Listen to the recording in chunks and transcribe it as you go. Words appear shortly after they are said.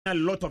a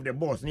lot of the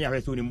balls near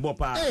us in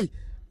Bopa. Hey,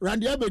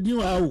 Randy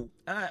Abedi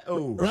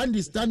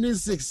Randy standing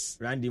 6.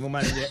 Randy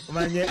manager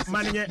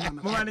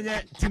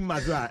team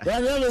Mazwa.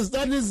 Randy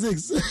standing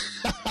 6.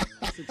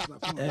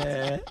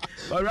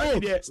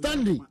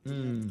 Standing.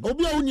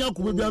 Obia Unyaku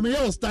will be a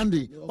mayor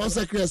standing. Or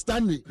secretary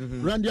standing.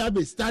 Randy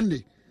Abbey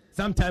standing.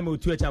 Sometime we'll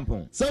to a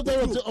champion.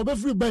 Sometime we'll be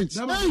free bench.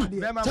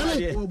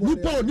 Hey,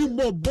 Mupo,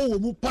 Nimbo, Bo,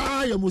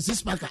 Mupa,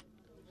 Moses Paka.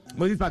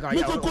 Moses Paka.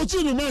 Coach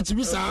in the match,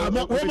 Missa.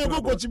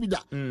 Coach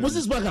Bida.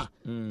 Moses Paka.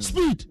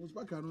 Speed.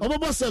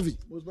 Obobo Sevi.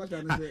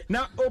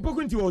 Now,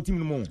 Opokun to our team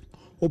no more.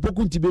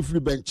 Opokun to be free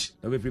bench.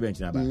 Be free bench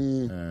now.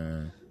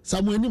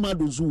 Samuel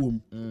Nimado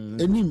Zoom.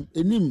 Enim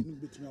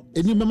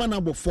man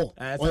number 4.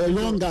 Or a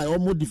young guy or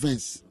more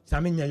defense.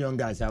 Some young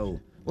guys. How?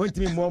 Want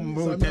me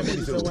more 10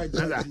 minutes. I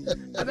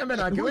don't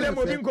know. We are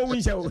moving go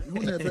win show.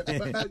 Good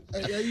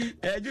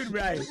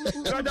right.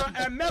 So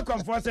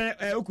Malcolm for say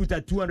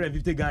Okuta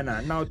 250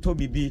 Ghana. Now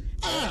Toby B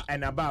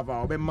and above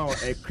our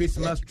a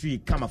Christmas tree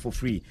come for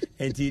free.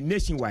 And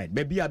nationwide.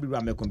 Baby Abi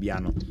Malcolm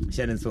Biano.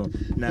 Shannon so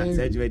now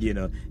said you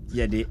know.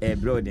 Yeah, the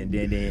broad and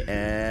then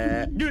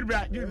good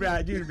bra.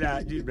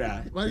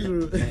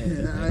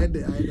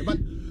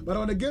 But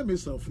on the game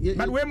itself.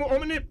 But we're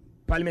only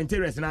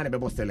parliamentarians na be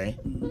bostele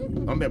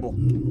ombebo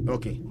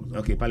okay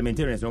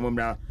parliamentarians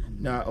omombra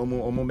na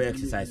omo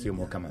exercise yo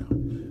mo kama.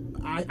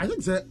 I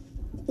think that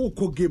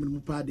oko game in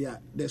Mupadia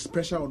there's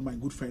pressure on my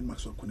good friend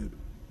Maxwell Konedu.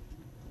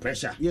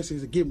 Pressure? Yes,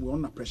 it's a game we're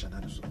under pressure,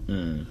 that is.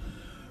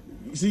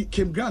 You see,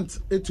 Kim Grant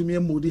to me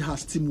Modi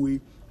has team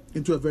way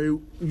into a very,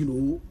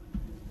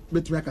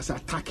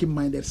 attacking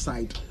minded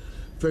side,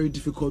 very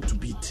difficult to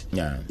beat.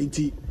 Yeah.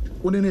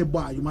 When in a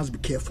bar you must be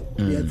careful.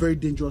 They are very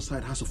dangerous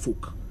side, has a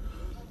folk.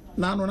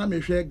 Now, I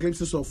may share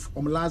glimpses of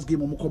last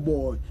game on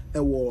Mokobo,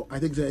 I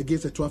think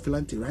against the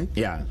Tuafilante, right?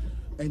 Yeah.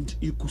 And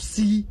you could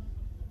see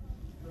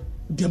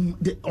the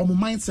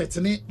mindset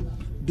in it,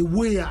 the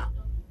way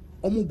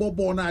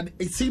Bobo,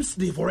 it seems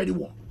they've already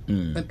won.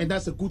 And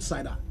that's a good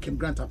side that Kim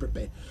Grant are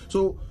prepared.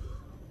 So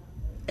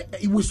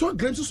we saw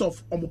glimpses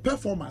of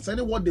performance and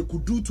what they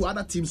could do to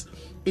other teams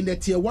in the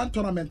tier 1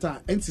 tournament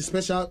NC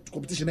special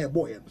competition.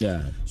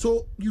 Yeah.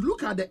 So you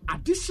look at the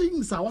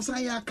additions,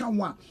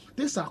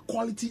 these are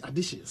quality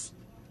additions.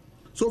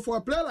 So for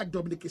a player like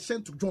Dominic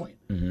Essien to join,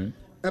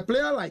 a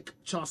player like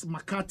Charles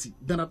McCarthy,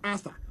 Bernard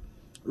Arthur,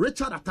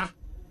 Richard Atta,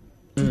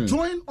 to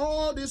join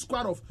all this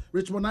squad of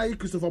Richmond Ayi,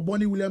 Christopher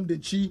Bonny, William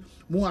Dechi,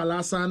 Mo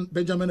Alassan,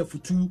 Benjamin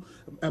Futu,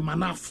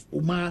 Manaf,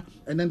 Umar,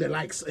 and then the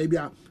likes,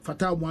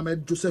 Fatah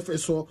Mohamed, Joseph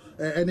Eso,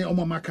 Ene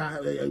Omamaka,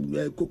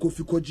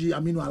 Kofi Koji,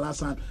 Aminu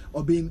Alassan,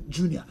 or being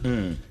junior.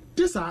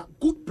 These are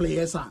good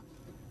players.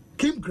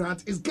 Kim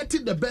Grant is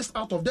getting the best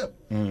out of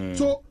them.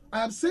 So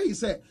I am saying,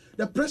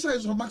 the pressure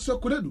is on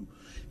Maxwell Konedu.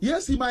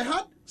 Yes, he might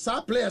have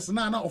some players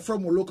now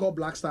from local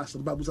Black Stars.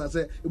 Babusa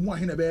say he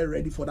be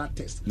ready for that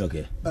test.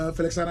 Okay.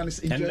 Felix Anan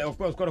is injured. And of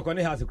course,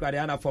 Korokone has a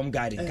Kradiana form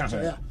guiding.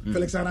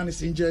 Felix Anan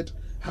is injured.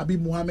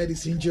 Habib Mohamed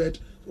is injured.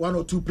 1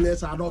 or 2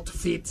 players are not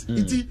fit.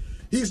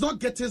 He's not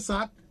getting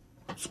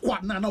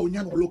squad now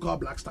local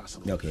Black Stars.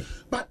 Okay.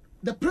 But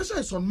the pressure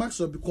is on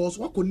Maxwell because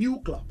what a new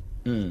club.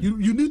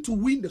 You need to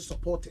win the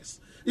supporters.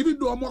 Even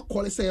though I'm more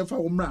qualified for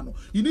Umrano,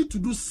 you need to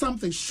do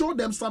something, show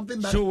them something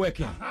that show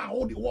working.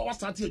 What's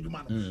that here,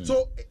 man?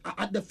 So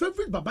at the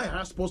favorite Baba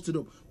has supposed to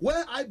do,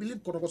 where I believe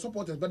Kotoko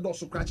supporters but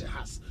also Krache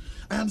has.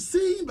 I am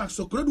seeing that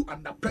Sokoredu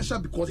under pressure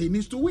because he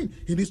needs to win,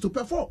 he needs to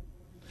perform.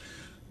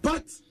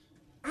 But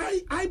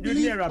I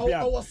believe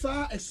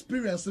our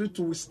experience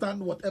to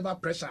withstand whatever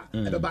pressure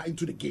ever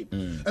into the game.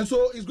 And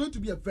so it's going to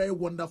be a very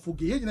wonderful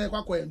game.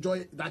 You quite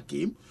enjoy that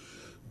game.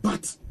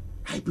 But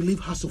I believe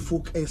House of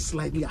Folk is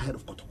slightly ahead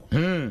of Kotoko.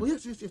 Oh,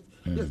 yes.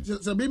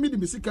 So maybe the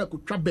Missika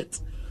could trap bet.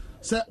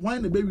 Say, why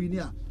in the baby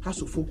near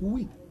House of Folk will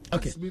win.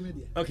 Okay.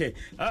 Okay.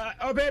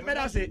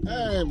 That's it.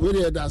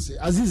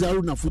 Aziz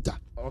Haruna Futa.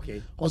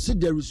 Okay. I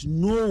said there is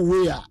no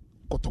way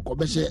Kotoko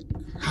Beshe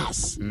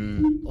has.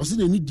 I said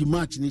they need the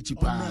match in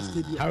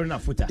Haruna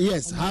Futa.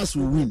 Yes, Has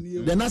will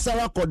win. The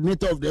Nasarawa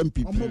coordinator of the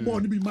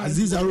MPP.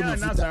 Aziz Haruna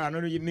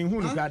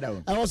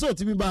Futa. I also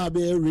to me by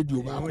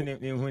radio.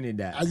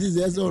 Aziz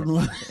is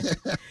on.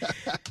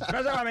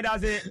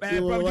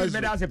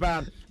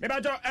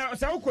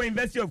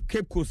 University of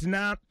Cape Coast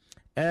now.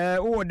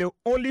 The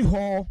only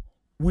hall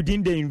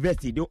within the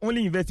university, the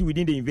only university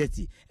within the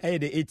university, the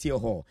 8-year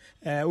hall.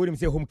 We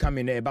say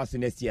homecoming about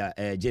next year,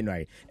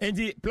 January. And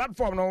the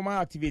platform normal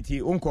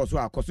activity on course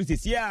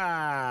this year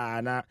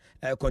na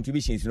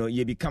contributions,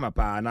 you become a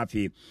pa na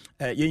fi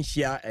yen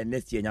share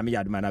next year nyame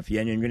yadma na fi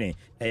enwene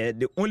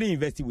the only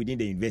university within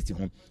the university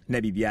home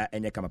na bibia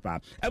enye kama pa.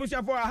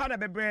 Abusha for ha na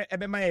bebre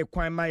ebe ma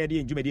kwan ma ye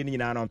de ndwumede ni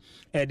nyina no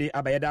de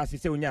abayeda ase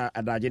se onya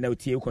adaje na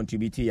otie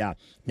contribute ya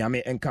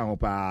nyame enka ho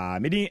pa.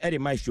 Medin e de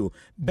my show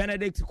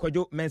Benedict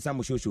Kwajo Mensa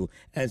show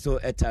and so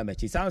at time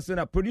sounds so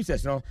na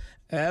producers no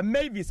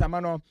maybe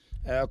Samano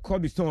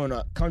Kobe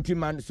Stone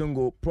Countryman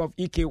Songo Prof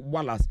EK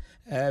Wallace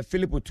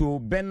Philip Oto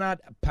Bernard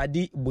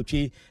Paddy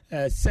Buchi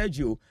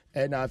Sergio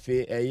and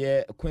afi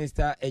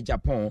Queensta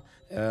Japan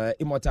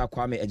Immortal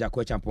Kwame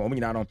Ejako Champion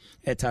omnyina no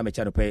at time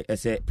channel pay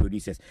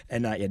producers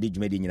and ya did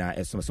made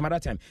nyina some other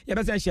time ya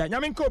be say share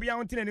nyamen ko bia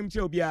ontin anim che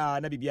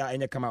obia na bibia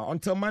enye kama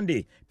until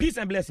Monday peace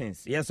and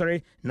blessings yes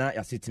sorry na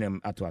ya sitinem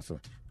atoaso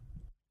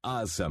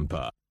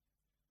Asempa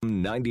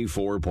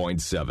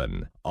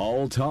 94.7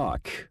 all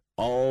talk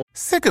all.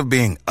 Sick of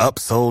being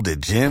upsold at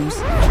gyms?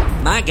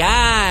 My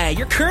guy,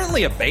 you're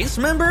currently a base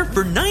member.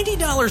 For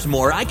 $90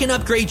 more, I can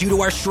upgrade you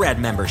to our Shred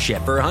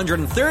membership. For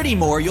 $130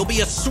 more, you'll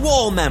be a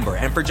Swole member.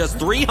 And for just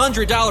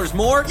 $300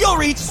 more, you'll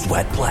reach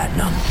Sweat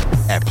Platinum.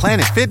 At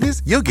Planet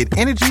Fitness, you'll get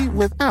energy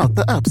without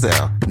the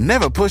upsell.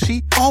 Never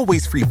pushy,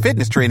 always free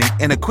fitness training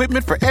and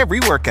equipment for every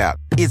workout.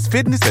 It's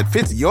fitness that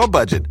fits your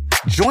budget.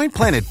 Join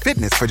Planet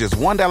Fitness for just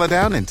 $1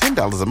 down and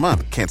 $10 a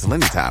month. Cancel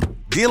anytime.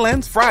 Deal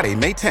ends Friday,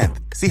 May 10th.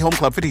 See Home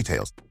Club for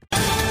details.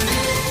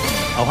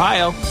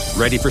 Ohio,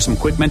 ready for some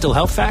quick mental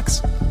health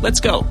facts? Let's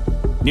go.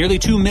 Nearly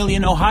 2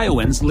 million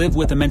Ohioans live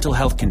with a mental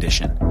health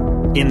condition.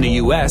 In the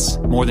U.S.,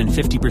 more than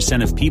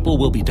 50% of people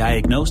will be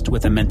diagnosed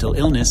with a mental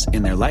illness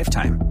in their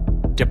lifetime.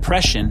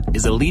 Depression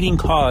is a leading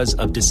cause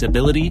of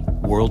disability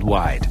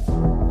worldwide.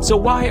 So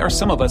why are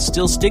some of us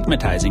still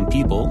stigmatizing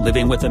people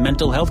living with a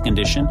mental health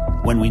condition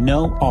when we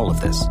know all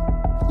of this?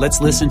 Let's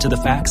listen to the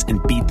facts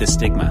and beat the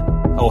stigma.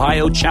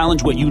 Ohio,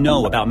 challenge what you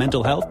know about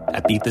mental health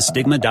at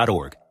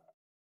beatthestigma.org.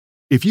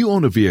 If you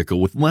own a vehicle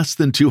with less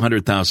than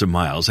 200,000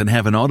 miles and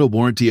have an auto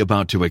warranty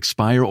about to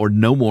expire or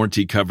no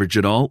warranty coverage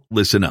at all,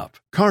 listen up.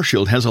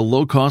 CarShield has a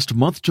low-cost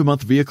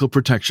month-to-month vehicle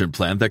protection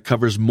plan that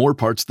covers more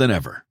parts than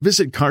ever.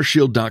 Visit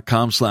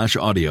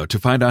carshield.com/audio to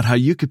find out how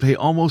you could pay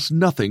almost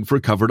nothing for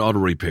covered auto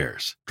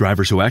repairs.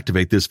 Drivers who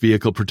activate this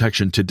vehicle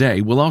protection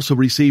today will also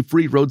receive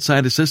free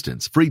roadside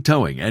assistance, free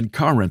towing, and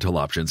car rental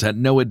options at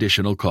no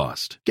additional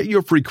cost. Get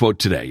your free quote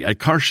today at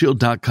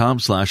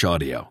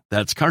carshield.com/audio.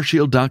 That's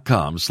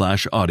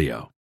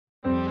carshield.com/audio.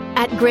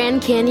 At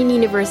Grand Canyon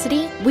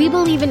University, we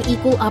believe in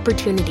equal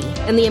opportunity,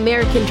 and the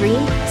American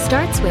dream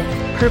starts with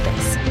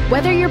purpose.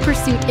 Whether your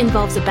pursuit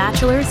involves a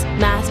bachelor's,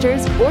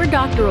 master's, or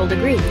doctoral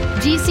degree,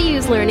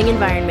 GCU's learning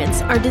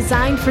environments are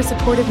designed for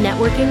supportive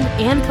networking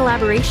and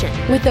collaboration.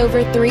 With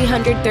over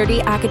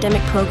 330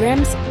 academic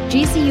programs,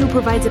 GCU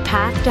provides a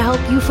path to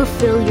help you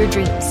fulfill your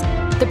dreams.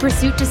 The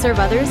pursuit to serve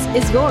others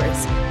is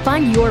yours.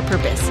 Find your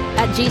purpose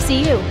at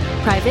GCU.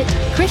 Private,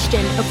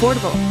 Christian,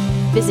 affordable.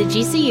 Visit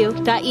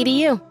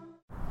gcu.edu.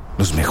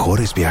 Los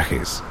mejores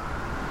viajes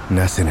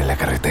nacen en la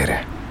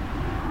carretera,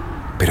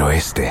 pero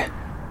este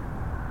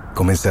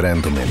comenzará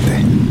en tu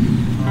mente.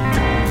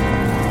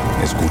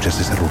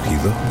 ¿Escuchas ese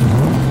rugido?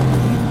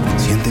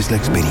 ¿Sientes la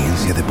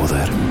experiencia de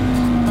poder?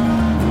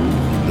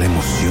 ¿La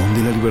emoción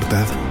de la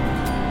libertad?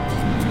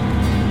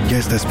 Ya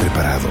estás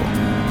preparado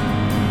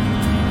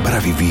para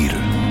vivir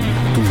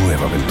tu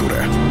nueva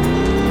aventura.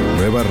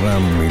 Nueva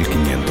RAM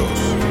 1500.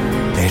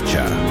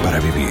 Hecha para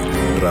vivir.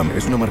 RAM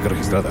es una marca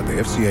registrada de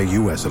FCA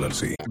US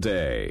LLC.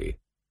 Day.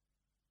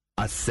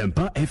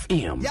 Asempa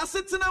FM.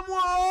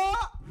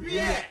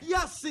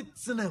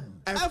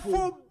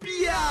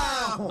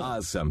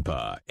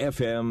 Asempa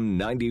FM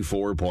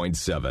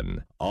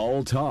 94.7.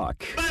 All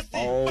talk.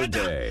 All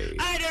day.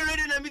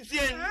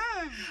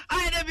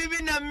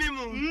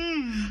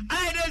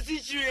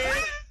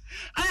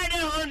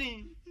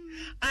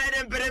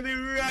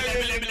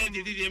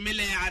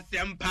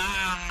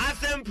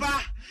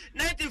 Asempa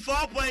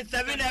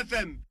 94.7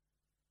 FM.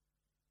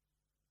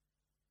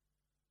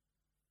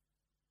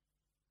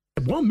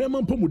 One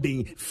member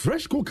pomudin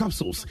fresh cool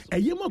capsules.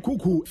 Ayema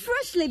kuku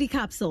fresh lady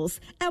capsules.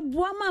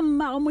 Ebwama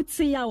ma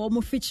omutia o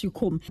mo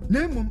fichikom.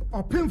 Nemum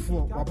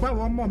opemfo oba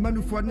wo mo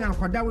manufo ne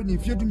akwada wo ne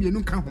fiedu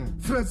mienu ka ho.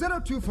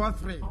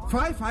 0243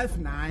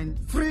 559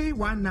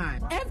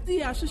 319.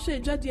 FD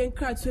Ashoshe Jade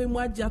Enkrato mu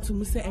agya to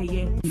mu se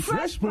eye.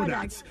 Fresh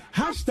products.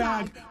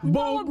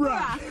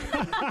 #Bobra.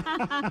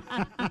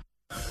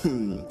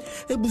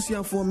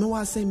 Ebusiafo me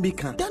wa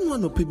sembika. Dan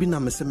one opebi na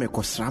me se me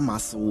kosra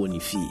mas wo ni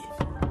fi.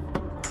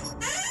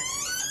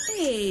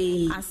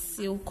 Hey,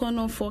 Asil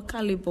Kono for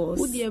Calibos.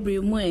 Would you be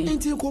more?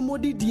 Ain't you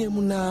commodity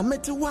DM na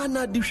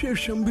Metawana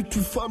dishes be to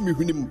farm you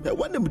him. I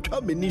want them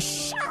to be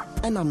sharp.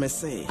 And I may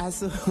say,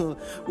 as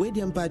wait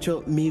the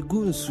empacho me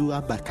gunsu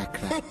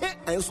abakakra.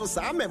 And so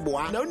Sam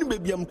boy, now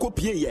maybe I'm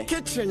copy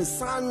kitchen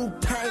sun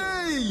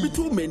time. Be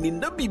too many in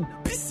the be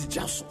busy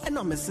just. And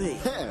I may say,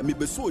 hey, me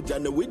be soldier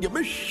and wait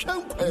the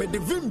shank me the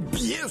vim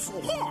BS.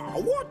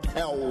 What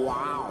hell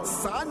wow.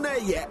 Sana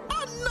ye,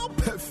 no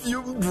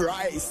perfume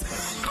dries.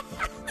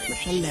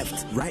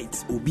 Left, right,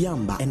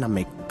 Ubiamba, and I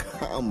make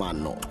come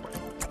on.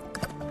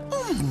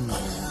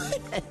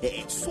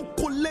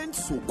 Succulent,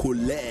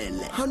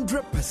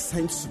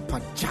 100%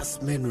 super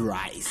jasmine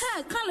rice.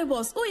 Hey,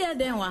 Calibos, who ya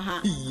den wa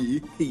ha?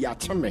 Ya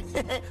chame.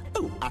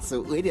 Oh,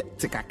 aso wait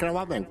to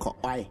kakrawa menko.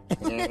 Why?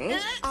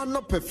 And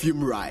not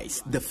perfume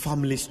rice, the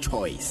family's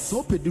choice.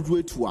 So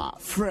pedidwe to our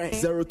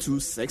fresh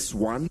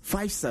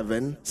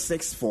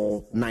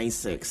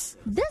 0261576496.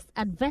 This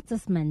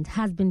advertisement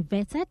has been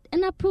vetted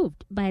and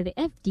approved by the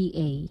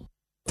FDA.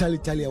 Tali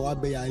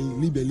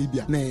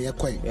Libya na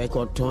yakoi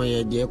ekoton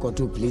ye de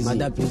ekoto please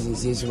mother prison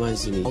 6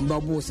 months ni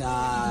ombabu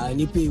sa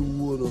ni pe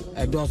wuo no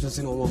edo so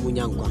se no mo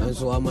munyankwa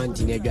nso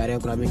amanti na adware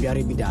kra me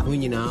dware bida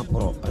hunyina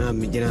apro na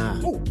me gina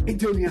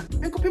Antonia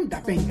enkopem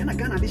da ben na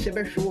Ghana de hye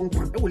be hwe won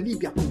kwa e wo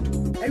Libya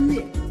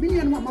ewie me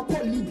ni no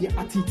amakọ Libya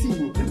atiti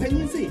wo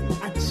mpanyin se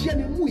agye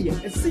ne mu ye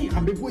ese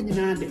abebo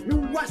nyina de no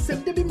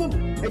wasem de bi mom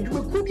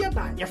adwuma ku bia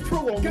ba ye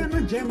fro won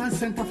Ghana German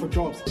Center for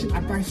Jobs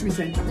Advisory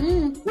Center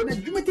when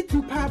adwuma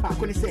titu pa ba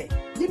ko say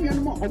you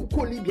know on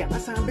Libya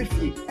asan be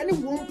fie any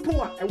one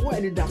poor e wo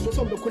any da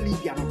so be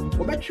Libya no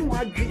obetwe wa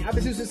adwen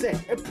abesi so say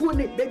e puo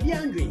ne baby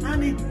andre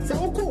ani say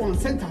oko on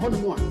center ho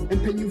no a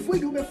empanyimfo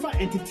yi be fa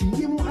entity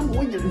yi mu am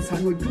wonya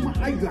nsan adwuma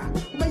aywa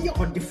be ye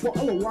odefo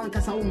awo wan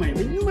kasa wo man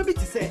enuma bi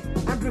ti say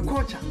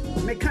agriculture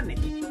mechanic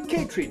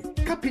catering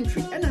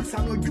carpentry and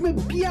nsan adwuma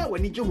bia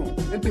wani je ho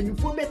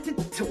empanyimfo be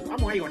tetew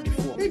am ayo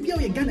odefo e bia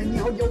ye Ghana ni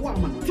a wo je wo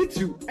ama no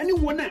titu any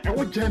one e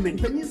wo German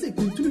panyin say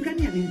kuntunu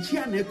hwane a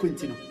nchia na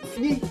ekwentino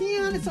ni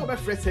here is our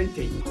fresh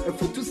center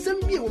for to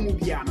send me a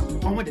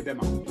womubiano on the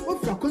bema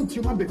of a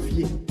consumer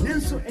befie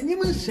nanso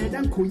anyone said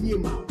uncle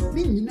yema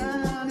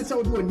nina is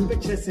our do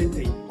new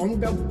center on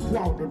the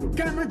wow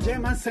Ghana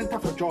German Center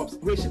for Jobs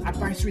Racial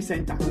Advisory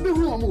Center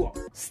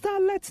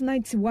Starlet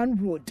 91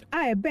 Road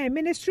I be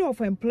Ministry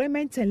of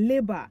Employment and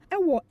Labor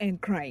ewo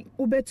enkran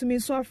ubetumi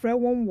so afre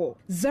won wo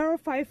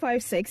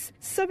 0556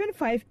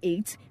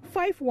 758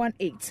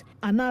 518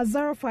 and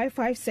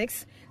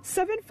 0556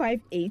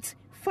 758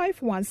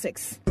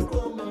 516.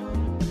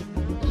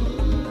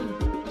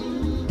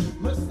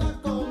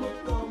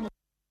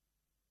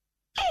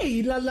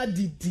 Hey, Lala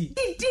Didi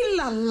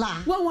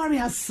Lala. What worry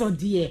has so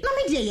dear? Na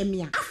me dear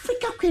yemia.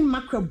 Africa Queen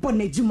Mackerel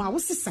bonejuma wo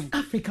sisan.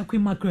 Africa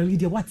Queen Mackerel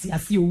dear what you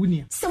see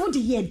owunia. Se wo de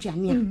ye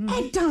aduane a.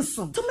 E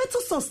danson. Tomato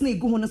sauce na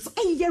egu ho no so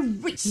e ye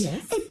rich.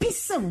 Yes. E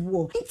pisa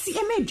wo. Nti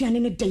e me aduane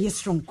ne de ye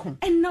strong kon.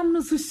 Enam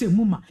no so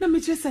shemu ma. Na me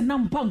kire se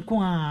nam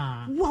panko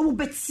a. Wa wo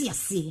beti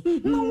ase.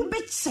 Na wo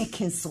be check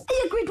so.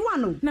 E grade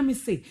 1 o. Na me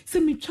say se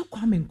me twa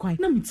kwa me nkwan.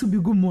 Na me tu bi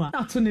gu mu a.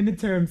 Na to ne ne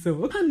term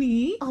so.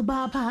 Honey,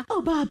 oba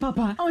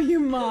papa. Oh you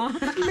ma.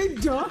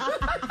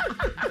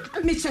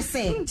 Mitcha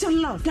say,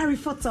 jollof, Gary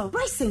photo,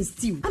 rice and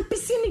stew, and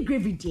piscine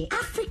gravy day.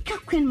 Africa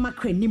Queen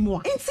Mackerel ni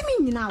more.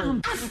 Intimi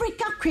now.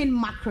 Africa Queen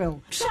Mackerel.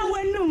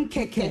 Shawenum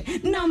keke,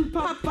 nam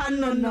papa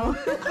no.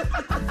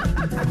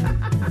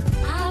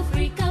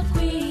 Africa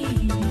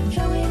Queen,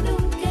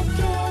 shawenum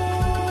keke.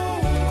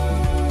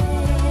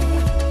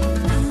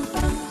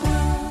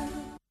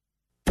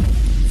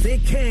 They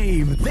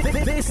came,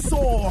 they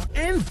saw,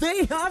 and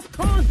they have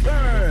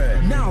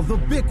conquered. Now the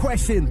big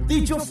question,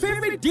 did your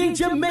favorite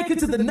DJ make it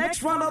to the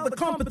next round of the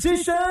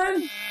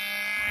competition?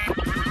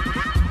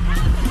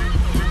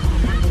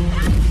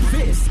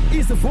 This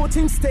is the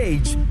voting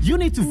stage. You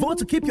need to vote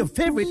to keep your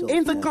favorite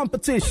in the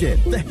competition.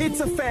 The Hits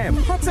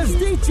FM Hottest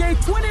DJ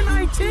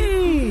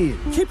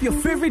 2019. Keep your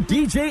favorite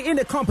DJ in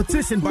the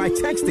competition by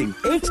texting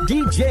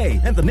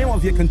HDJ and the name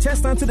of your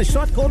contestant to the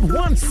short code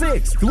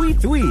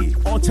 1633.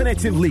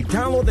 Alternatively,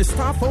 download the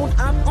Starphone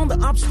app on the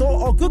App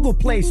Store or Google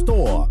Play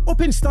Store.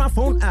 Open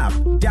Starphone app,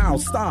 dial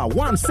star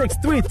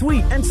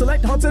 1633 and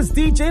select Hottest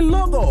DJ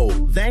logo.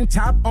 Then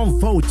tap on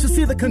vote to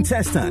see the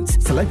contestants.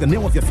 Select the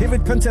name of your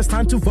favorite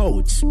contestant to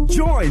vote.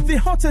 Join the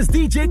Hottest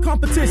DJ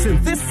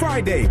competition this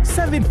Friday,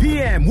 7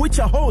 p.m. with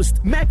your host,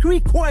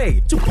 Macri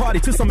Quay, to party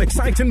to some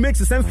exciting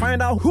mixes and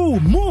find out who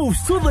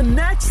moves to the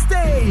next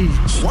stage.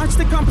 Watch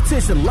the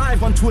competition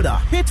live on Twitter,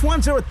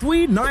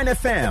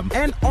 Hit1039FM,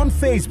 and on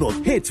Facebook,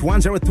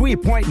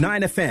 Hit103.9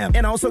 FM.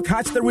 And also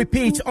catch the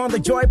repeat on the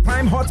Joy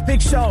Prime Hot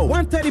Pick Show,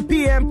 1:30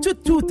 p.m. to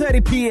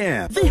 2:30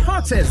 p.m. The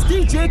Hottest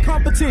DJ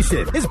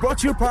competition is brought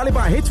to you proudly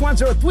by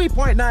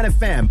Hit103.9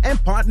 FM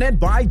and partnered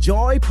by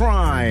Joy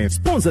Prime.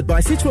 Sponsored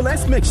by Citral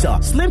S Mixer,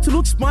 slim to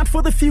look smart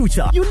for the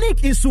future.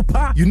 Unique in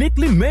super,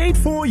 uniquely made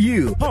for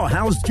you.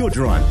 Powerhouse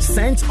deodorant,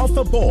 scent of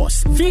a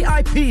boss,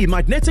 VIP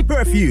magnetic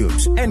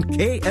perfumes, and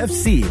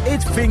KFC.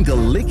 It's finger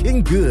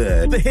licking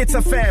good. The Hits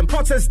FM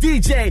Hottest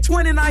DJ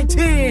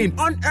 2019,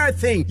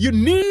 unearthing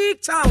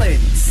unique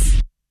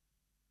talents.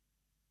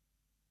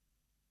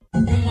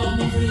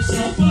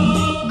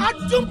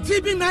 Adum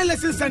TV 9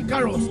 lessons and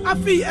carols.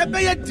 Afi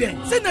ebeye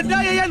de. Se na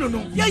da ye no no.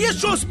 Ye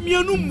shows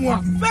mienu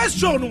mua. First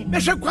show no. Be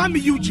hwe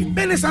Kwame Eugene.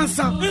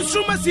 Benesansa.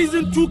 Instruma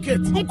season 2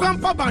 kit.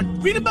 Nkwampa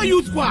band. Winneba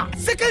Youth Choir.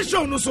 Second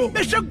show no so.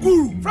 Be hwe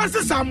Guru.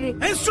 Francis Amu.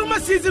 Instruma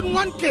season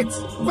 1 kit.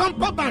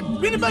 Nkwampa band.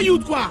 Winneba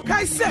Youth Choir.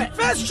 Kai say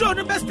first show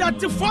no be start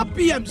to 4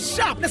 p.m.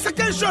 sharp. The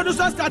second show no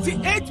start at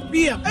 8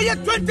 p.m. Eye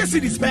 20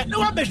 cities pe. Na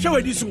wa be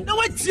hwe wedi so. Na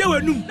wa tie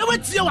wenum. Na wa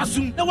tie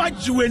wasum. Na wa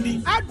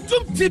jiweni.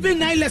 Adum TV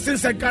 9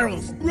 lessons and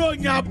carols. Bro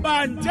nya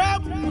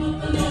Abanjam.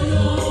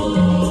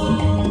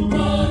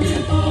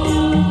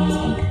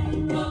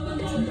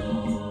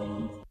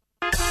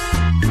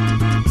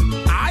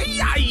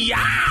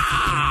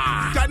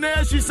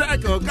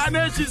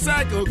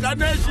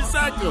 Ganeshi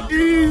Cycle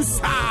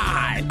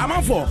inside.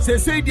 I'm for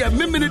say the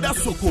Miminida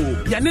Soko,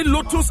 Yani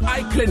Lotus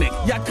Eye Clinic,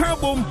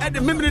 Yakabum at the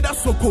Miminida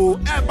Soko,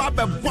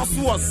 Baba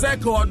Bosu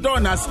Cycle or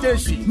Donna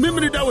Station.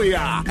 Miminida we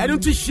are. I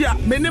don't share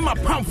Menema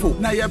Pamfo.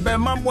 Na ya be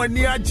mamwa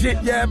niaje,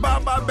 ya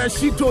Baba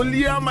Beshito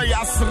Liama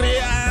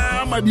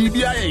Yasrea, my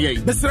BBA.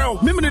 Besrao,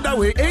 Miminida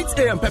way 8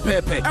 a.m.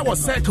 Pepe. I was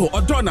Cycle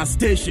or Donna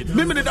Station.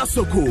 Miminida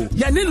Soko,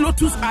 Yani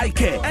Lotus Eye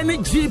Care, any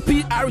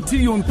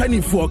GPRT on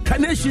Penny for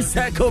Ganeshi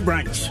Cycle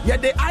branch. Yeah,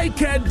 the Eye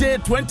Care Day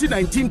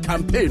 2019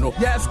 campaign.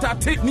 Yeah,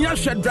 started near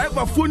Shed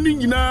driver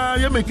funding in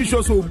a making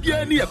sure so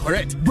bien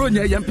correct.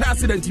 Bronya yan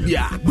president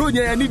bia.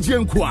 Bronya yan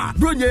Jenkwa.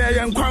 Bronya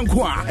yan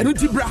Kwankwa. And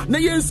Utibra. Na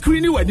yan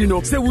screen wedding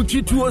no. Say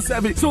Wuchi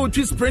 207. So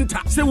Wuchi Sprinter.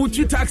 Say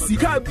Wuchi Taxi.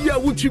 Kabia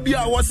Wuchi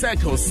Bia wa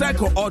Cycle.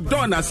 Cycle or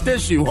Donna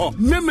Station. Ho.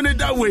 Memene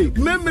that way.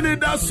 Memene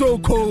that so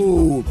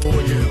cool.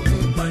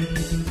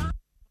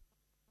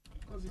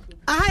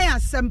 Ahaya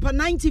Sempa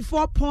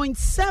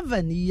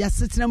 94.7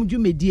 yasetenam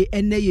dwumedie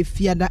ene ye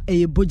fiada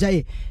eye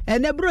bojaye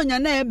ene bronya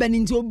na ebe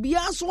nti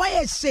obia so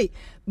aye hye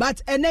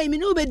but ene mi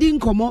no bedi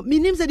nkomo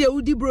minim se de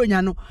udi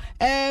bronya no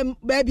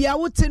baby a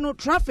wote no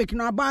traffic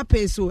na aba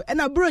peso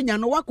ena bronya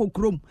no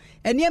wakokrom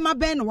ene ma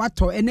ben no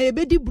wato ene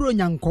ebedi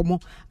bronya nkomo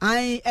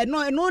ai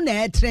eno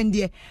na trend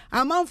ye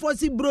amanfo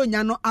si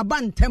bronya no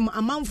abantem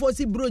amanfo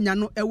si bronya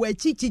no ewa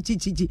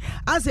chichichichi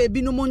asa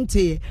ebi no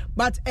monte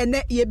but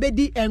ene ye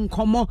bedi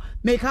nkomo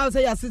make house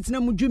ya sitina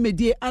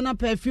mudwumedie ana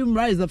perfume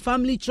rise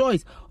family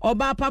choice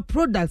Obapa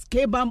products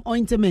K-Balm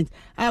ointment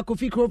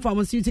Kofi Crow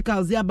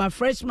pharmaceuticals by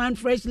freshman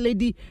fresh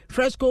lady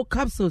fresco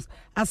capsules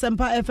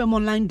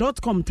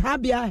asempafmonline.com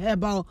tabia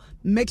herbal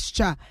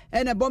mixture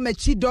and a bomb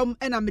chidom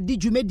and a medi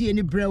dwumedie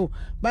any brew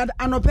but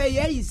anope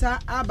ye isa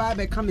aba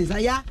be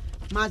kamizaya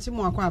Machi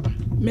mo akwaba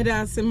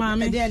meda se ma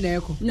me de na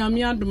eko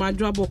nyame adom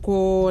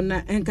adwaboko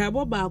na enka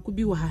bo ba ku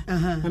bi wa ha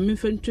ame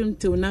fentwem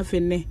tew na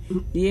fene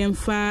ye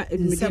mfa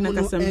edumede na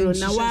kasamro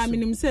na wa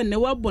minim se ne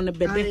wa bo ne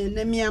bede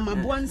na mi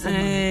amabo ansa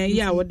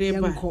ya wo de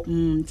ba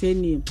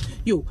teni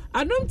yo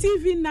Adom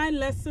TV 9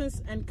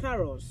 lessons and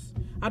carols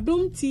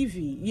Adom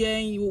TV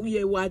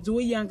ye wadzo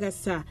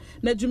yankasa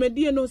na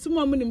dwumedie no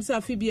sumo munim se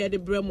afi bia de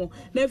bremo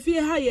na fie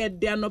ha ye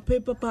de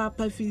anope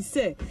papa fi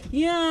se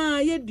ya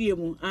ye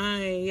diemu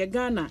ye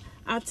Ghana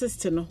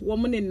artist no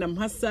woman nam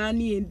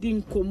hasani endi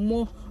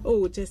nkomo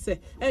o chese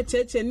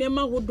cheche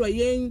nema hodo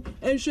yen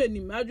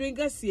enhwenim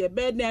adwenka se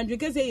be na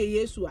adwenka se ye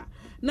Yesu a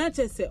na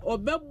chese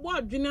obebo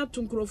adwena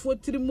tunkrofo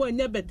tirimu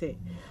anya bete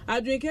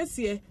adwenka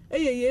se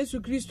ye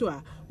Yesu Kristo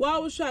a wa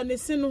wo hwa ne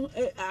se no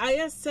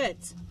aye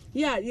set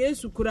ya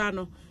Yesu kura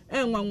no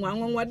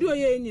enwanwa de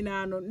oye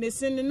nyina no ne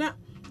se na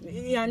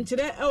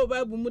yankyere e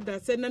Bible mu da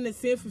se na ne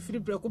se fifiri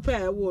breko pa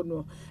ewo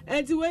no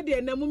enti we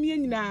de na mum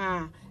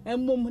nyina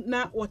emum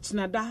na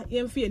wochenada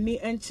yemfe ni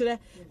enkyere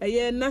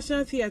eye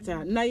National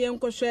Theatre na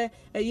yenkohwe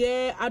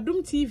eye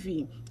Adom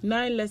TV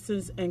 9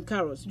 lessons and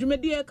carols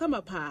dwumedie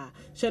kama pa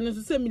hye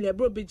so se milia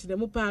bro be gina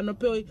mu pa no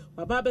pe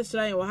baba be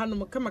sran wa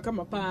hanom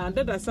kama pa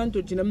dada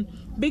santo ginam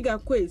bigger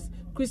quiz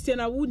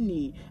Christiana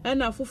Wuni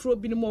and afoforo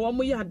bi no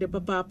wo ye ade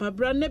papa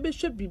bra na be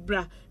hwe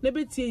bibra na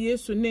be tie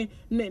Yesu ne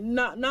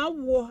na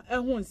wo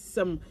eho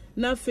nsem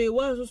na fe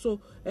wa so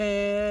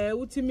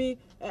utimi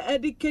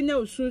edi Kenya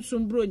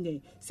osunsun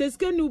bronye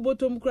seske ni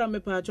ubotom kura me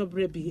pa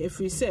achobre bi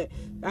efri se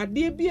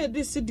ade bi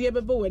edi sede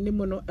bebe wani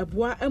mu no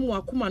eboa emu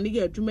akoma ne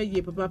ye adwuma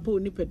ye papa pa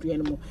oni pedua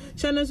no mo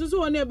chane so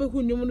woni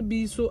abehu nnwum no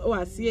bi so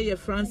wase ye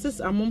Francis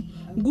Amom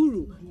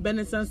Guru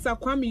Benesansa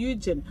Kwame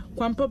Eugene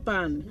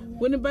Kwampapan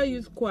Winneba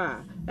Youth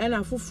Choir and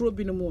afoforo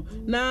bi no mo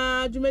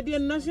na dwumadi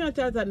National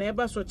Theatre na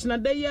eba so chena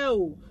da ya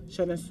o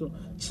chane so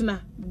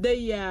chena da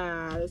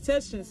ya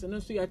sessions no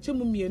so ya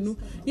chemu mienu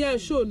ya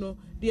show no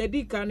de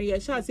adika no ye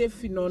sha se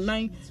fi no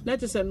 9 na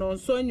tese no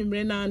so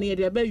anwumre na na ye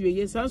de ba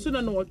wiye sanso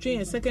na no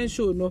wotwe second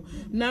show no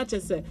na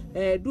tese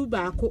du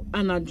ba ko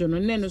anajo no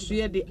ne no so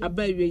ye de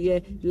aba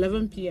wiye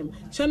 11 pm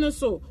chane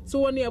so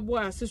woni ebo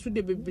asesu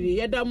de bebre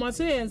ye da mo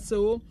ase ye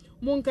nso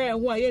monka ye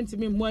ho a ye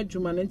ntimi mu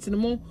adwuma no ntini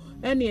mo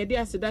ene ye de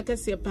aseda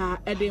kase pa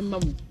ede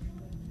mamu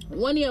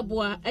woni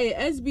ebo a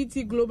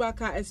SBT Global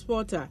Car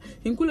Exporter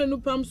inkule no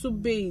Pamso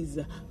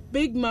Base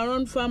Big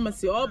Maron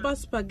Pharmacy, Oba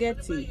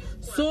Spaghetti,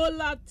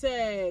 Solar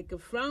Tech,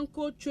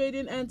 Franco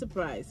Trading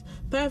Enterprise,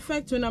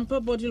 Perfect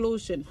Winampa Body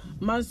Lotion,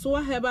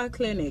 Mansoa Herbal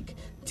Clinic,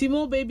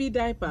 Timo Baby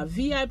Diaper,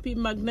 VIP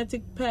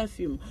Magnetic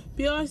Perfume,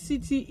 Pure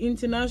City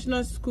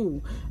International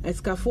School,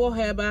 Escafor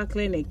Herbal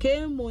Clinic,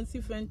 KM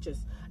Monsi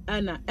Ventures,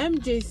 Anna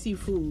MJC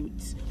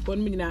Foods.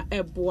 1 minute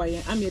a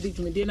boy, I'm your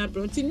Medina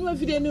Bronte. You have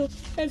video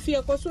and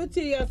fear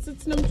coswati at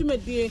Sitnam to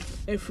Media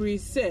a free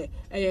say.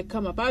 I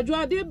come up. I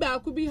draw dear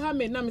back could be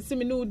hammy, and I'm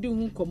assuming no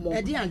do come on.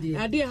 I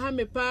dear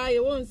hammy pie, I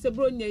won't say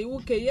bronya, you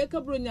okay,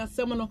 Yakabronya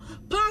Semino.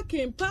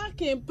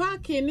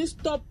 Parking is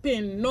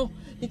stopping. No,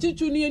 it's a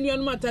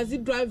union matters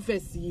it drive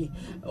vessy.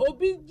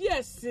 Obi,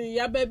 yes,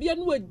 ya baby,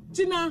 and what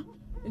Gina.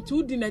 nti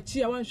wodi na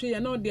chi a wanhwe ye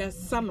na ode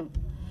asa no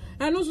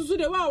eno so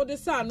de wa wode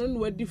sa no no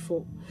wadi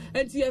fo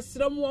enti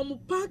yesram wo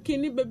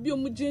parking ni baby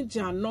omu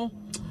ginja no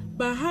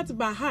by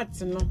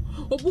heart no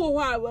obu ho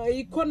a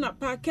ikona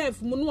park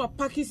ef mu no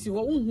park si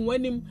ho unhu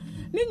anim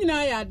ni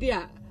nyina ya ade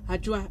a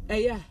adwa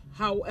eya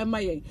how am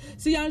I?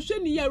 See, I'm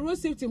showing you road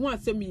safety one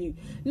semi.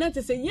 Not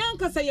to say, young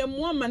Cassa, you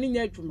more money in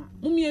your juma.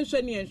 Mummy and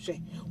Shani and She.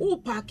 Oh,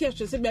 park,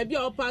 say, baby,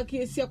 our park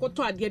here, Siaco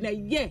Twad,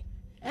 yeah.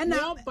 And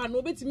now, but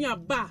no bit me a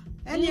bar.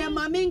 And your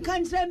mammy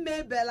can't send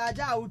me Bella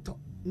Auto.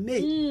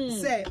 Me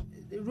say,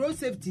 road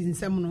safety in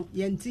some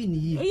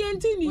Yentini.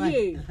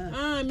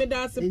 Yentini, made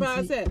us a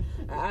pass.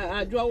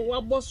 I draw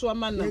what boss or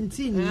man.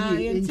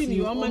 Yentini,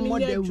 your money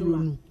in your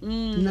juma.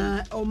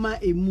 Na Oma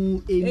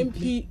emu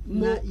MP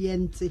mo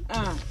Yenti.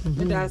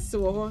 That's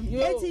so.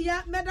 Eti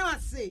ya meda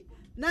say.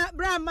 Na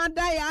bra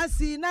madaya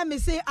si na me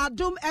say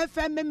Adom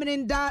FM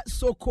Mimrinda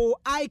Soko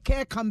I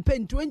Care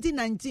campaign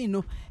 2019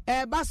 no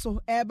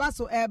baso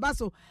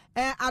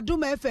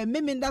Adom FM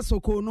Mimrinda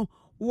Soko no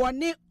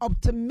one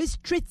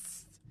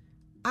optometrists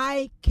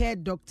eye care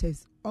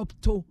doctors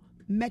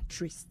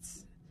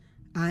optometrists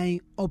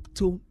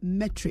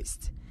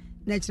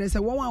na chere say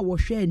won a wo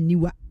hwe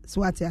aniwa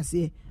so ate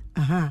ase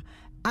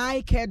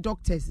eye care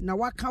doctors na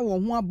waka wo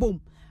ho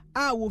abom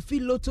a wo fi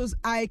Lotus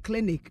Eye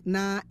Clinic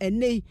na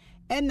ene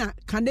ena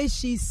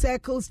Kaneshi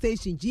Circle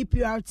Station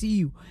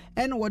GPRTU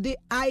and what the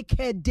Eye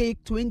Care Day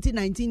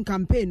 2019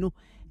 campaign no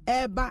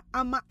eba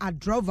ama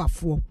adrover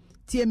for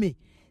tie me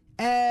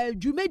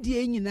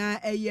dwumedie nyina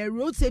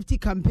road safety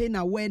campaign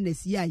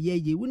awareness ye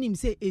wonim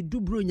say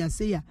edubro nya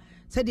say ya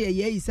said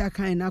ye isa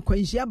kan na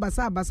kwanhia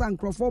basa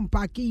nkrofo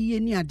mpake ye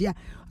ni ade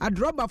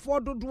adrover for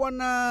dodo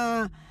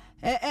na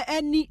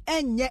eni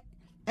enye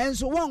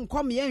enso won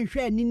kom ye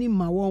nhwe anini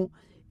ma won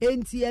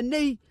enti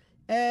enei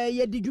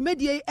ye di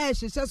dwumedie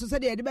hyehyɛ so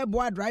said ye de be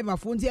boa driver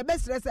for enti ye be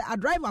stress a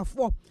driver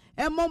for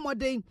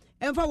emomodin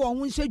emfa won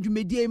ho nhye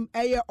dwumedie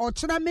eye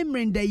ochera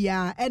memrenda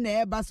ya ena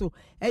eba so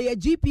eye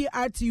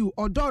GPRTU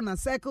Odona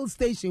Circle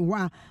Station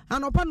wa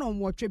anopa no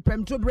nwotwe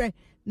premtobre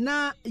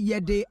na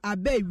ye de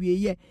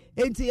abawieye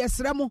enti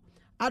yesremo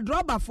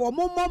adroba for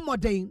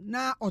momodin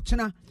na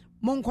ochena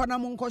monkona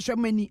monkohwe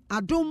mani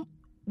Adom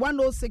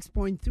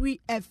 106.3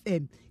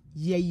 FM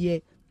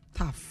ye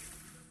tough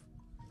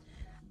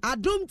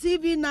Adom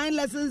TV 9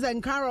 lessons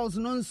and carols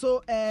non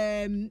so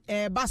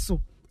baso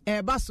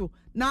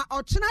na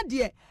ochena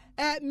de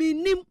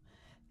minim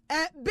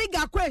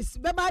bigger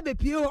quest beba be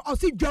pio o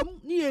si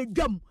dwam ni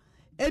dwam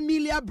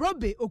Emilia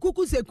Brobe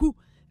okuku seku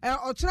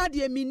ochena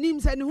de minim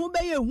se ne ho be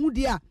ye hu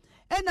de a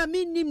ena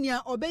minim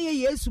nia obeye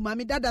Yesu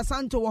mami dada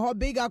santo wo ho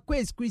bigger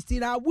quest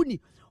Christina Awuni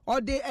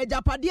ode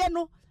ejapade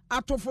no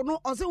atofo no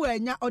o se wa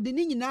nya ode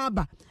ni nyina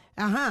aba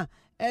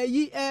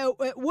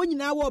wo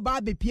nyina wo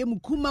ba be pie mu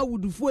kuma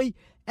wudufuoi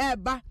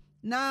eba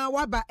na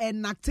waba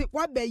enakte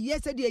waba ye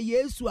se de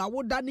Yesu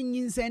awoda ne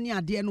nyinsen ne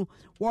ade no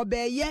wo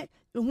be ye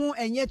hu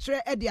enye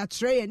tre e de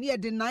atre ne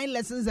de 9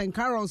 lessons and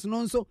carols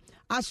no so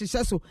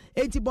ahyehyɛ so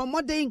enti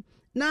bomoden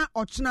na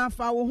ochena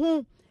fa wo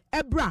hu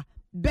ebra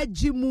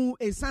bejimu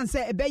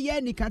esanse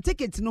ebeye ni ka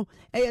ticket no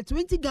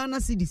 20 Ghana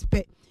cedis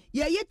pe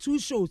ye 2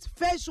 shows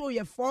first show ye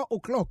 4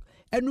 o'clock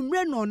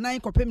enumre no 9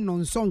 kopem no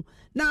nson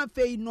na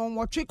afei no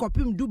wotwe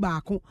kopem du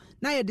baako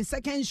na ye the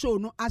second show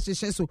no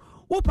ahyehyɛ so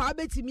wo pa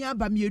betimi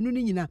aba mienu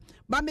ni nyina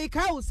ba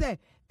meka wo se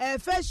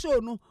first show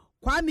no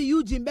Kwame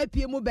Eugene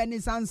bepie mu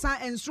beni sansa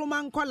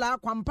enstroma nkola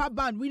kwampa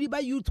band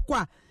Winneba Youth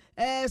Choir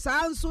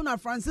Sanso na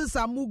Francis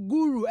Amu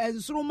Guru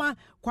enstroma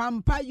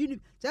kwampa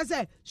just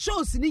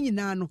shows ni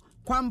nyina no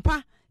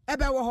kwampa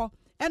ebe wo ho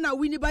na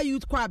Winneba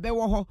Youth Choir be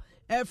wo ho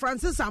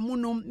Francis Amu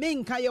no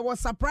menka ye was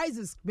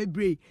surprises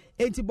bebre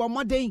enti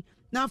bomoden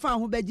na fa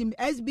ho bejim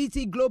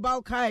SBT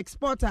Global Car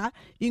Exporter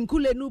in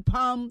Kulenu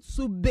Palm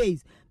Soup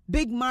Base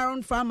Big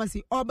Maron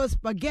Pharmacy Ober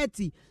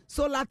Spaghetti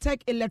Solar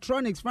Tech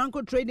Electronics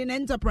Franco Trading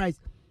Enterprise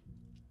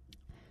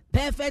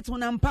Perfect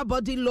Unampa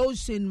Body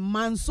Lotion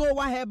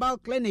Mansowa Herbal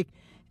Clinic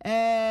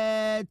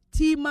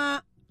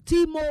Timo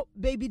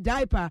Baby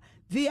Diaper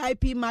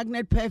VIP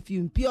Magnet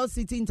Perfume Pure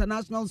City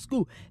International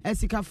School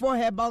Esika 4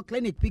 Herbal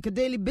Clinic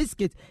Piccadilly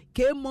Biscuit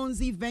K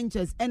Monzi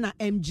Ventures and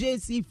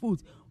MJ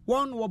Seafood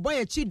one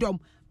Waboya Chidom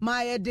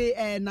my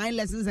de 9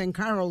 lessons and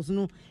carols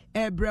no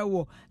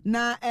ebrewo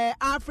na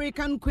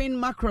African Queen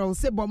Mackerel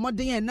se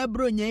bomodin na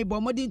bronya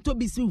bomodin to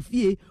bisu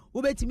fie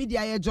obetimi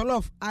dia ye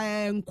jollof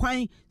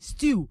nkwan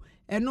stew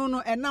eno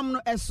no enam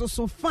no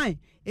esoso fine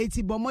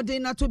eti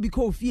bomodin na to bi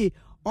ko fie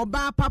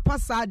oba papa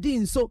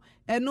sardine so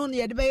eno ne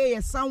ye de be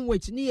ye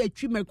sandwich ni ye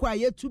twimako a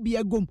ye tu bi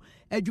agom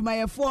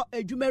adwumayefo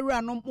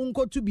adwumaru no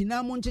nkotu bi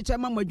na mo ncheche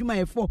ma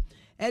adwumayefo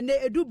ene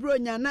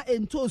edubronya na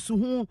entosu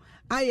ho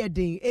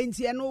ayeden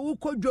enti eno wo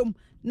kodwom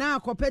na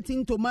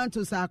competing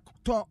tomatoes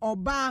to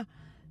oba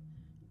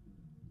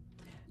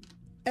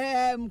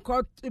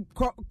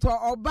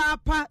oba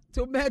pa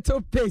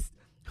tomato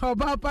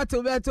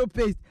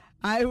paste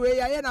I we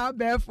ya na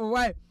be for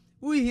why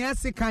we here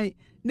sikan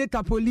ne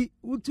tapoli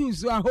utu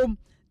so ahom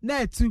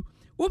na etu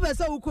wo be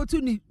se wo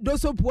kotu ni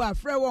dosopu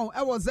afre won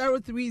e was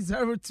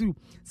 0302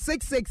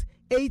 66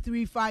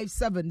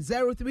 8357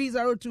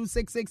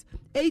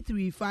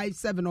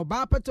 0302668357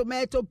 Obapa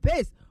tomato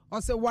paste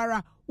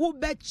Osewara wo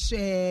be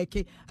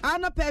check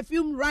Anna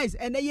perfume rice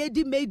and ye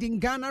di made in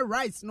Ghana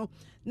rice no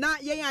na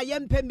ye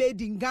ayempe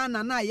made in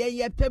Ghana na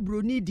ye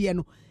pebroni die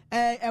no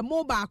a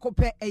mobile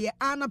cope a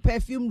Anna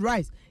perfume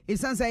rice it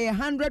sounds like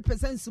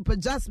 100% super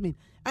jasmine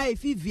I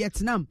fi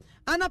Vietnam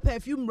Anna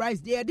perfume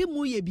rice they di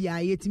mu ye bia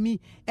yetimi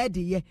e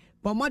de ye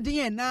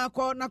Bomodin na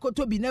ko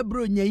nakotobi na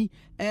bro nyai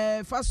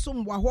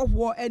fasom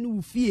wahwoho ene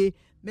ufie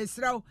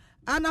mesraw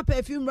Anna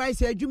perfume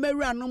rice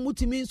adwumawura no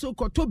mutimi nso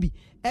kotobi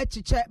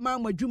echiche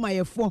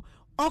mamadwumayefo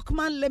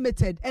Ockman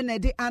Limited ene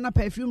de Anna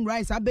perfume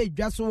rice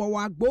abedwa so wo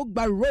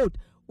Agbogba Road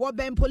wo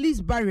ben police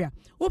barrier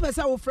wo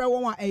pesa wo frɛ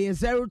won a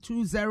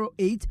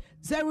 0208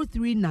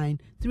 039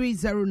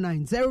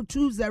 309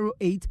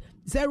 0208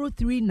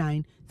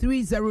 039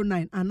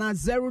 309 and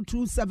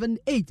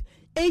 0278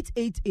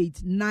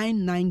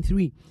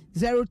 888-993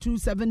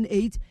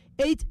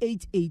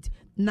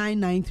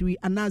 0278-888-993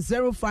 and now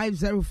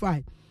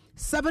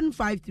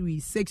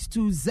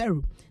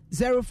 0505-753-620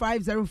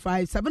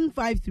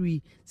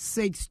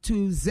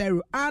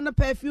 0505-753-620 Anna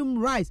perfume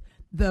rice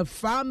the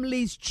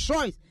family's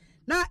choice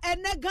now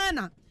ene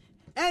Ghana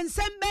and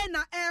sembe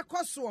na air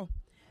koso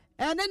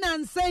and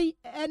then say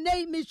and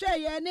they me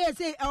share and they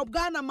say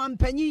Ghana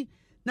mampanyi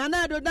na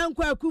na do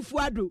danko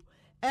Akufo-Addo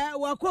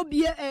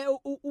wakobie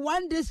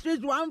one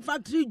district one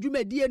factory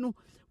dwumadie no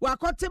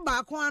wakote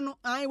baako ano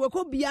an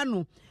wakobia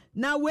no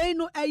na we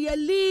no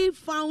Lee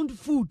found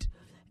food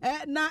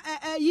na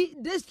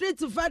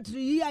district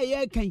factory yi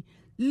aye kan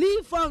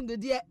Lee found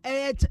the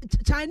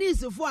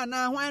Chinese fo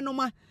ana hwan no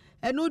ma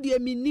no de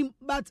minim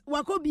but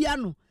wakobia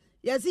no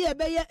yesi ye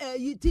be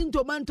tin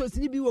tomatoes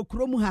ni bi wo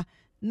krom ha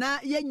na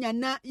yenya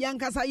na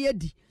yankasa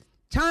yedi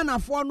China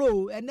fo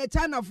no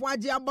China fo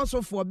age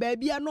abosofo ba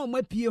bia no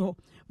mapie ho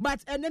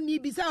but enemy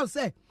bisa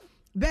say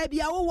baby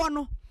awo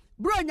no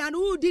bro nya no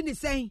udi ni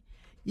sen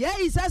ye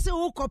isase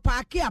wo ko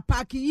park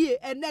ye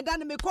ene da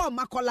me call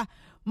makola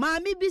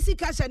maami bisi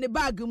kasha ne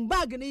bag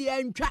ni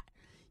ye ntwa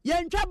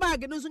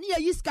bag no so ne ye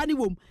yiska ni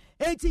wom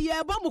enti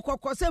ye bo mo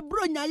kokko se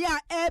bro nya ya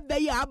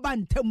ebe ya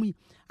abantam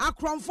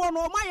akromfo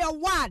no ma ye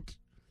ward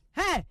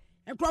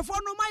akromfo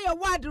no ma ye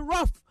ward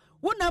rough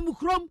wonam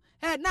krom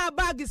na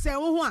bag se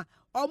wo ho a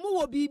omo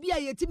wo bibia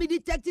yetimi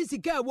detective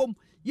sika wom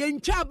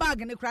yentwa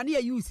bag ne kra na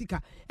ye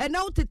usika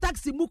na wote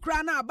taxi mu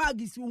kra na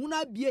bag si hu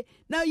na bie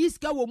na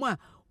yisika wom a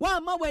wa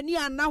ma wani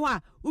ana ho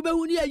a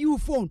ubehu ne ye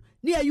phone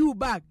ne ye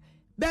bag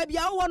baby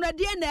a wo no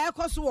de na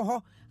ekoso wo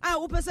ho a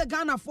wo pese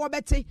Ghana fo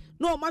bete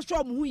na o ma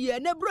show mu hu ye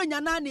na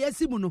bronya na na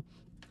asimu no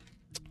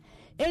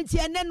enti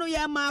ene no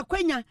ye ma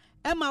akwanya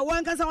ma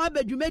wankasa wa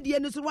badwumadie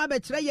no so wa be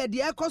kire ye de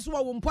ekoso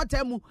wo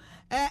mpotamu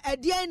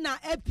de na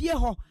apie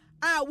ho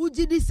a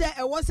wugidi se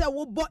ewo se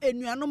wo bo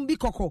enuanom bi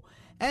kokko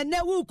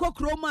ene wu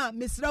kokroma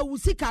misra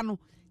wusika no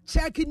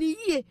check ni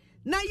yie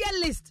na ye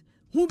list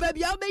hu ba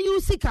bia be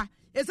yusika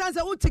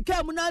esanse wo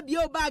tika mu na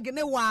bia o bag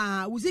ne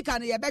wa wusika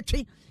no ye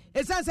betwe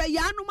esanse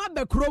ya no ma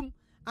be krom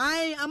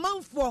ai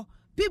amanfo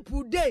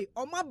people day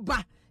o ma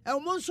ba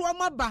omo nso o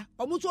ma ba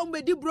omo so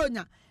o di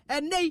bronya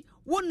ene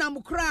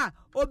wonam kra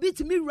obi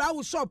timi wura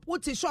wo shop wo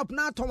ti shop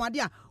na atonwade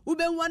a wo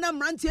be nwa na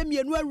mrantie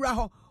mienu awura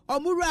ho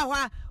omuru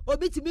ahwa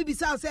obi timi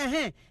bisa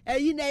say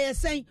eyi na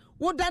yesen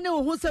wo dane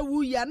wo ho se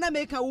wu ya na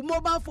meka wo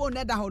mobile phone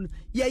na da ho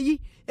yeyi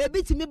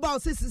ebi timi ba o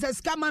se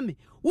scam me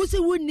wo se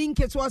wo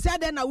ninkit wo se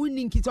ade na wo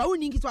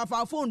ninkit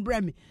afa phone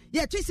bre me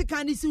ye twisi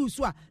kan ni si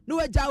usu a na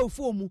waja o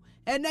phone mu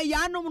ene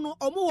ya anom no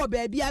omo wo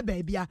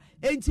baabia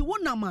enti wo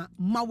nama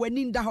ma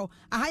wani nda ho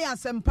ahaya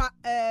sempa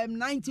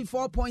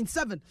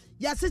 94.7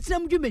 ya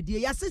setenam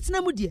dwumedie ya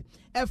setenam die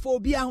efo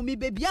obi ahumi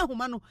bebi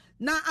ahoma no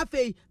na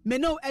afei me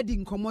no edi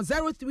nkomo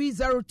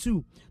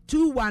 0302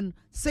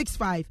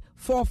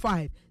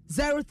 216545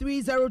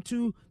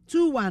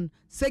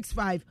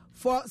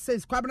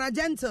 0302216546 Kwabena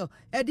Gentle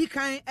edi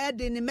kan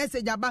edi ni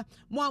message aba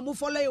mo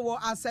follow you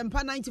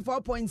Asempa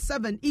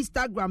 94.7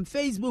 Instagram,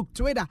 Facebook,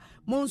 Twitter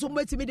mo nso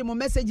mbetimi de mo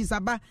messages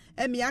aba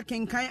emi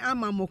akenkan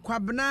ama mo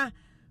Kwabena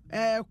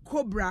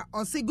Cobra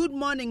or say good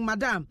morning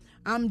madam,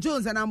 I'm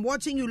Jones and I'm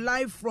watching you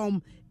live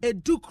from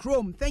Eduk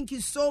Rome. Thank you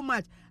so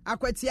much.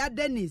 Akwatia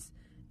Dennis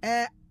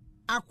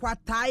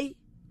Akwatai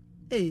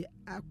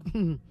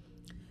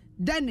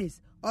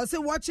Dennis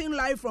also watching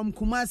live from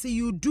Kumasi.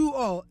 You do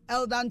all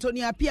Elder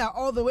Anthony Apia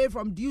all the way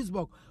from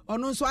Duisburg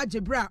Ononso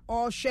Ajebra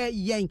or share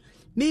yang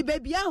me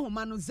baby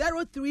ahomano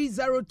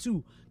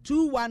 0302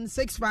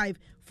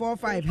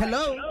 216545.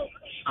 Hello.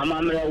 I'm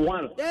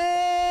one.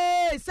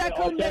 Hey,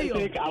 second day.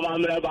 Hey,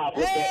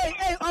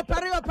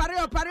 opare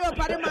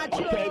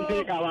macho.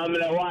 Authentic, I'm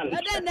one.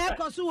 And then that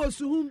was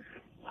suhum.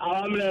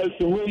 I'm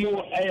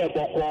suhumu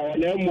boko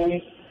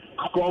nemum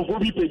akɔnfo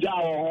bi pagya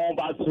wɔ ho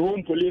but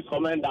home police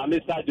commander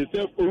Mr.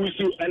 Joseph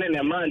Owusu ɛne ne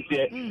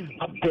mmeranteɛ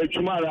apɛ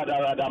adwuma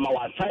rada ma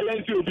wa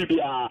silence obi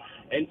bia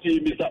nti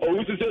Mr.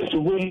 Owusu sɛ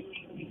suhum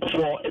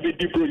for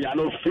ebedi bronya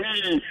no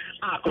free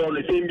akɔrɔ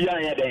ne sɛm bia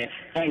yɛ dɛ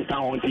ɛnka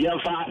ho nti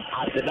yɛmfa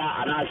aseda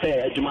anaasɛ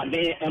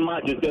adwumaden ɛma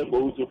Joseph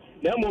Owusu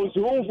na mmom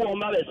suhumfo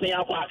ɔma bɛsen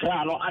akɔ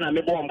akra no ana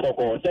mebɔ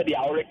nkɔkɔ sɛdeɛ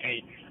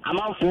awɔrekan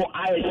amanfo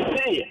ayɛ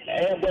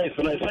ɛyɛ boys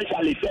no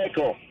especially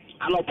circle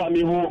anɔpa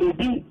mehu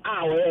obi a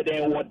wɔyɛ dɛ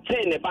wɔte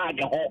ne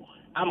baage hɔ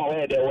ama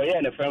wɔyɛ dɛ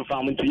wɔyɛ ne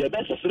fɛmfam nti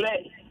yɛbɛsrɛ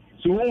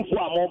suhumfo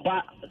a mɔba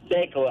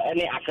circle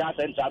ɛne akra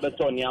center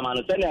abɛtɔ nneɛma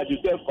no sɛnea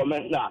Joseph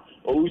commissioner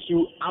Owusu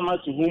ama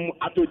suhum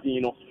atɔ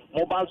din no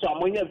mɔba nso a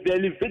monyɛ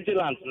very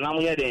vigilant na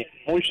monyɛ dɛ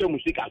monhwɛ mu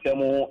sikasɛm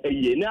ho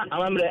ɛyie na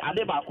amammerɛ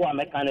ade baako a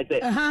mɛka ne sɛ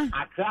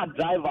akra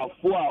driver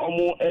fo a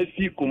ɔmo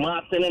asi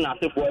Kumase ne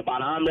n'asefoɔ ɛba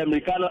na amammerɛ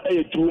mmirika no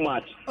ɛyɛ too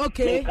much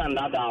meka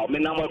ndada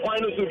menam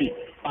ɛkwan no so bi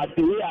but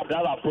the way a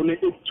driver fo no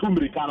ɛtu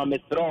mmirika no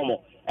mesrɛ ɔmo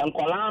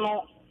nkɔlaa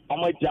no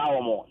ɔmo agya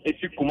ɔmo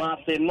ɛsi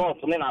Kumase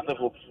north ne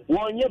n'asefo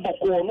wɔnyɛ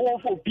bɔkɔɔ no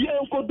wɔmfa obiara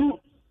nkɔdu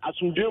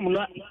asomdwe mu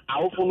na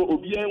awofo no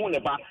obiara ho ne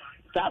ba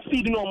saa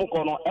speed no ɔmo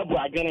kɔ no ɛbu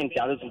adwene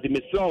ntiase so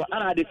mesrɛ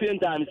and at the same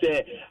time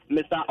sɛ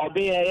Mr.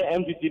 Obey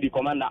MPTD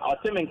commander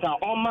ɔte me nka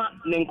ɔma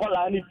ne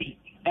nkɔlaa ne bi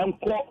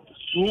ɛnkɔ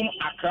Suhum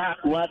Accra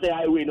Kumase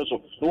highway no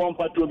so no one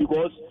patrol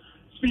because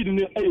speed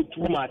no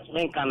too much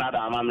men Canada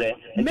amamre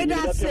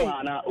meda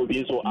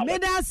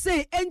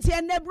say enti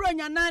ene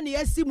bronya na na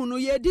yasimu no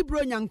ye di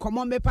bronya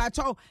nkomo mepa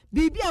cho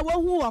bibi a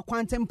wahu wa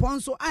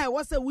kwantempon so ai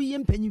wo se wuyi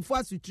mpanyifo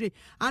asutire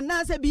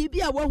ana se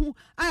bibi a wahu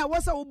ai wo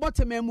se wo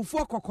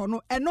botemamufo kokko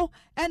no eno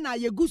na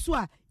yegusu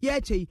a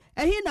ye chei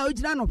ehi na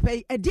ogyina no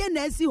pei ede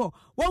na asi ho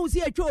wo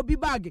si atwa obi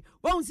bag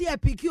wo si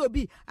apiki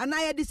obi ana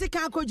ye de sika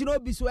akogina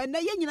obi so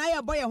ene ye nyina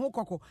ye boye ho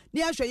kokko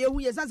ne ahwe ye hu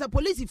ye sansa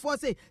police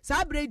force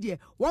sa brede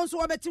won so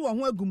wobeti wo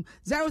ho agum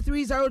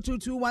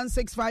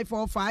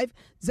 0302216545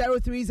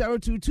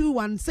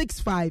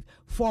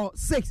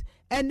 0302216546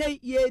 ene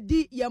ye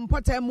di ye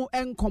mpotemu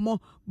enkomo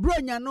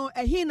bronya no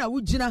ehi na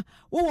wugina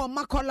wo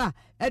makola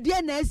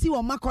ede na asi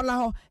wo makola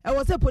ho e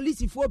wo se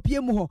police fo pie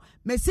mu ho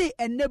me se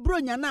ene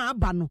bronya na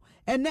aba no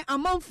ene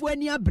amanfo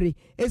ani abre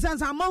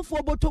esansa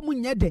amanfo botomu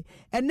nyede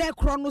ene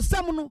kro no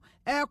sem no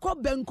ko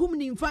bankum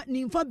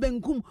nimfa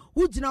bankum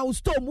wugina wo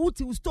storm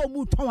wuti wo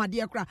storm ton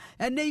ade kra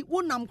ene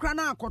wo nam kra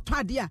na akoto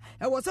ade a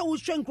e wo se wo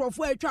hwe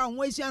nkrofo atwa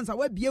ho asiansa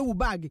wa bie wu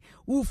bag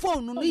wo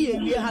phone no ye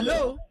wie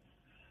hello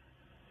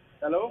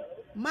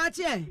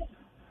Mathieu.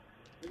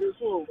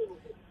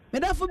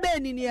 Medafu be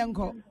ni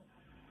enko. Me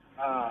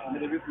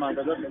dey with man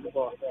better than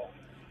before.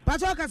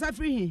 Pacho kasa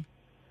free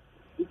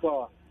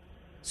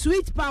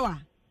Sweet power.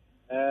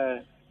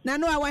 Na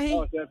no awa he.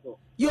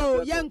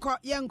 Yo,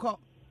 yenko.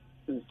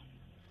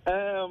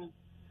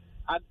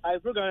 I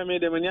program me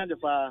dem nya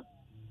defa.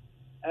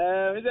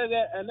 We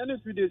say and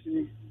then 2 days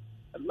ni.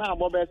 Na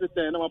mo be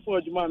say na ma po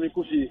adwuma me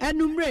kofi.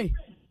 Enumre.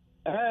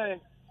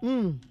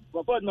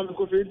 Papa na me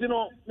kofi di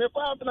no me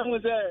kwa na ho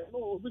say no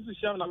obi su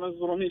sham na me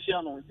so me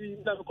shia no di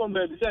na me come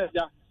baby say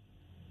ja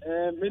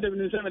me dem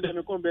ni say me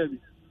dem come baby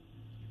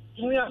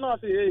mu ya no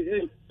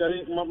say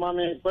tari mama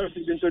me kwa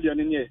si bin to dia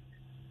ni nie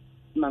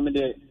na me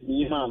de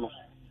ni ma no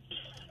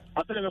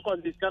after me call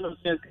this kind of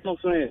things no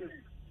so e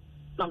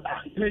na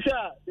me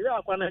sha e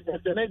ya kwa na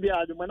na bia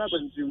adu mana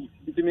bantu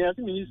ti me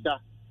ati minister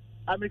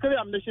america bi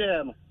am de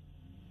share no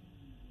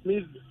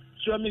me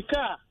so me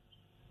ka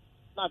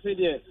na fe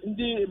de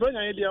ndi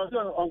bronya ye de o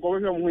onko we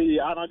hwem hu yi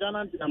anaga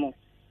na ntano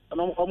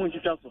no omo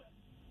ntwitwa so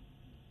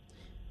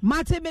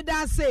Mate me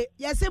da se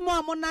yese mo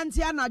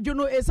amonante anadwo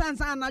no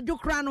esansa anadwo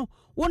kra no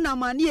wona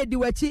mane edi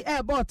wachi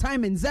airport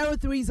timing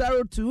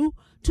 0302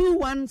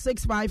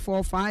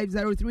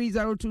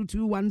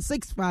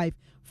 216545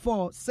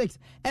 0302216546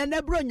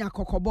 ene bronya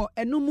kokobo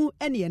enumu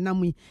ene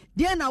enam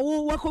de na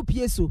wo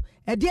wakopie so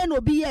de na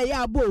obi ye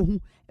ya abo hu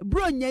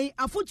bronya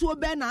afotuo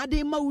be na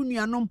ade ma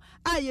wunuanom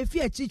a ye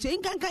fi achiche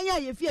nkankan ya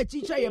ye fi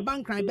achiche ye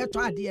bankran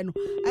beto ade no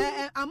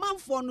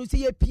amanfo no se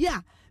ye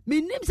pia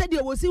minim se de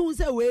wosi hu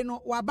se we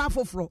no waba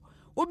foforo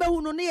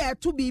obehu no ne ye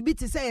to bibi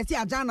te se ye se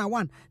agana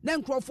one na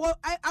nkrofo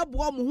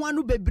abo mo ho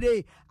anu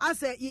bebre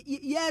ase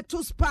ye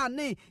to spa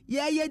ne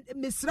ye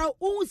misra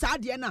hu sa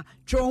de na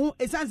twe ho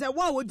esanse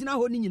wa wogina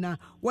ho ni nyina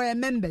we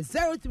members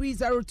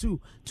 0302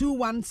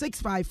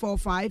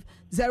 216545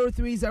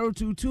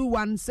 0302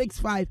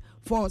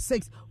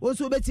 216546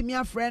 also betimi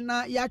afre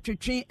na ya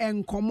twetwe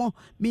enkomo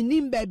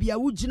minim ba bia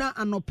wogina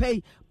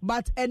anopei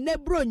but ene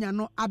bronya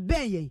no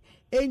abenye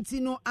enti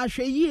no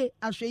ahweye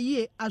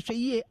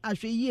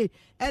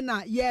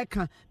ena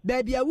yeka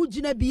baby a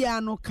wugina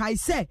bia no kai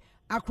se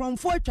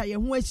akromfo atwa ye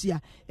ho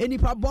ahia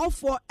enipa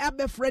bofo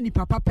ebefre ni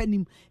papa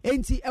panim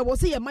enti e wo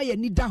se ye ma ye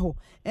ni da ho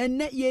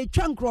enne ye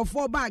twa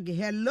nkrofo bag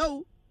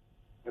hello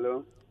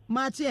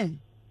Mathieu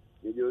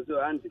you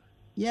so auntie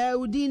yeah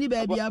udini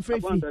baby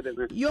afrefi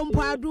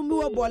yompo adumi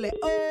wo bole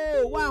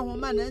oh wa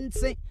homa na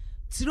nti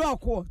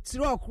tirokwo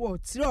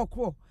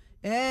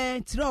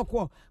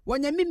tiroko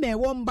wonya mi me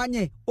wo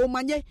mbanye o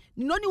manye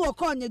ni no ni wo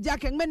ko nya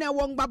jake ngme na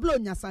wo ngbablo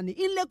nyasane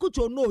inle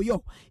kucho no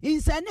yo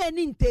insane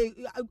ni nte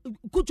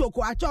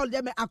kuchoko achol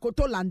de me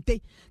akoto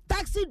lante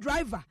taxi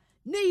driver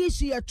ne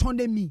yishi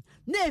etonemi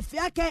na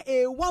efiaka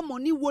wa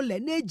money wole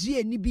na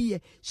gie ni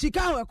biye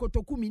shika ho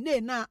ekotokumi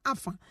na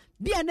afa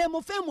bia na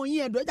mo fe mo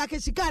yin edo jake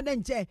shika de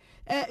nche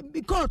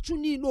ko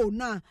tuni no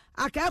na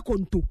aka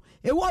konto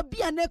wo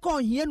bia na ko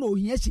hie no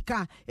hie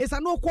shika esa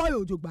no kwa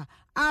ojogba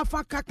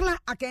afa kakla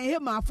aka he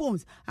ma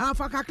phones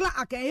afa kakla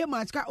aka he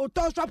ma shika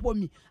oto shop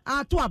omi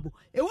ato abo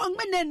wo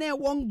ngme na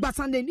wo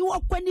ngbasane ni wo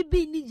kwani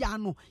bi ni ya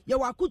no ye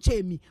wa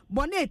kuchemi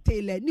bone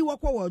tele ni wo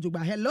kwa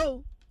ojogba.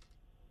 Hello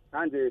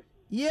Ande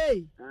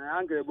Yay.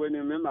 Uncle Ebo ni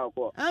mema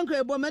ko. Uncle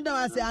Ebo meda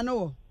wase ano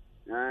wo.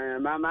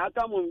 Mama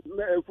aka mu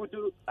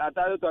efutu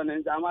ataro to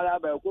ne amala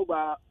ba ko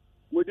ba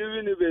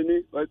mudivi ni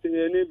beni o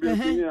tinye ni bi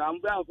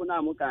ambra mfu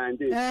na mu kan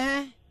de.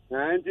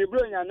 Nti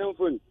bro nya no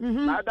phone.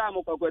 Ma da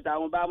mu kokota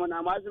mu ba mu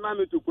na mazima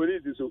mi to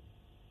police so.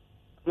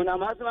 Mu na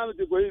mazima mi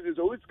to police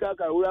so which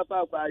kaka ura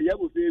pa pa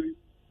yebu febi.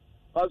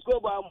 Osko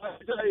ba mu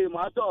to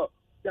ma to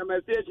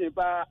station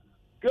pa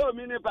ke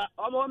mi ni pa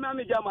omo ma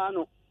mi jama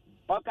no.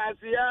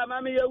 Okasia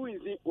mami ye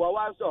winzi wo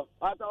waso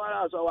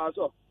atawara so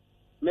waso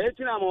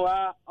metina mo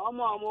wa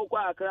omo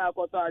kwa akra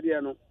akoto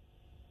ade no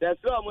the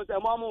so mo se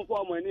mo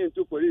fo mo ni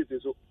ntu police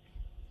so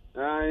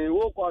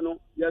wo ko no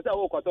ye se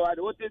wo koto ade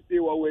wo titi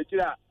wo we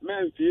kira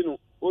menfi no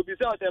obi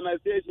se o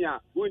station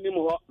a woni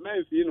mo ho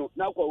menfi no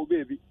na kwa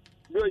obebi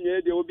do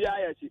nye de obi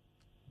ayachi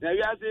na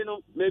wi ase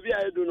no mebi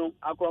ayedu no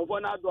akrofo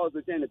na do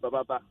so chen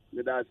papa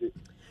me da ase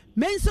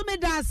menso me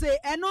da se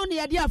eno ne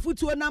yade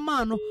afutuo na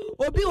ma no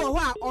obi wo ho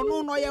a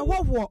ono no ye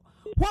hwohwo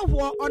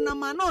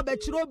onama na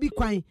obekire obi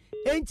kwan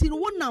enti no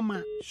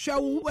wonama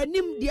hwe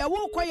wanim de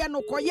wo koye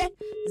no koye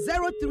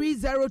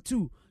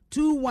 0302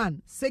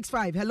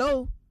 2165.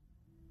 Hello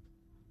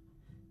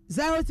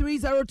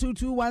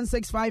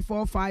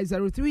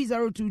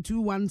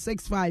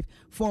 0302216545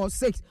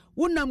 0302216546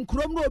 wonam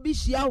krom no obi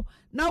hyiaw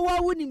na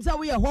wo wonim sa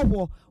wo ye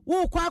hwohwo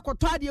wo kwa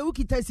akoto ade wo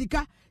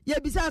kitasika ye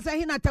bisa sa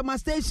hina tama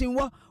station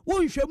wo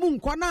nhwemu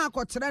nko na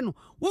akokyere no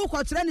wo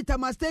kokyere ni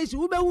tama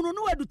station wo behunu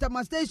no wadu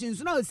tama station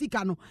so na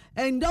osika no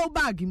endel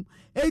bag m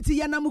eti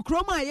ye nam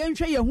krom a ye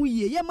nhwe ye ho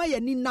yie ye ma ye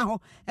ni na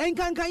ho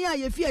enkankan ya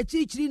ye fi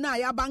achichiri na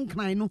ya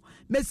bankran no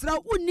mesra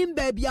wonim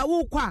ba bia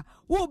wo kwa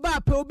wo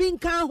ba pe obi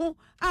nkan ho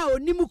a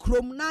onim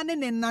krom na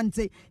ne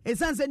nante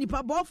esanse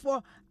nipa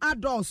bofo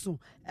adolso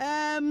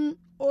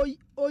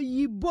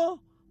oyibo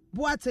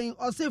Boateng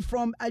also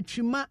from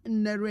Achima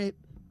Nere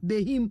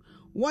Behim,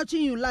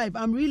 watching you live.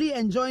 I'm really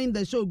enjoying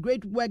the show.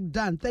 Great work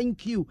done.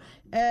 Thank you.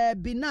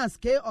 Binas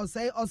K or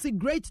say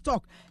great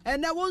talk.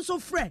 And I want so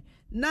fre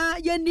na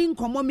yending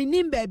komo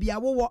minim baby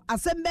awo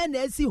asembe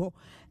na esi ho.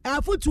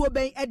 Afutu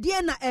oben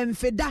ediena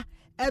emfeda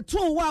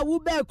eto wa wo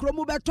be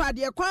kromo beto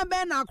ade kwan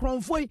be na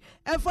akronfoi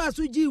efa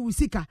so gi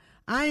wusika.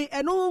 Ai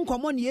eno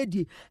nkomo ne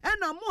edi.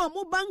 Ena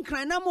mo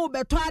bankran na mo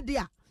beto ade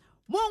a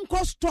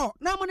monko store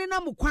na mo ne na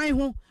mo kwan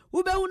ho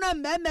ube una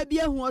mmemme bi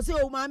ehu o se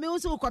o maame o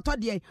se o koto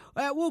de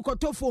wo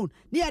koto phone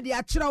ne ya de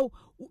akyerew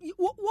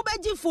wo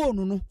beji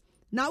phone no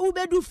na wo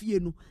bedu fie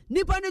no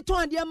nipa ne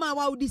ton de ma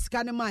wa udi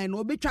sika ne man no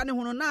obetwa ne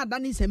ho no na ada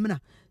ne semina.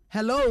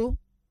 Hello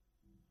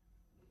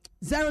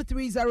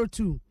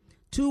 0302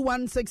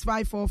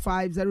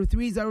 216545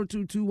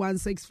 0302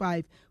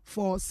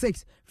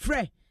 216546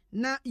 fre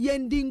na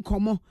yendi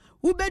nkomo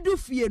wo bedu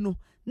fie no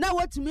na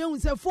watumi ehu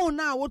se phone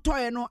na wo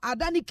toye no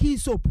ada ne key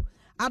soap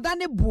ada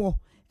ne bo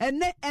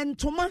ene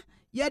entoma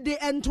yede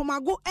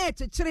entomago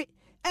chekere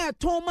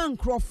toma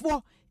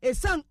nkrofo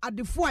esan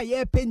adefo a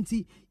ye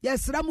penti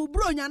yesra mu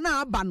bronya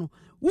na aba no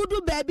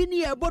wudu baabi ne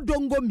ye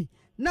bodongomi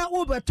na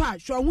wo beto a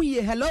hwo hu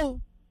ye.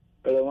 Hello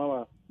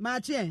mama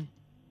mache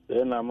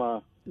na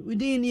ma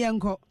within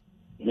yenko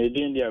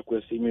medin dia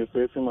kwesi me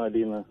frefi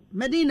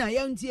Medina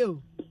yantie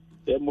o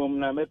mom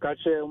na me ka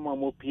che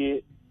mo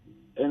pie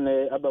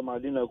ene aba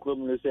Madina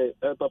krom ne se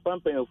papa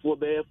mpenfo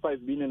be 5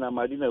 bi na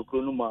Madina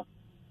krom no ma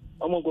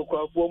omo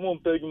kokofo mo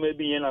mpedwuma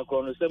bi yen na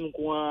kro no sem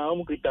ko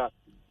omo kita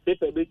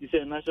paper be ti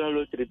se national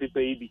lottery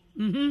paper ibi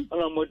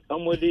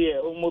omo de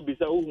omo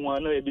bisa ohu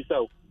ana e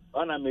bisa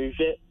ana me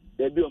hwe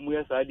de bi omo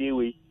ya sa de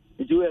ewe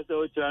nti we se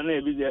o kira na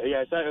e bi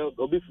ya sa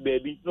obi fu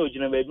baby na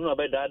ogina baby no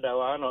be dada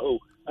wa ana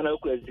ana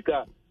okura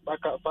sika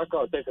faka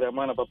o tekra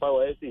mana papa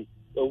wa esi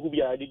ohu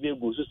bi adi be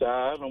go so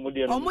sa no mo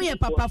de no omo ye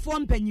papa fo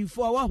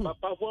mpanyifo wo ho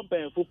papa fo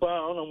mpanyifo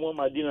pa ono mo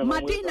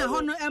Madina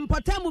hono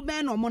empotamu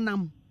be no mo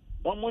nam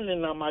omo ne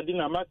na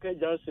Madina Market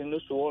Johnson no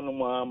so ono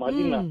mo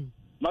Madina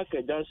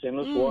Market Johnson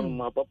no so ono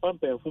mo papa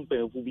mpanyifo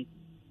bi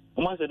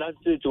omo se that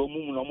say to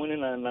omu no mo ne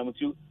na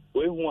namtu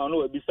we hu ano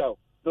wa bisa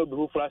no be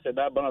who flash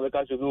that bana be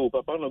ka so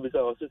papa no bisa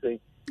o se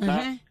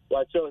na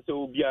wa che o se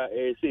obi a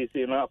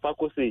say na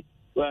afako say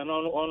well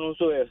no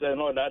so say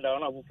no that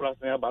na fu flash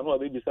na ba no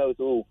be bisa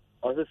so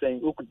o se say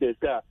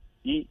okuteska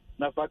yi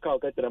na faka o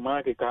ketere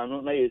market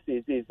kanu na ye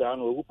say sa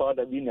no ogu pa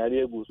da bi na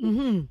egu so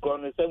ko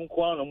no sem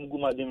ko no mugu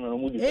Madina no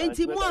mugu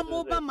enti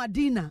mo ba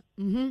Madina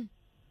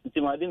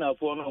nti madina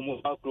fo no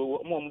mo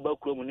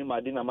bakro mo ni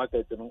madina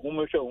market no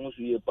mo hwe wo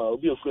so ye pa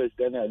obi okra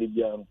scan ade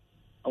bia no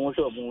mo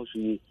hwe mo so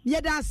ye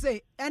da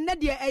say enne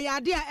de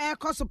eyade a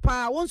ekoso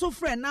pa won so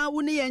friend na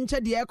wo ne ye nche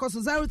de ekoso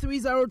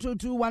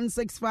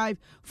 0302216545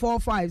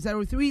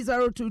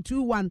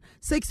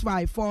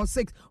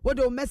 0302216546 wo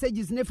do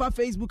messages ne fa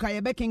Facebook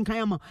aye be kenkan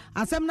ama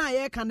asem na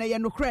ye ka na ye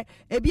nokre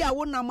ebi a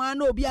wo nama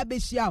na obi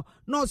abehia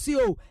no si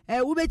o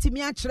wo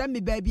betimi a kire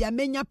me ba bia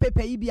menya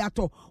pepe yi bi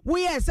ato wo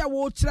ye se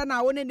wo kire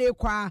na wo ne ne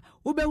kwa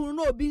wo behunu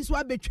na obi nso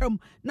abetwam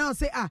na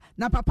say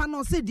na papa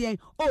no se de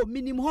o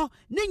minim ho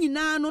ne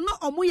nyina no na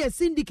omo ye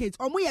syndicate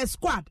omo ye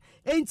squad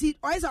enti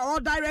oyesa all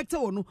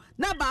director no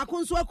na ba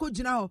ko nso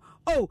akogina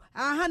ho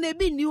aha na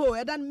bi ni ho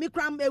edan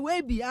mikram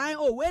ewe bi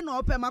we na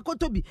ope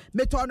makoto bi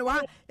meto no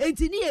wa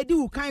enti ni edi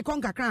wu kan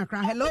kon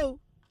kakra hello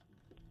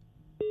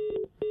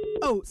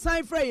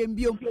sign frey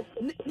mbio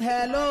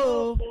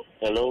hello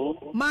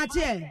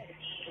Mache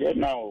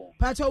now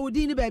Pacho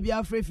udi ni baby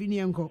afre fini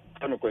enko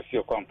ano kwesi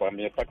okwampa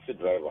me taxi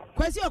driver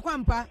kwesi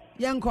okwampa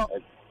yenko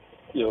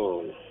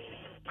yo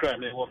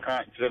krame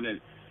woka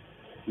training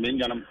me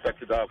nyanam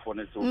taxi driver for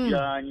ne so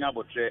ya nya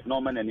botre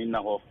no man ani na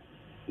ho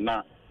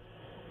na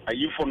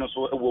ayifo no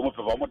so ewo mo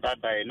peba mo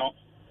dadai no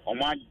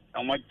oma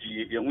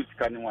ji ye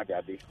musika ni wa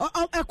dade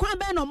ekwan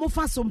be no mo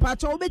fa so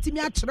mpacho obetimi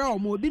a kire o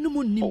mo obi no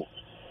mu nnim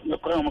no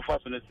kwa mo fa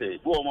so ne say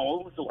bo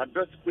mo so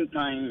address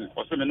pintan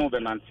o so me no be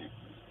nanti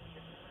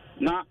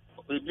na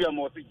ebi a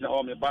mo ti gina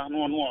o me ba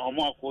no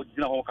mo akọ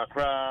gina ho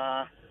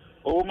kakra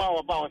o ma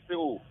wa ba o se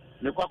o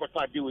me kwa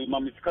kwata de we ma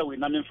misika we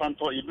na me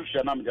fanto e bi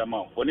hwe na me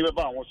jama oni be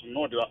ba won so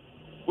no de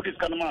Udis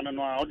kanama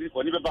no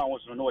oni be ba won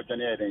so no wa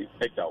jane eden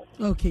ejaw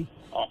okay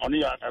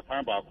oni ya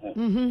akwan ba ko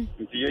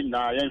nti ye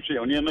na ye hwe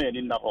oni ma ye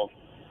ni na ho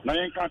na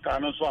ye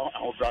kan no so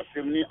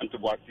ahobrasem ni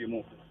antoboate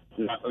mu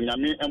na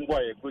onyame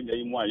embo ye gonya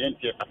yi mu a ye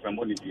ntie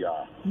afambo ni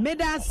dia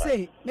meda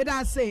say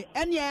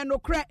enye no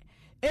kre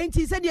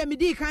enti se de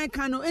medi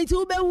kan no enti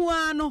wo behu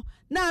ano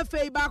na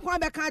afei ba kwa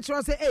be ka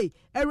kiro se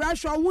ewra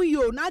hwo hu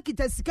yo na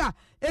akita sika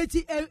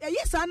enti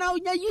yesa na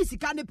onya yi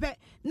sika ne pe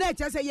na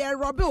eche se ye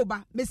robe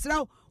oba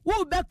mesra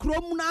wo be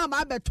krom na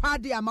ma be to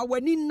ade ama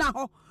wani na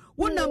ho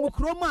wo na mu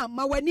krom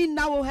ma wani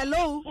na wo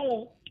hello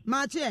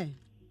Mache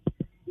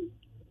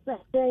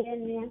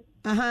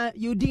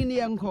you dini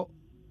enko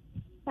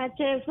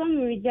Pache from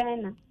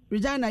Regina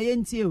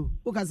yenti o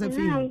wo ka se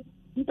fi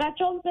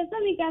Pacho pesa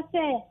mi ka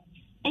se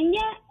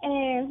enye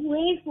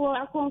way for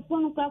a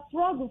confirm ka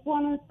fraud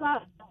for no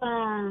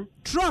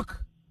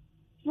truck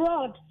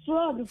fraud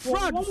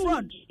for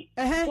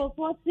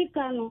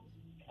sikano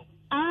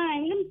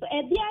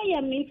ebia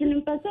ya mi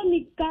tin pesa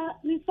mi ka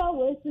mi fa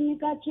we mi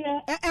ka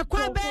kire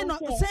kwa be no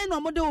say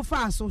no mo de wo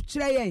fa so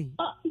kire ye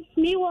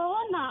mi wo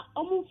na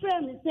omu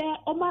frame mi se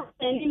o ma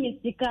send mi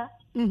sika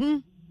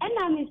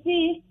ena mi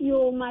si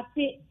yo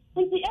mate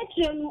nti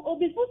etire no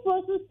obi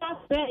fufu so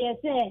start ye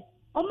se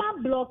o ma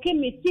block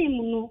mi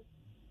team no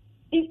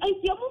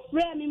nti omu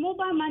frame mi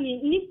mobile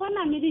money nipa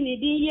na mi di ne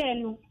din ye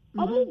no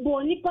omu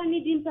bo nipa ni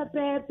din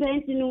pepe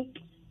nti no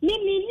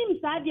nim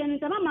sadia no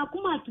tama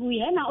makuma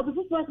tuye na obi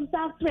fufu so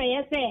start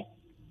ye se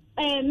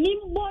mi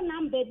bo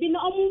number bi no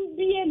omu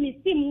bie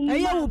mi sim no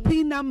wo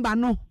pin number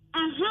no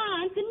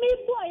nti mi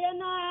bo ye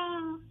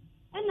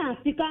na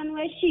sika no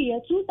eshi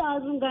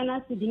 2000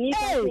 Ghana cedi ni ka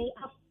say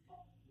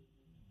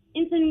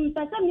intin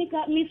pesa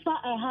mi fa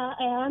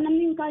na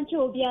mi kan che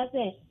obi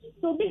ase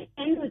so bi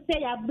endo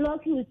say ya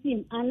block you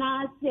sim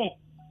ana say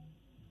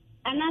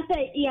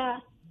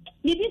ya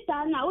ni bi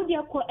sa na wo de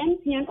ko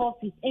MTN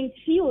office en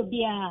fi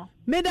obi a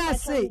me da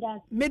say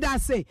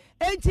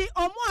enti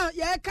omo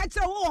ya ka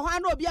che wo ho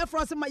na obi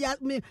afro se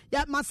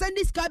ma send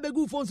this card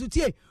begu phone so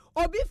tie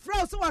obi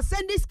fro so wa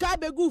send this card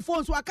begu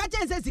phone so aka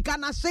che se sika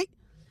na hye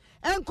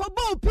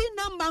enkobo pin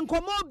number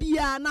nkomo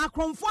bia na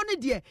kromfo ne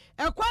de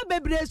ekwa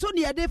bebre so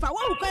ne de fa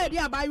wo kwa de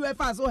abayo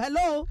fa so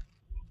hello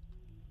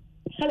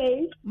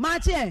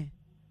Mache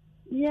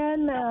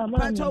na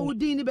Pacho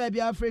udi ni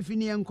baby afrefi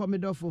ni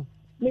enkomedofo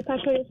me ka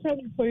so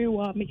for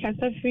you me ka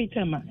sa free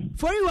time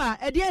for you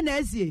e de na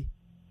asie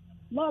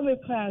mom me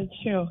proud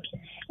sure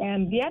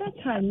and the other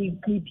time you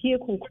pie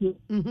koklu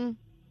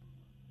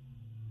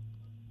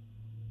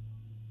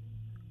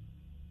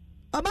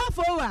Aba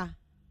Fowa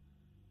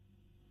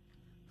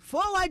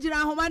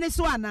jira homa ne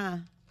so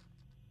ana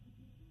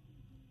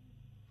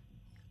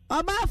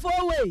Oba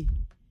fowe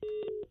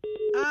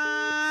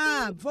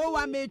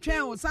fowa me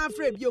twen o san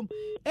frɛ biom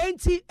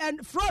enti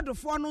and fraud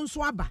for no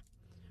nso aba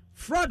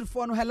fraud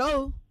for no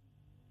hello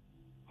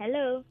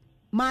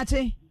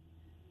Mate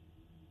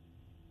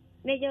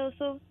Mejo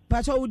so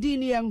Pacho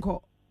udini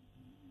enko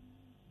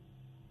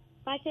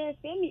Pacho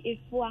se mi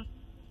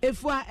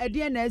efua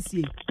ede na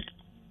asie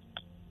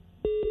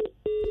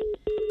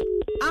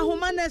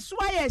ahoma ne so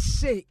aye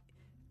she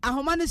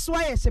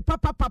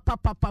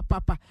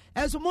papa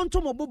enso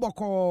monto mo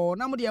boboko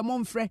na mo de mo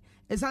mfrɛ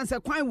esan se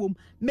kwan wom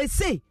me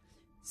se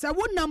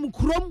wonam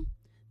krom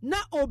na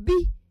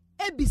obi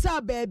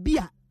ebisa baabi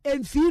a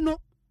emfi no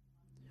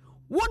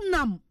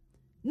wonam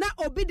na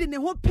obi de ne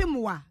ho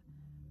pemwa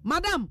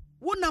madam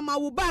wona ma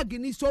wo bag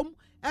ni som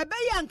ebe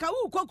ya nka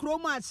wo kokro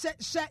ma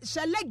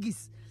she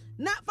legis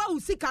na fa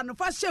usika no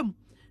fa hyem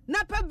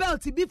na pe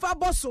belt bi fa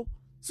boso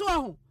so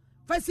ho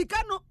fa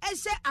sika no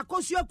ehye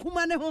akosua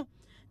kuma ne ho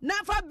na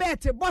fa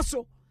bet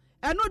boso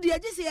eno de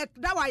agisi ye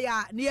dawa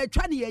ya ne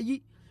yatwa ne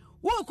yayi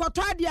wo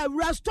koto ade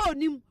awura store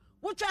nim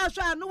wo twa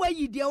so no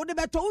wayi de wo de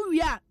beto wo wi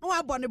a no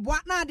abone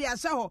boa na ade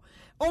ase ho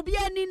obi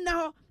ani na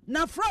ho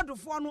na fraud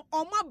fo no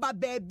oma ba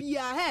baby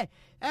a he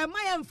ma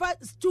yemfa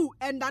stew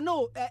and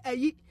no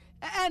ayi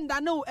and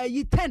no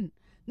ayi 10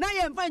 na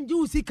yemfa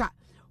nju sika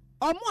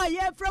omo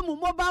aye from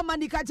mobile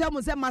money ka che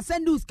mo se ma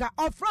send uska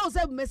or from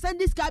se me send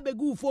this ka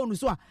begu phone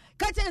so a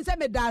ka che nse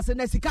me das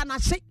na sika na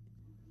hye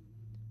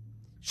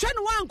hwe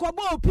no anko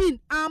bo pin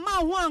ama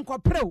ho anko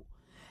prew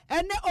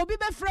ene obi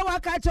be frɛ wa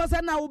ka che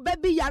se na wo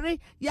baby yare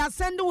ya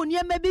send wo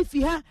nie bi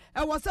fi ha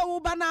e wo se wo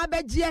ba na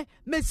abegye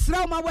me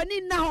sra ma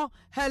wani na ho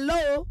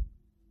hello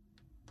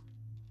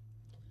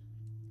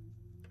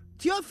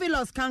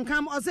Theophilus can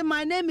come. Also,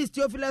 my name is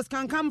Theophilus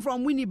can come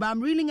from Winneba.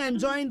 I'm really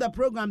enjoying the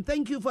program.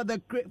 Thank you for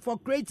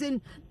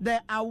creating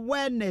the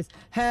awareness.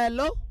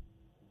 Hello.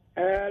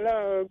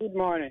 Hello. Good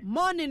morning.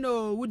 Morning,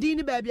 oh.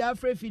 Woodini baby, I'm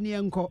afraid Fini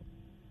uncle.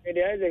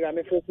 Isaac, I'm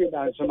afraid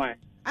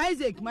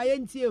Isaac, my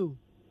NTO.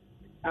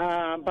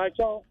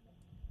 Pacho.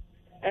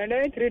 And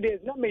then 3 days,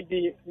 not me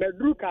the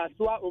Medruka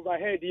swa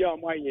overhead here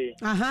on my way.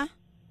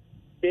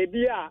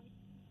 Baby,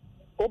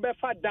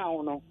 overfat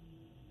down. No.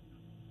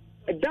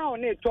 Down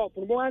near top,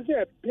 one say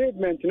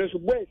pavement, no, so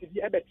where is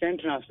the other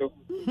entrance? So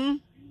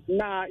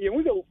now you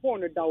want to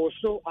phone that was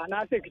so, and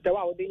I think it's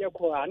about the year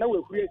core. I know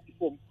we create the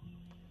phone.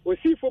 We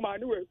see from I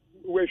know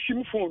we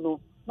shim phone, no,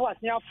 as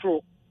near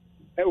fro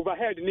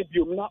overhead in the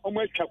view, not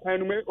almost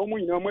Japan,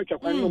 almost no much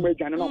Japan, no much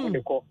Japan on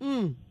the call.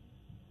 And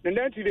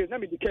then 2 days,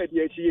 let me declare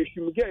the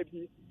HU get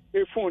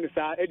a phone,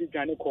 sir, Eddie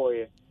Johnny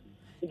Coy.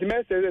 The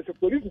message is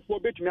police for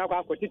bet me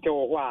out for teacher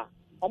or why.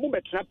 I'm going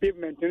to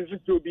pavement and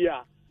to be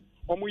a.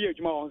 May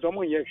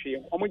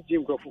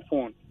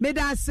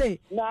I say?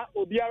 Now,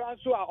 Obiara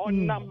so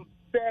on Nam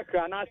Fair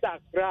and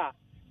Asakra.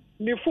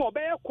 Before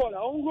Bear Cola,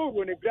 on road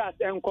on the grass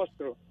and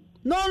Costro.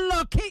 No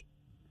lucky.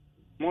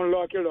 More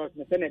lucky loss,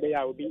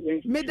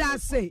 may I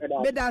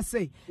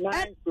say?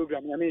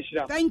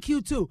 Thank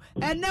you too.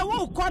 And now,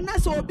 what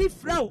corners or be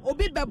frow or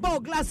be ball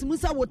glass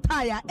Musa would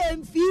tire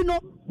and Fino.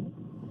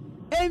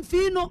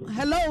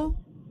 Hello.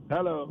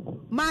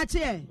 Hello.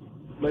 Marche.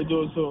 My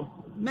Joso.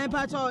 My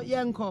pato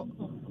Yanko.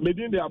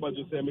 Medin de about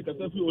to say, make a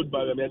selfie old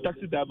bar, me a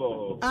taxi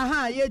driver.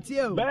 Yet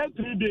you. Bad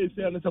 3 days,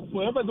 and it's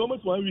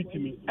almost 1 week to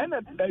me. And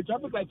a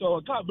traffic light or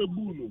a car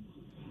baboon.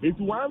 It's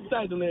one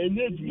side and an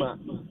enigma.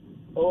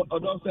 Or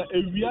also a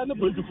Rihanna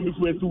political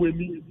way to win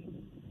me.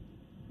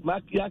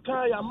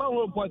 Yaka,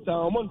 Yamaho Potter,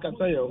 or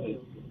Moncasayo.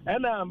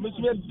 And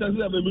Mr.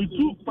 Tassi,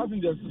 2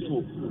 passengers.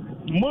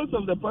 Most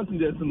of the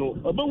passengers know.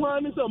 About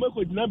one is a work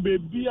with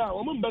baby, a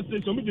woman best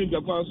station, meeting the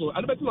council.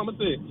 And I bet you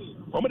say,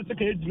 I'm going to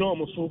take a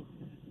normal so.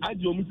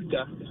 Adio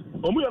Musica.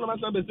 Omu yana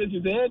masa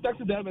station the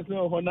taxi driver say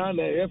hona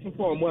na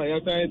F4 mo ya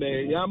sai da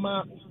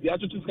yama ya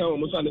tutu ska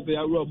mo so ane say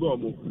ya ro bo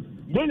mo.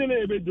 Bronya na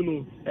ebe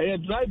dunu e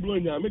dry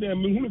bronya me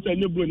dem hu say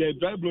ne bronya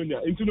dry bronya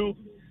nti no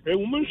e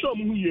wo mun show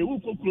mo hu ye wo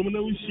kokro mo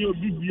na wo hie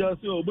obi bia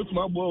say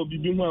obetuma bo obi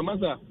bi hu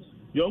amasa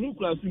ye hu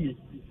klasi ni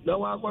na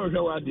wa akwa hwe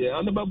wa de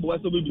ane ba bo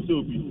so be bi say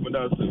obi mo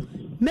da say.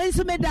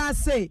 Mensu me da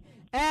say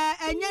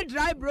enye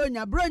dry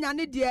bronya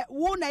ne de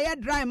wo na ye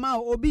dry ma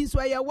obi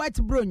nso ye wet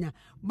bronya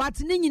but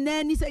ni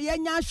nyina ni se ye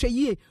nya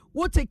hweye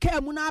wo te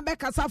car mu na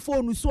abekasa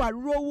phone so a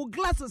row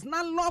glasses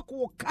na lock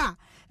wo car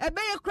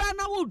ebe ye kra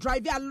na wo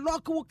drive ya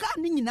lock wo car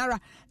ni nyinara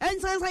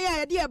ensansa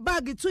ye de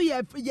bag to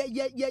ye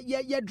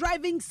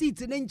driving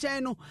seat ni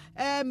nchen no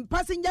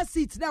passenger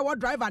seat na wo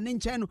driver ni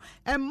nchen no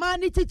emma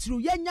ni titru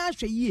ye nya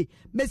hweye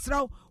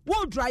mesra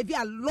wo drive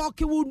ya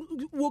lock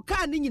wo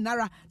car ni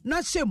nyinara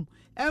na shem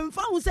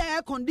emfa hu say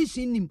air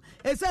conditioning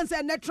essence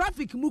na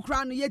traffic mu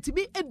kra no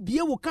yetibi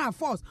ebie wo car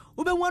force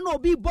wo be won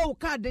obi bo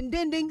car den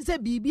say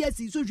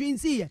BBS so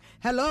hwensi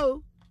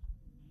hello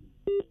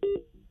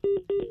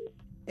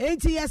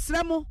enti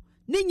yesremo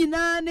ni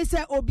nyina ne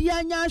say obi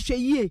anya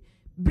hweyie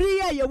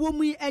bria ye wo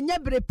mu enye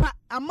brepa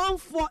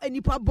amanfo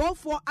enipa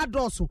bofo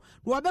adoso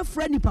no obe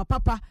fra nipa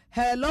papa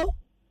hello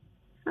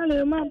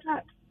man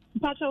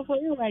pacho for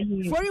you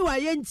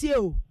enti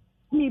o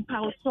me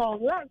power so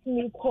last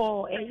me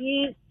call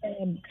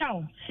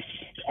town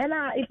and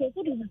it was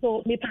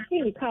so me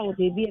packing the car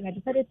baby and I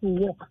decided to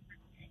walk.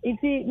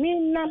 If me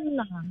na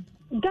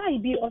guy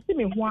be or see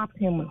me ho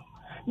apem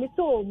me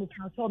so me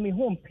power me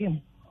home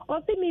pem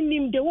or see me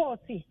nim the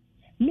water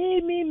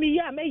me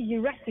ya me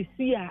yirasi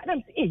see and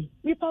I'm say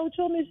me power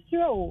me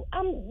stroll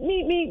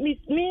me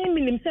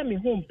nim say me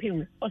home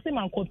pem or see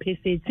man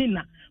compensate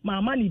na my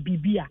money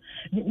bibia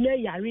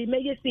me yare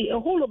me say a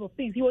whole lot of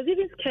things. He was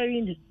even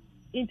carrying this.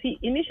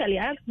 Initially,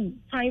 I had to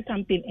find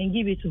something and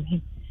give it to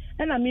him.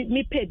 And I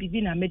me pay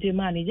Bibi na made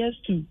money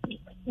just to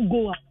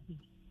go out.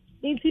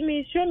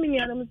 Intimate show me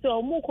and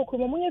so more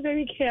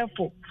very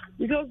careful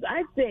because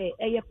I say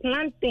a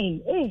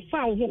planting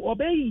found who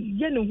obey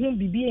yen whom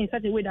be in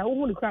such a way that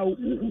who crowd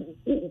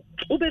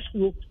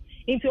school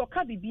into your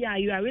car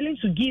you are willing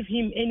to give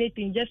him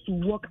anything just to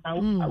walk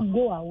out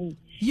go away.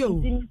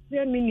 Yo,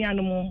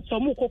 animal so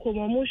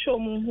more show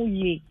who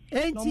ye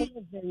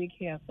very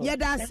careful. Yeah,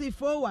 that's it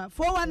forward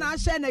now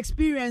share an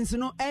experience,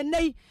 and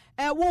they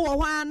wo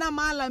na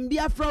malam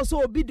bia fro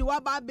so obi de wa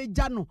ba be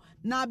jano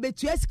na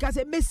betu esika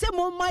se me se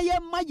mo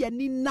maye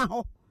ni na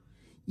ho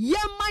ye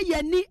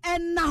maye ni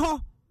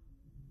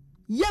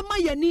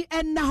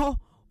enna ho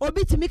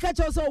obi timi ka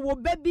cho so wo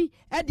baby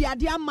e de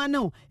ade ama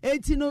no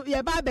enti no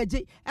ye ba beje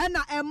e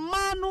na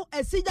emma no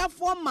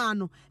esigyafo ma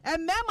no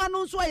emma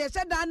no so ye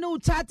hyeda ne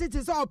ucha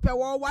tete so ope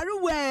wo ware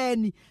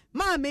wani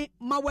mame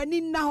ma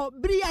wani na ho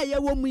bria ye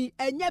wo mu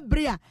enye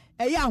bria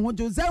eye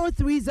ahojo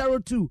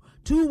 0302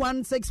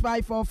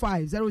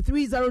 216545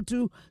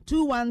 0302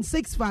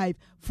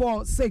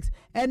 216546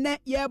 ene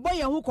ye boy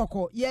ye hu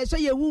kokko ye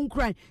hye ye hu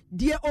nkran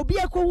de obi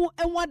ekohu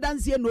enwa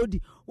danse na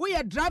odi wo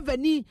ye driver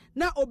ni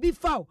na obi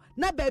faw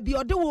na baby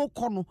ode wo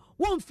kono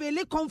wo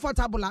feel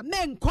comfortable a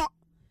menko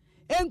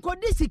enko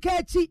disika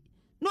echi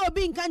na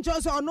obi nka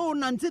ncho so no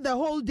nante the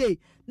whole day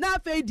na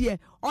afa die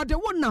ode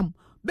wo nam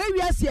be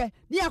wiase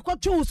ni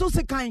akotwe so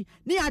sekan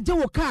ni age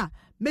wo ka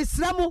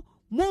mesramo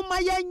mumma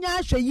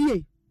yenya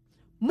hweye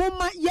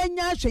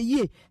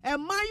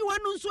emaywa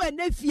no nso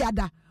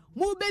enefiada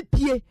mu be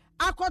pie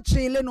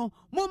akotrele no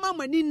mumma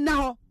mani na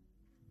ho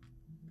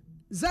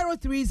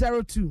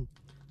 0302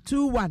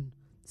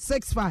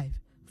 216545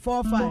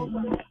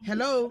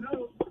 hello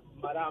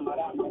madam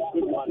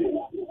good morning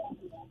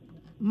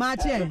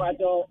Mache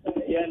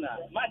yena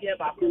madie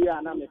ba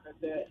kuya na me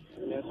pese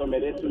so me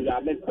de tu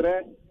ya me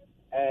tre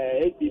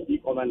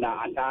ATP commander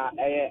ata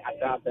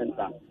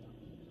center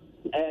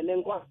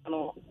Nenkwa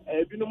no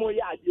binumo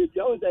ya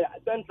adie o say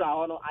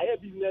central no aye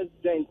business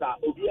center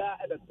obia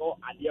e be so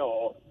ade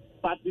o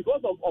but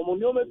because of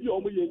omonoma bi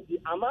omoyenti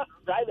ama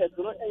drivers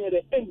no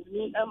enye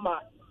entimi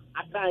ema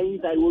akan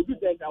inside wo bi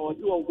center wo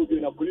ti won ko bi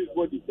na police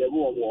body se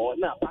wo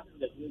na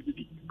passengers no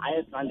bi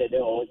aye stranded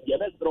o ye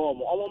be throw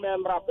omo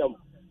member fam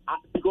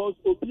because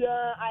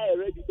obia aye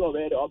ready to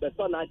be o be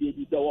so na dey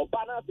bi so wo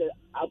balance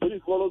a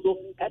police follow so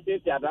e te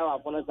driver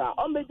for na sa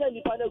o me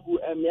je pa na gu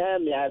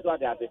emia so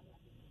ade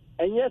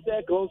and yes,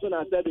 I also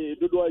said the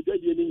do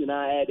in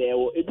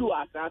edu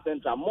Accra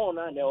Central more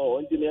than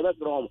the never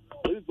from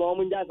this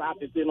moment just have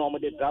to say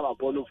normally travel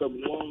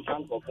from one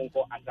bank of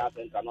Accra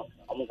Central.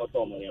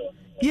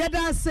 Yeah,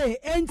 that's say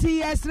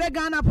NTS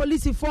Regana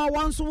Police for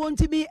once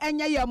won't be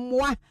any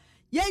moi.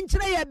 Yen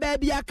tray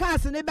baby a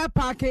cast and a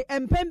park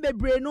and Pembe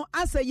Breno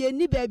as a ye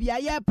ni baby a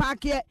year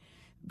park ye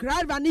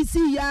grad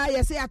vanisi ya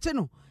yes a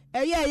channel.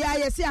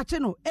 Yes a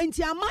channel.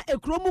 Entiama a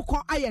chromo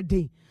call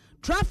ayade.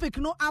 Traffic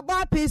no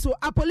aba peso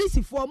a police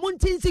for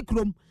muntinsi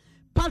krom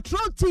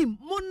patrol team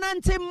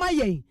munante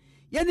maye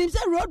yenim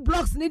say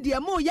roadblocks ni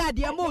dia mo ya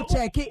dia mo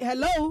check it.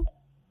 Hello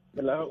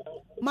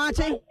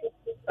Martin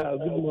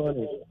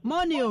good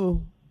morning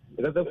o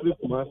that's a free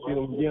Kumasi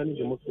no biani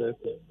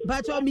democracy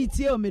but o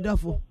metie o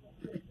medofo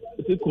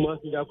ti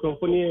Kumasi da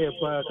company e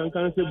pa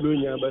kankan se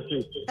blonya ba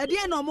se e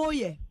dia no mo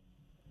ye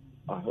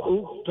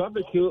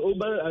traffic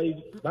over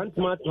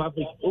bantama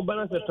traffic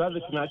balance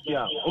traffic na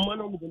kia o ma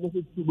no mo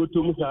se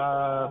tuboto mu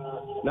sa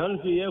na no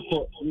se ye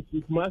ko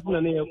if mas na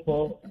ne ye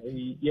ko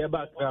ye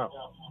ba ka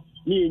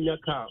ni nya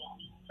ka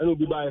anu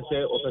bi ba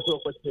se o pese o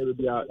ko se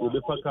bi a be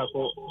fa ka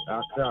ko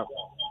akra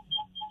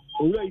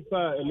o wi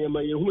ifa ene ma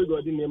ye hu me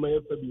do di ne ma ye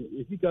fa bi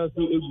e sika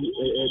so egu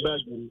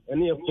bag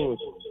ene ye phone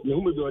ye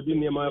hu me do di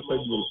ne ma fa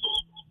bi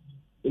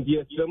ndi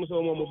e sema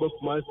so mo ba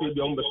kuma se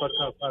bi o be fa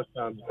ka fa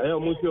ayo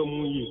mo se o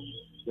mu yi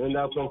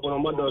Nenda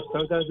from mother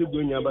sometimes you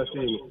bring your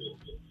basin.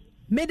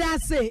 Meda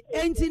say,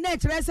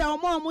 internet resa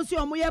omo musi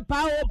omo ye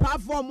pa o pa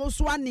for mo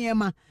so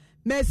anema.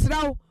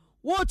 Mesraw,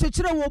 wo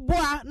chechire wo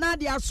boa na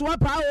de aso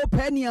pa o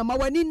pa niema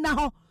wani na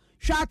ho.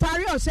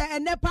 Hwatare o se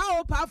ene pa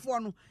o pa for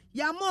no.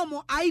 Ya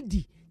momo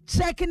ID.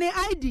 Check ne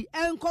ID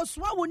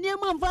enkoswa wo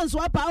niema mfa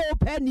so pa o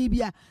pa ni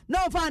bia.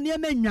 Na ofa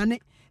niema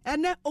nwane.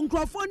 Ene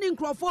nkrofo ni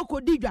nkrofo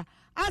kodidwa.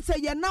 Asa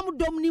ye nam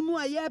dom ni mu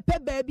aye pe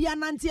baabi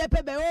anante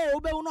pe be o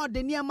be no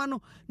de niema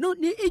no no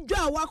ni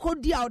idwa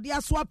wakodi a ode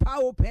aso pa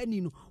o pa ni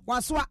no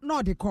waso na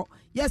ode ko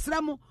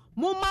yesra mu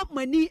mumma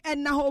mani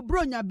enna ho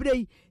bronya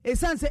brei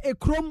esanse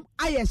ekrom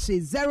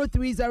ayehye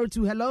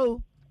 0302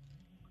 hello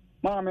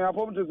Mama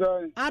apom to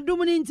say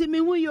adum ni ntimi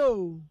hu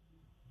yo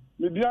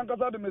me bian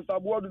kasa de Mr.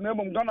 Boadu na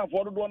mum Ghana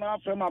for do na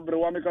afrem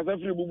abrewa me kasa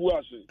free bubu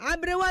ase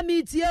abrewa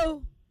mi tie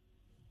o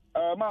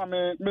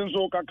mama me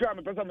nso kakra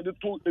me pesa me de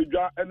to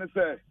edwa ene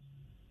say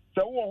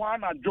se wo ho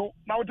anajo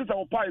na wo tete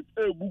wo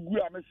pipe bugu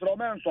a mesro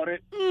men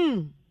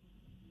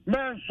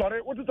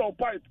sore wo tete wo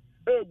pipe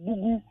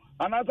bugu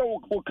anaza wo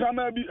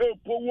kama bi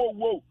po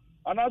wo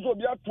anaza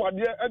obi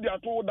atoade e de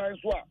ato dan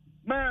so a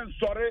men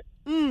sore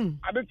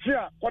ade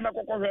tia kona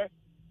kokohwe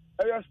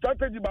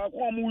strategy ba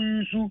ko amu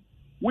yusu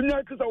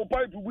wunya tete wo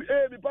pipe bu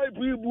bi pipe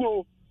ibu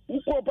o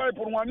wo ko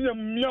pipe no ane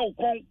mmia wo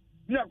kon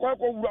me akwa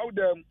wura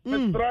dem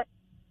mesra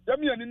ya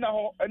me ani na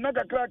ho ena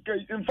kakra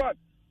kai in fact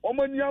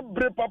omania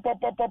bre papa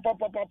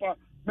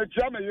me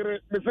chia me yere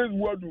me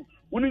Facebook adu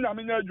uni na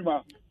me nya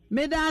adwuma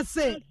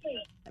Medase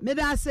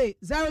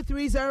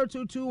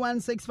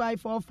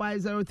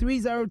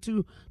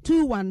 0302216545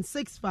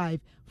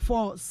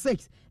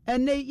 0302216546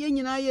 ene ye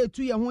nyina ye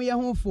tu ye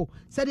ho fo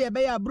se de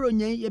be ya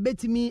bronyen ye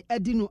betimi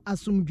edi no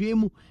asomdwe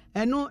mu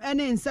eno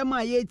ene nsem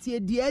a ye tie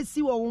die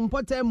asi wo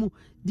mpota mu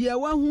die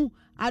wahu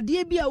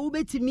ade bi a wo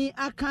betimi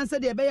aka se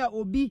de be ya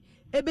obi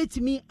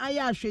ebetimi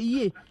aya ahwe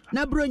yie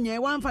na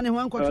bronyen wanfa ne ho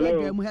ankoto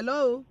adwa mu.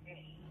 Hello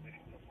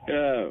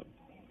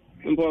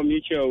mpo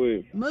mi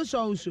chewe mo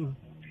so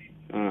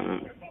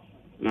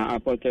na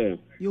apote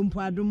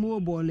yompo adumo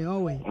bole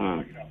owe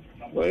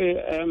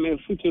me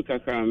futu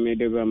kaka me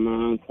de ba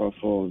man for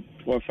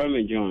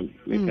family John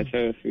me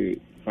kasa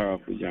fi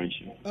Paraku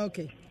Junction.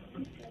 Okay.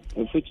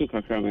 Me futu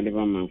kaka me de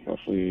ba man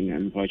for you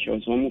and but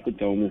you so mo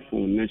kuta mo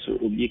phone na so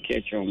obi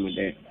catch on me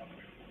there.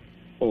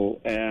 O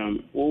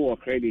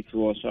credit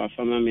was so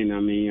afama me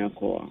na me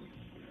yakọ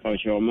o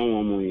so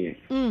mo mo ye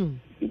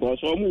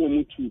because o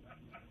mo tu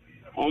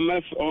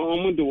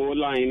o do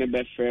line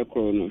be fair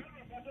chrono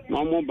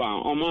no mo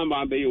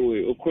ba be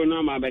yo o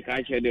chrono ma be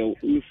ka che de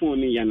mi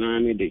phone ya na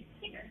me de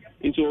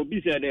into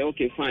obi said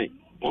okay fine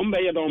on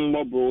be ye don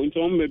bro into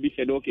on be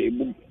said okay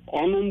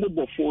on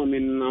bo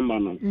phone number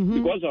no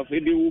because of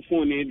the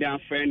phone dey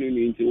friend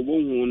ni into obo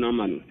hu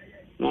number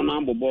no na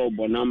bo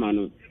number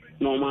no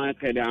no man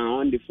can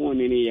on the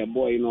phone in your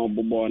boy no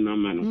bobo na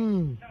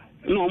man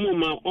no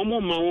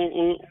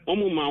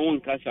ma won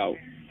kasa o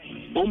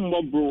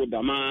bro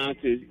da ma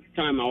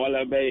time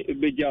awala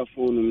be ja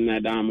phone na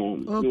da mo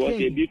because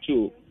e be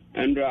to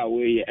Andra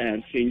away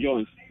St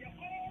John's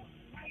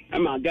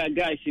ama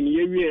guys in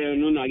ye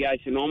no na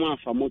guys no ma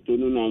fa moto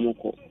no na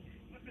omko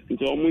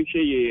nti o mo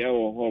hwe ye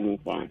ho mo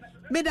fa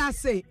me da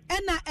say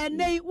ena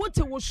enei what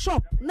wo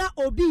shop na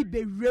obi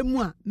be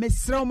wremu a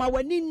mesra ma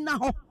wani na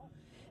ho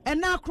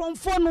ena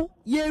kromfo no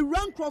ye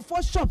run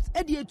kromfo shops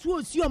e de etu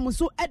osi omo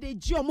so e de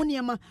gi omo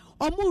niema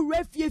omo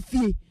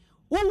refie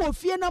wo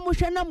fie na mo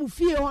hwe na mo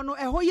fie ho no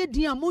e ho ye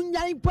din a mo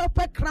nyan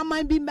papa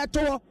kraman bi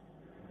meto.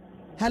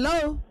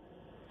 Hello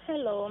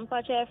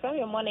mpacha from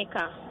your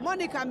Monica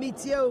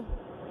meet you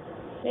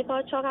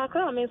because choka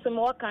kra me so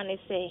mo kan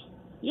say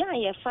ya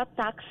ye fa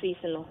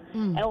taxis no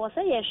e was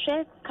say ye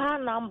share car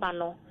number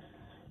no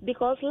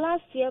because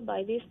last year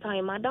by this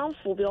time madam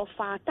for your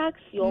far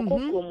taxi or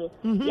kokomo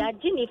ya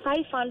jini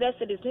 500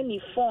 cedis ni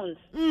phones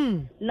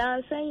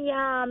na say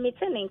ya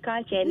meeting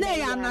kan che na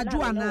ya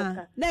anaju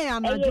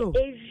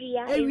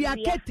ewia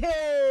kete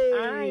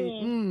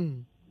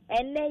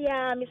enne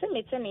ya me say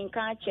meeting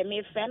kan che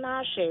me friend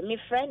na hwe me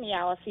friend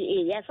ya o say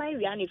yes I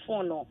wi ani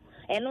phone no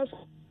eno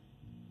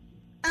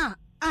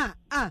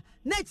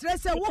next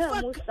say wo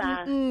fa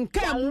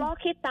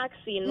lucky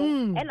taxi no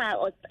and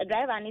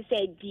driver ni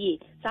say die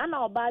sa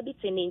na oba bi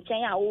tin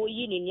nchen a wo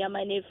yi ni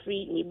niama na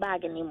free ni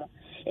bag ni mo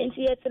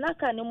enti yetina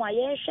ka ni mo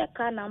aye hwe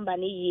ka number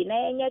ni yi na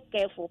enye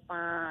careful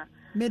pa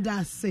me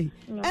da say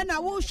and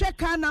wo hwe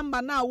ka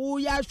number na wo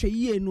ya hwe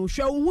yi no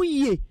hwe wo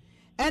yi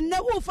and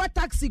na wo fa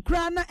taxi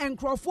kra na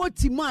enkrofo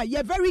timu a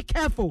you very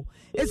careful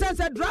it says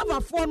a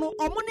driver for no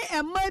omo ni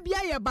emma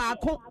bia ye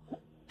baako.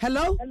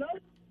 Hello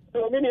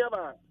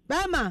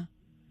Bama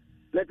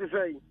let's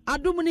say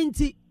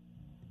Adumunti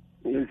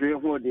you say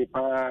for the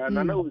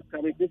nana was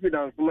coming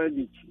confidence my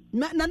beach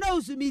nana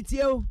was meet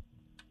you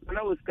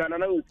nana was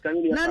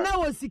coming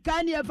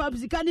fa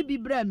sikani bi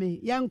breme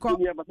yanko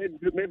me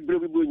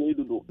brebe bo nyi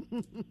dodo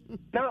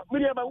na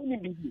me ya ba woni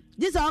bi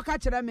this all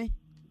catch me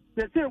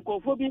the same ko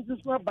fo bi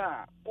so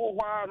ba o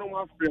hwa no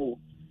ma frɛ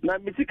na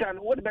misika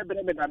no wo de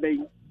be me da bai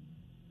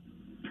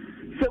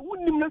se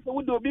woni na se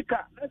wo do bi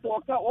ka na se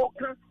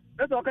oka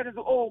that's okay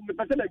to me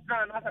patela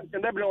kan na san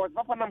tendebele was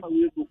papa number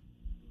we so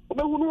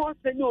obe hunu o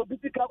se ni obi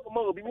tika ko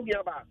ma obi mi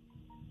aba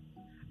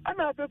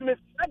ana to me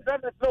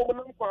that no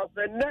mo nko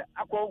afenne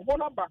akonfo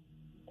number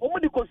o mo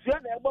di kosua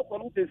na egbo ko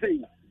no te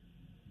sei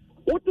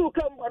utu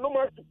kan ba no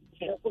ma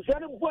kosua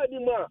ni bo ani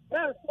ma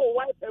na so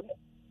wipe em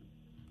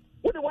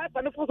wo de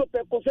wipe na fo so pe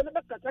kosua na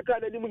be kataka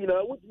na ni mu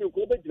nyina wo ti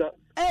ko be jina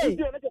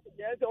ndi na ke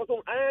je se o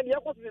so an ya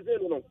ko se se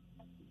no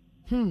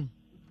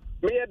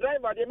me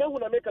driver de me hu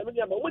na me ka me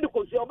nya mo de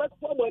kosua o be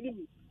so mo ani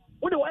mi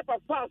wo de wipe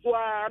pass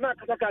na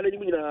kataka na ni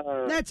mu nyina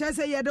na che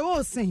se ye de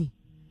wo sin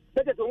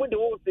That's what we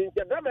do.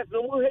 Drivers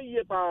no more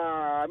here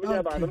pa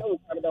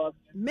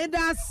me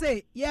da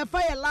say ye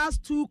fire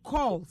last 2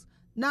 calls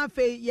na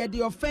fe ye de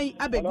ofen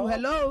abegu.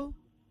 Hello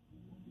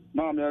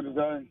ma'am ya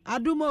design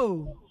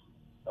adumo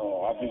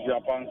afisi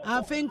apan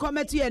afin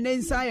committee ye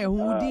nsa ye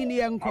hu di ni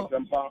enko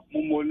asempa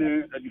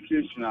mumole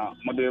education a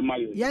mode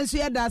mayo yenso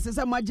ye da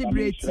se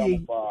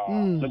magibreti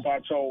le pa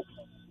chow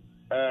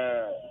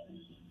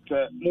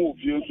te mo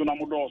fie nso na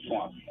mo do so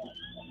a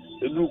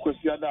edu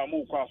kwasi ada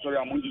mo kwa asori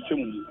a mo njiche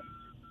mu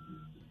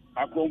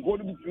akonko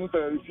ni bitu ta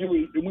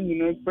fiwe emu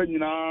nyina pa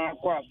nyina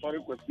kwa asori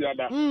kwasi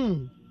ada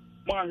mo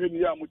ahwe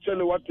ya mo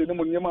chele wate ne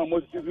mo nyema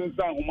mo season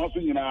sa ahoma so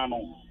nyina no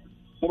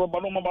mo ba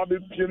no mo ba be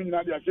pie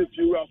nyina de ahwe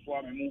fiwe aso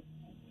ame mu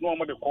no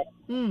mo de ko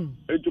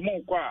ejumo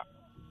nko a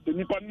te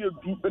nipa ne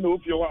edu na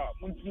ofie wa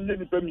muntimi nye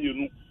nipa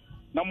mienu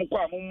na mo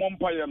kwa mo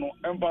mpaye no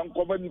emba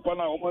nkoba nipa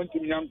na o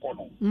mantimi yanko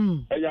no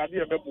ya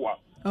de ebeboa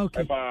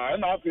okay ba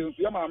na afi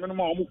nso ya ma me no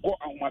ma o mo ko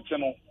ahomache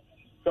no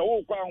se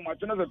wo kwa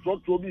ahomache na se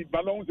trotro bi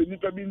balon se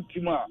nipa bi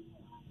ntima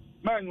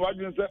man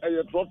wadwen se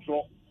eye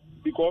trotro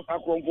because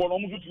akronfo no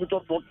mu tutu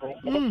trotro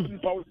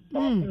nipa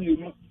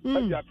mienu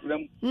e ya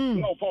trem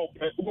na o fa o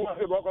pe o wa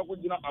se do akwa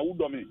gina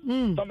awudomi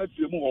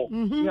tametie mu ho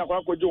ni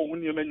akwa je wo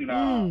ni ema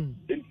nyina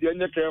enti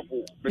enye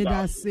careful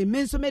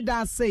me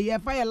da say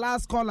if I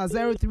last caller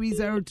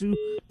 0302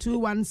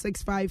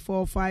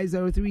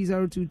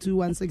 216545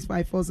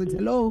 0302216546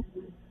 hello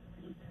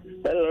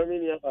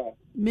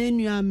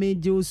Menua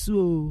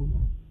mejosu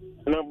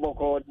na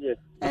boko die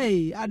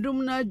hey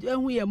adum na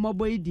ehu ye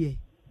mobo idie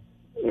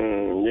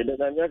ye de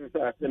na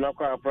nyaka na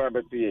kwa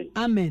private ye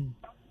amen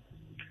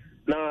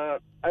na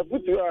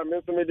afutu a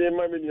me so me de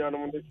ma menua no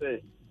mo de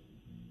say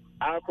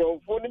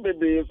akromfo ni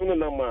bebe so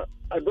na ma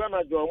adu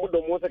na jo mo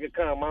do mo se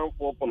ka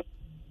amanfo pono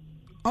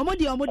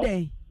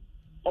omode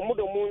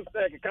omodo mo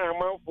se ka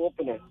amanfo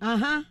pono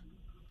aha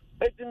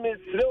eti me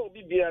sire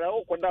obi biara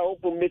okoda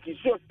opo make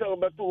sure say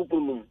obeto opo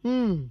num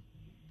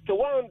so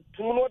one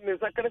tumuno ne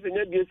sakare se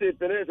nya bie se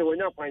pere se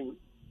wonya kwan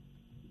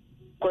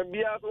kwa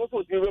bia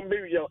so ti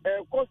be wi ya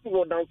cost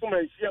wo dan so ma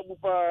hia bu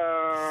pa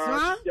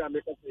ya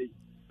me ka sei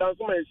dan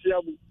so ma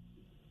hia bu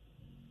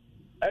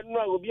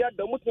enu obi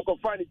ada mutu ko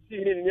fa ni ti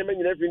ni nyema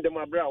nyina fi ndem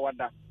abra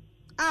wada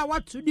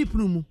watu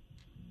dipnu mu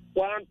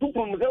wan tu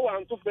prum se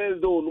wan tu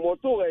first door no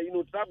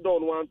to trap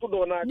door wan tu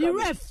door na ni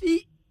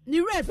refi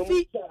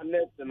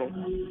no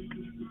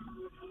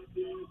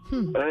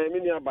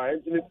mini aba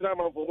enti ni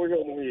trama fo mo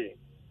hwe mo ye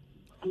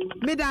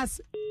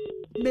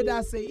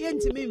Medas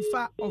yentimi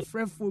mfa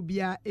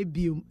ofrefobia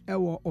ebium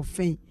ewo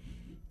ofen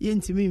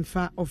yentimi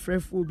mfa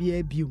ofrefobia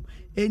ebium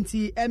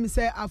enti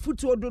emse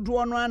afutu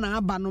ododo no ana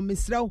aba no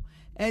mesrew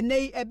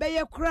enei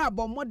ebeye kra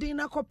abomodin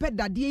na kope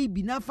dade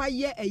ibi na fa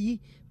ye eyi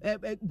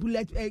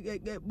bullet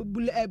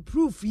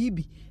proof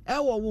yibi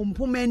ewo wo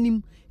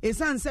mpomanim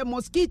esanse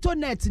mosquito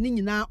net ni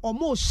nyina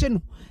omo hye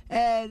no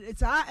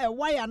saa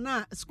wire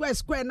na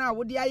square na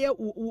wo de aye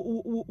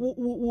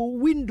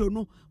window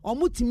no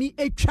omo timi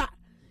etwa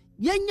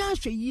yenya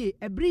hwe yie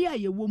ebere ya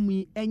ye wo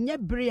mu enye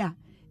bere a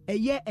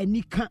eye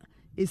anika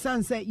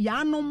esanse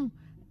yanom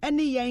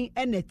ene yen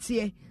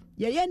enete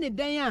ye ne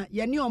dan a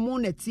ye ne omo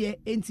nete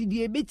enti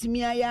de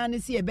ebetimi aya ne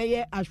se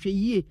ebeye ahwe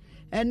yie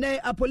ene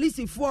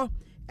apolisifo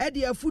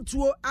ede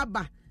afutuo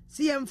aba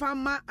si yemfa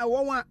ma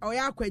ewon a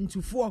oya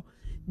akwantufo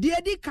de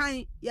edi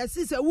kan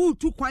yesi se wu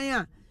tu kwan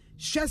a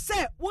hwe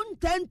se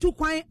wontan tu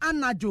kwan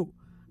anajo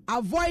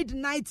avoid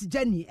night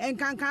journey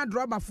enkankan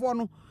drobafo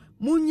no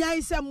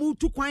munyai se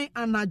mutu kwan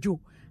anajo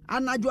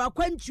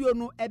akwantuo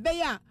no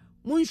ebeye a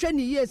munhwe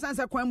ne yie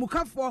sansa kwan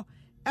mukafo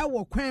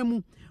ewo kwan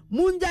mu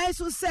munjai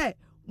so se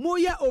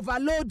moye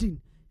overloading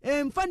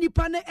emfa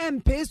nipa ne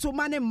mp so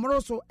mane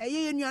mroso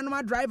eye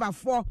nuanoma driver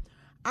for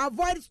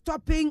avoid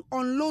stopping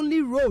on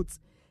lonely roads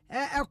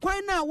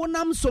kwan na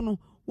wonam so no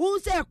won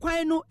se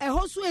kwan no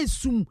eho so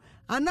esum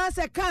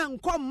anase kan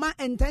komma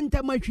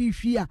ententem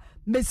ahwihwi a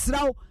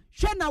mesraw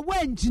hwe na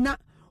wanjina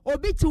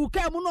obi ti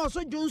uka mu no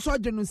so dwonso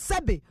gye no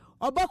sebe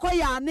obako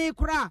ya ane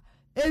kra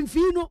emfi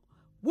no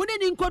woni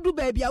ni nkodu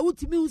baabi a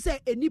wutimi hu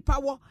se enipa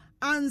wo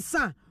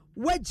ansa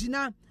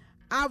wagina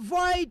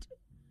avoid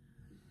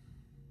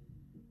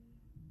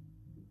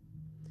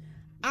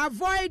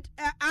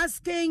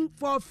asking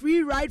for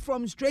free ride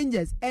from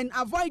strangers and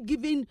avoid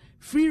giving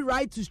free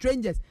ride to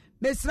strangers.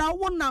 Mesra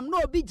wonam no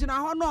obi gina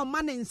ho no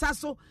ma ne nsa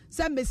so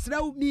se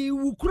mesra mi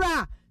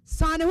wukura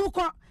sane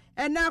hukọ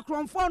ena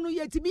kromfo no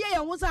yetimi ye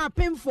ho sa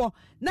apemfo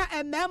na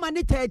emema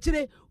ne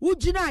taachire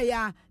wugina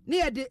ya ne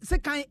ye de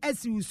sekan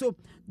asiu so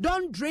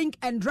don't drink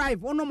and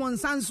drive ono mo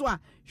nsa so a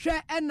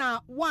hwe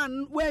ena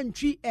one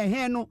wantwi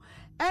ehe no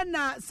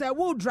ena se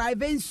wo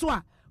driving so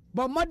a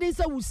but modern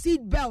say we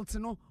seat belt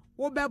no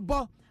wo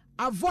bebo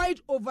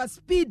avoid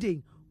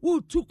overspeeding wo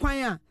tu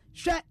kwan a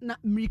hwe na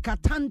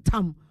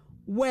mrikatantam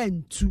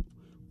wentu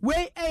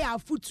we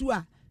afutu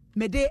a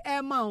mede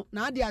ema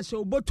na ade ahye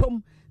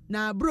obotom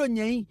na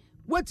bronyan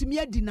watimi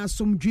adi na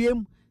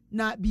somdwem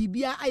na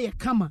bibia aye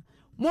kama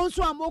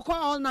monso amoko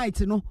all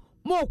night no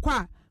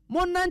mokwa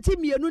monante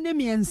mienu ne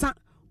miensa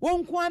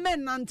wonko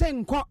amen nante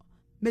nko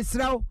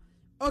mesraw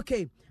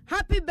okay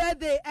happy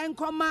birthday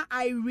enkoma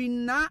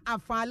Irina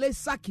Afale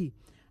Saki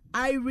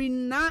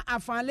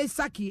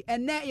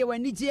ene ye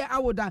wanije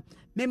awoda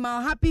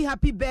mema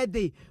happy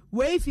birthday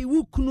we fi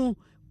wukunu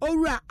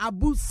owura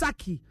Abu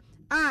Saki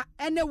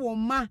ene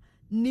woma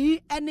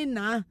ni ene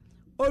na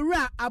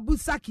owura Abu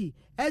Saki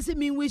ese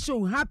mi wish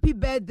you happy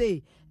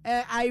birthday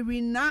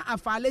Irina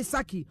Afale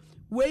Saki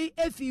we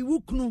efi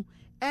wukunu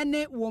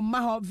ene woma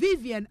ho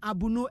Vivian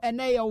Abunu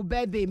ene your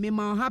birthday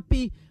mema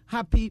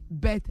happy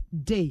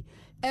birthday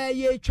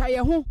ye twa ye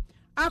ho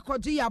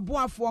akɔgye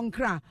yaboafoɔ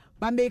nkra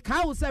ba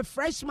meka wo sɛ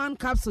freshman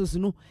capsules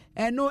no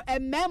ɛno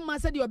ɛmɛma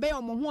sɛ deɛ ɔbɛyɛ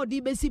ɔmo ho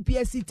ɔde bɛsi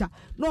piasita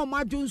na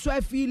ɔmo adwo nso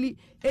afili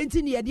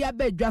enti ne yɛde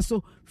aba adwa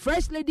so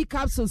fresh lady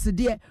capsules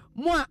deɛ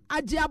mo a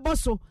agye abɔ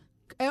so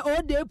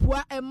ode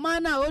pua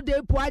emana ode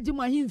pua agye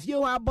mo ahemfie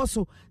hɔ abɔ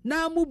so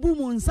na mo bu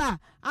mu nsa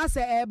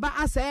asɛ ɛba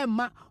asɛ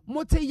ɛma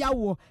mote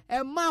yawo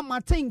ɛma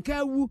mate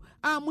nka wu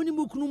a mo ni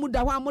mu kunu mu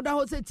da hɔ a mo da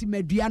hɔ sɛ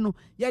timadua no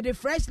yɛde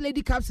fresh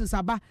lady capsules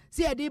aba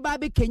sɛ yɛde ba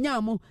be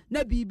Kenya mo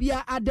na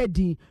bibia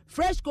adadin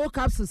fresh co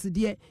capsules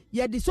deɛ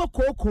yɛde so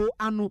koko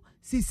ano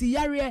sisi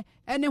yare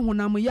ɛne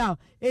honam yaw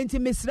enti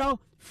mesrɛw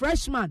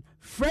freshman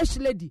fresh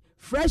lady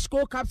fresh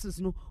co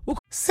capsules no.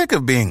 Sick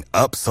of being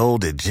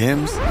upsold at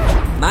gyms?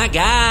 My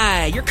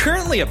guy, you're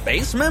currently a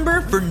base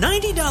member? For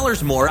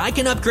 $90 more, I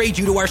can upgrade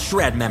you to our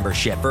Shred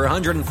membership. For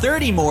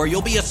 $130 more,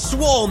 you'll be a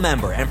Swole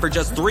member. And for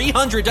just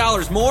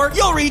 $300 more,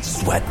 you'll reach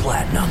Sweat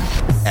Platinum.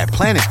 At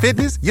Planet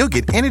Fitness, you'll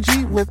get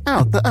energy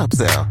without the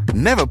upsell.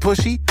 Never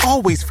pushy,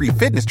 always free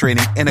fitness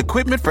training and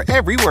equipment for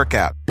every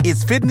workout.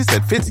 It's fitness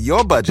that fits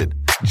your budget.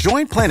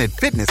 Join Planet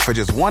Fitness for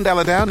just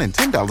 $1 down and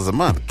 $10 a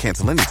month.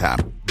 Cancel anytime.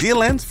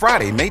 Deal ends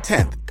Friday, May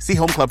 10th. See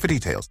Home Club for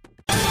details.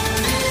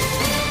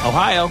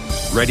 Ohio,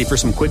 ready for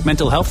some quick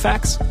mental health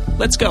facts?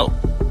 Let's go.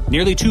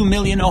 Nearly 2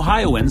 million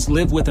Ohioans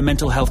live with a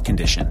mental health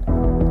condition.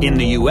 In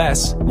the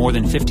U.S., more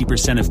than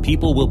 50% of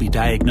people will be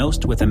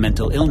diagnosed with a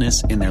mental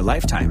illness in their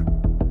lifetime.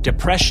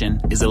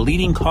 Depression is a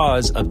leading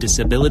cause of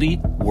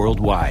disability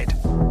worldwide.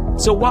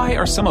 So why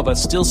are some of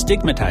us still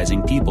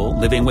stigmatizing people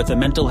living with a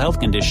mental health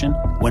condition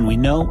when we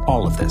know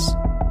all of this?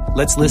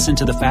 Let's listen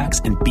to the facts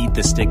and beat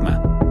the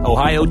stigma.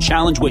 Ohio,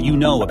 challenge what you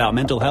know about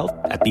mental health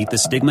at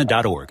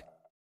beatthestigma.org.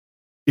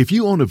 If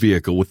you own a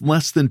vehicle with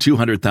less than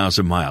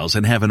 200,000 miles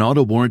and have an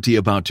auto warranty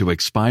about to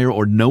expire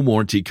or no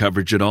warranty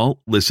coverage at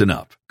all, listen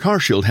up.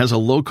 CarShield has a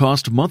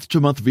low-cost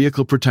month-to-month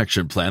vehicle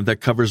protection plan that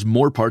covers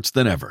more parts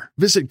than ever.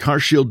 Visit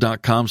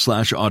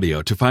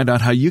carshield.com/audio to find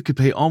out how you could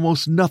pay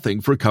almost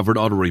nothing for covered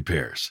auto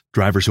repairs.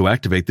 Drivers who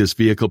activate this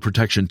vehicle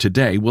protection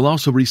today will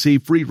also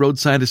receive free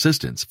roadside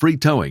assistance, free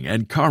towing,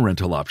 and car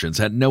rental options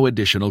at no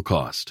additional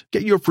cost.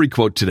 Get your free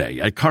quote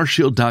today at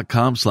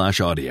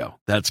carshield.com/audio.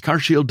 That's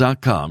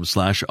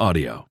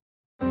carshield.com/audio.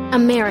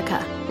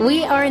 America,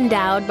 we are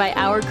endowed by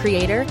our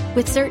Creator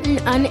with certain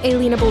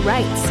unalienable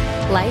rights,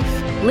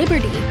 life,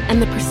 liberty,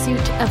 and the pursuit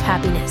of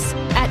happiness.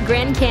 At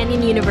Grand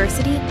Canyon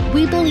University,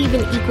 we believe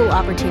in equal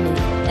opportunity,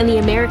 and the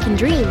American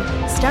dream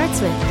starts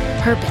with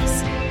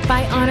purpose.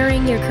 By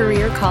honoring your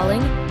career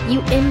calling,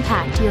 you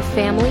impact your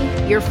family,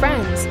 your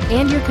friends,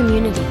 and your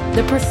community.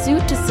 The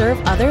pursuit to serve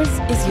others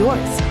is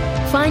yours.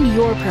 Find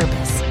your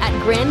purpose at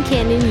Grand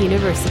Canyon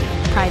University.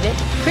 Private,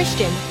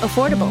 Christian,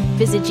 affordable.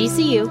 Visit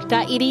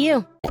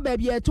gcu.edu.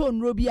 Baby, I told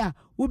Robia,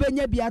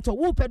 Ubenya Biato,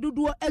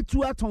 Upedudo,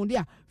 Etua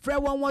Tondia, Fre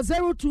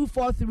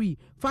 0243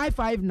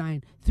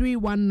 559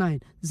 319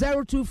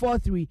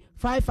 0243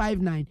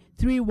 559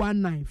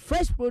 319.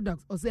 Fresh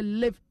products or say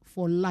live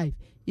for life.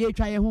 Ye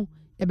try home,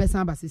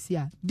 Ebesamba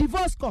Sisia.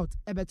 Divorce court,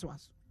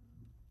 Ebetwas.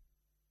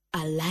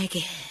 I like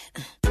it.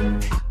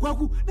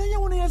 Kwaku, na ya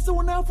wona yese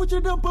wona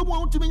afuche da mpamu a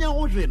untimi nya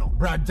hohwe no.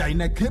 Braja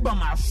ina keba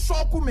ma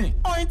shoku me.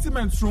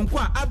 Ointment sonko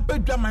a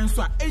abedwa man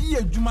so a eyi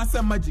adwuma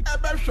se magic.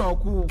 Ebe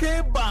shoku.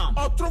 Keba,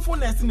 otrofo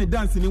na ese ne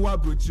dance ni wa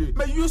brochire.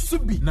 Me yusu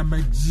bi na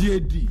magie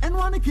di.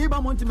 Eno ane keba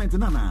ointment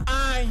na na.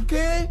 Ai,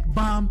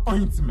 keba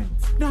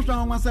ointment. Na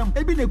hwa nwasem,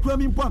 ebi na kura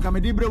mi mpo anka me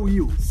de bre wo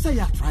yi o. Say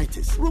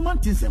arthritis,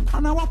 rheumatism,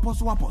 ana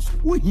wapos.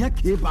 Wo hia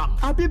keba.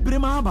 Abi bre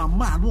ma aba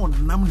ma no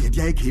nam na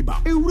dia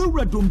keba.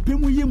 Ewura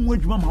dompemu yi mu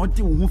adwuma ma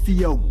wote wo ho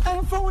fiye o.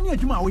 Emfa woni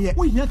adwuma wo ye.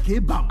 Wo hia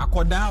kebam.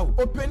 Akoda o.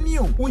 Openi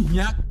o. Wo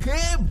hia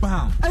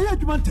kebam. Ayi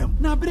adwuma ntem.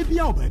 Na abere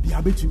bia o ba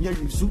bia betumi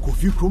ayisu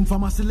Kofi Chrome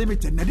Pharmacy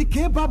Limited na de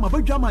kebam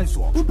abadwama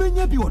so.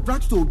 Ubenya bi o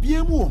drugstore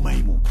bia mu o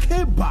man mu.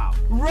 Kebam.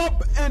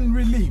 Rub and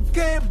relief.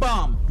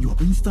 Kebam. Your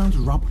instant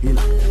rub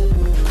healer.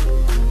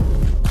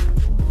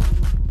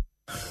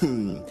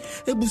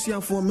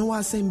 Ebusiafo me wa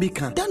asem bi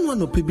kan. Dan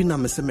no pebi na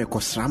me se me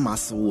kosra ma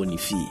se wo ni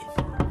fie.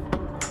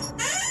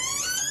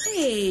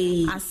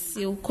 Hey,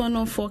 asil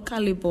kono for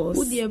calibers.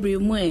 Wo de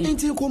abremu e.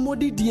 Enti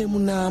komodi die mu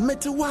na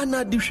mete wa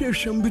na de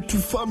hwehwem bi tu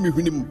fa me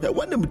hwenim. E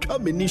wa na metwa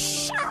me ni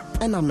sharp.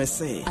 E na me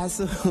say,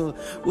 aso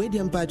we de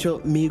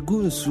mpacho me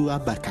gu nsu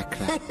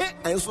abakakra.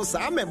 Enso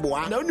sa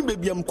meboa. Na oni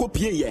bebiam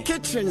kopie ye.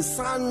 Kitchen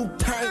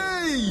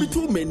santai.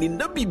 Bitu meni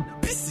na bi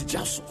bisi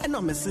jaso. E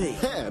na me say,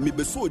 hey, me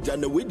be soja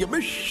na we de me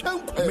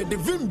hwanko. Me de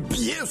vim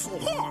bie so.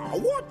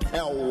 What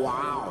hell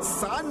wow.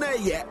 Sana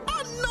ye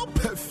no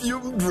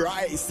perfumed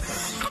rice.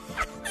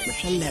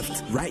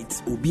 Left, right,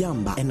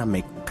 Ubiamba, and I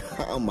make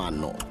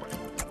Kamano.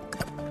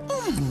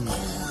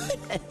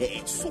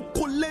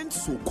 Succulent,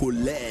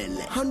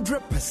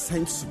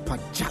 100% super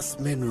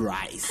jasmine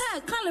rice. Ha,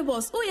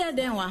 Calibos, oh yeah,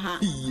 then waha.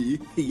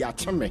 Yeah,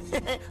 chame.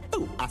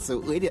 Oh, I saw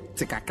it.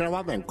 Take a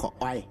crab and cook.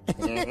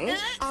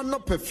 I'm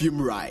not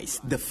perfume rice,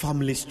 the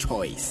family's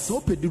choice.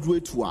 So, Pedro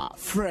to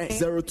fresh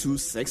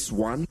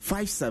 0261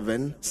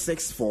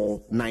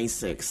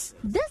 576496.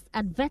 This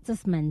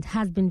advertisement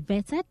has been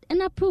vetted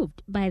and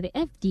approved by the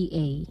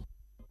FDA.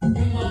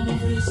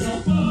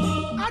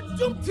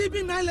 Adum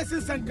TV 9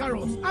 lessons and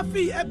carols.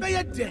 Afi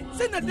ebeye de.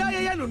 Se na da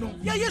ye no no.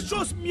 Ye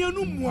shows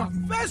mienu mua.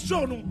 First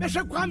show no. Be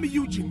Kwame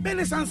Eugene.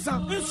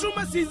 Benesansa.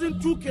 Instrument season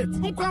 2 kit.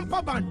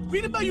 Nkwampa band.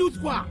 Winneba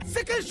Youth Choir.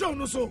 Second show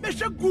no so. Be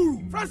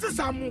Guru. Francis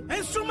Amu.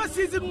 Instrument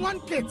season 1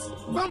 kit.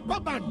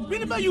 Nkwampa band.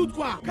 Winneba Youth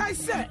Choir. Kai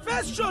say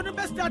first show no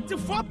be start to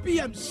 4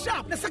 p.m.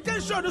 sharp. The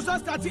second show no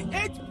start at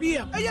 8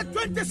 p.m. Eye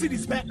 20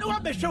 cities be. Na wa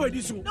be show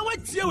edisu. Na wa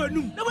tie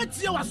wenum. Na wa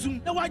tie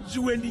wasum. Na wa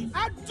jiweni.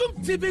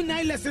 Adum TV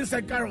 9 lessons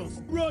and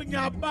carols.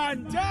 Ronya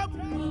Bandam.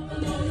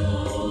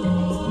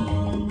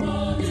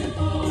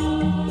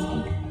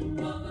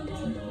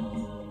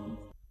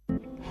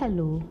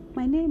 Hello,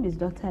 my name is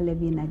Dr.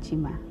 Levi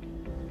Najima.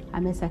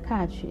 I'm a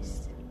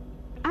psychiatrist.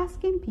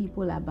 Asking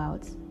people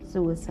about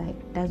suicide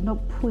does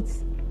not put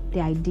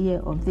the idea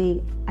of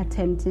they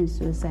attempting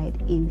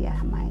suicide in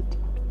their mind.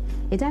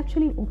 It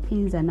actually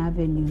opens an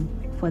avenue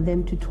for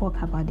them to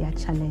talk about their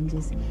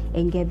challenges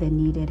and get the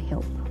needed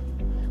help.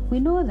 We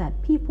know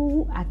that people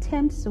who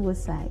attempt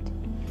suicide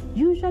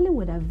usually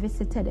would have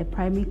visited a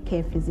primary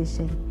care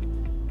physician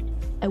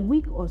a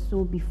week or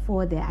so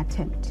before their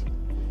attempt.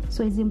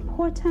 So it's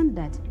important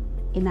that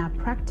in our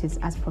practice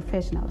as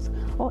professionals,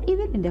 or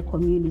even in the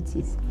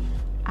communities,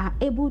 are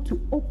able to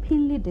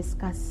openly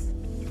discuss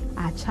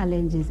our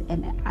challenges,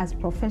 and as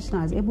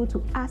professionals able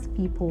to ask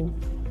people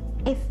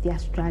if they are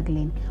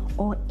struggling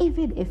or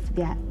even if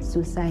they are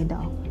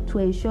suicidal, to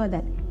ensure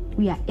that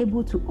we are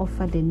able to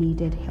offer the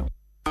needed help.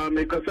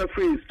 Make us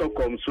free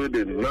Stockholm,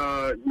 Sweden.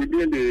 Now,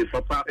 within the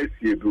Papa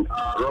SCA group,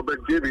 Robert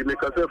J.B.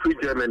 make us free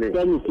Germany.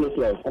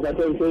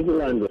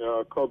 Switzerland.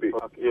 Kobe.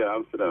 Yeah,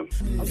 Amsterdam.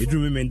 It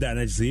remember that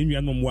I say you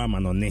are no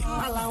woman on it.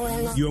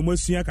 You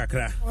almost see a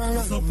kakra.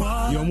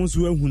 You almost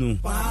will who.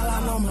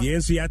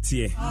 Yes, we are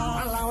here.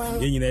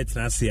 In that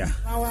Nasia.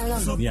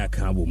 Yeah,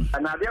 Kabum.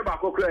 And I never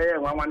cook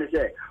one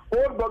say.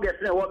 Old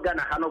boggers what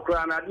Ghana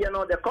Hanokran. You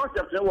know, the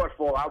concept was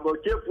for our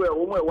chief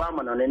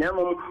woman on the name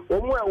of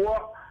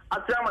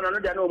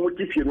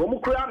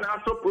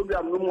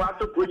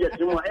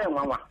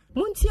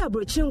Munti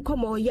Abrochin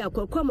Como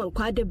Yakwam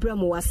Quade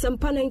Bramo,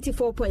 Sampa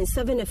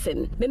 94.7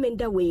 FM,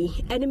 Memenda Way,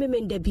 and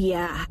Memenda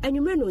Bia, and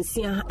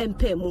Renuncia and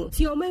Pemu,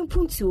 Tioman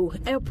Puntu,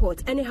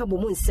 Airport, and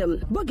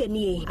Habomunsem,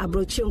 Bogani,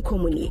 Abrochin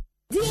Comuni.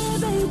 Dear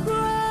baby,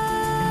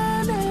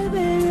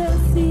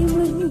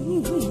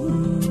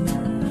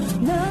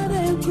 not a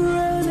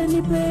grown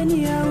any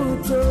penny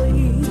out of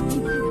you.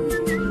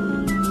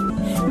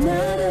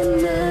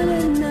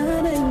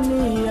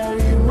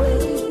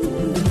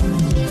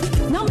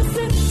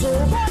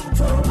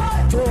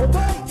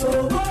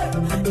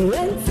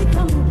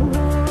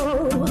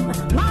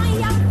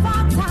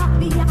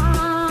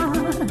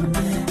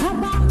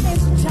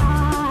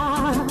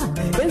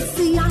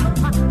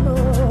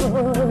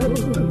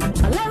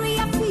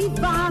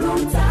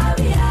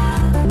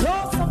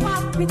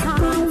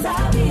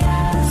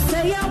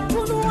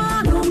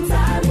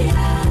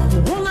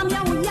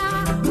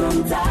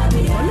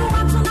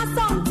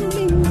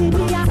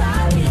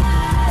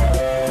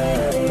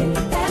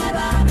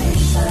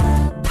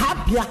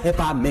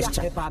 Epa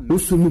mixture.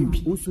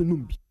 Usunumbi.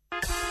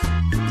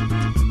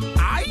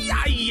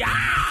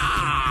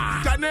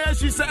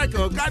 Ganeshi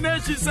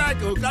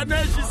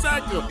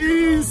Circle.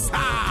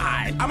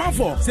 Inside. I'm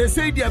for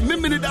say the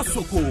Miminida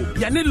Soko.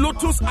 Yani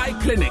Lotus Eye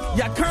Clinic.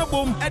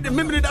 Yakabum at the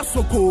Miminida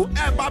Soko.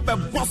 Eba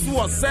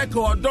Bosu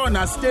Circle or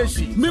Donna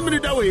Station.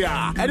 Miminida we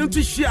are. I don't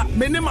share.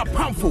 Menema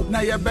Pamfo.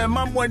 Na ya be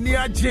mambo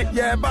niaje.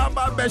 Ya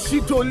baba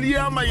beshito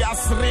liama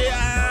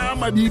yasrea.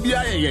 Ma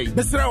bibia ye.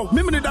 Besrao.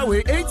 Miminida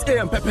we 8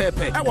 a.m.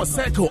 Pepe. I was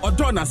Circle or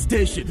Donna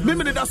Station.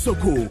 Miminida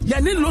Soko.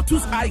 Yani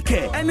Lotus Eye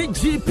Care. Any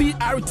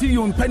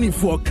GPRT penny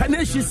for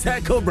Kaneshi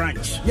Circle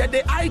branch. Yeah,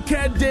 the Eye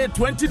Care Day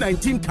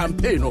 2019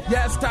 campaign.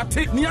 Yeah,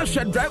 started near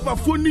Shed driver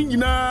phoning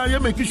na ya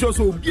make sure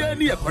so bien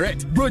near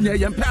correct. Bronya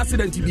yan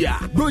president bia.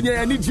 Bronya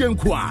yan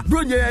jenkwa.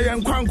 Bronya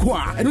yan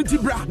kwankwa. And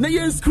utibra na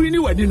yan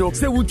screen wedding no.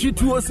 Say wuchi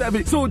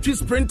 207. So wuchi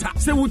sprinter.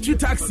 Say wuchi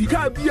taxi.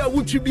 Ka bia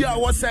wuchi bia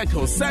wa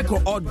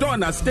Circle or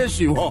Donna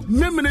Station ho.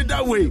 Memene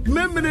that way.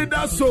 Memene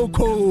that so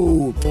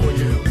cool.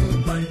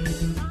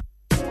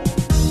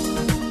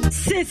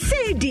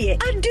 Say dear,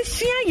 and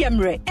this year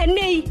yamre, and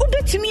nay,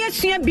 Ubetumia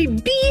Sia be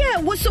beer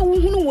was so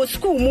who was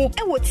school mo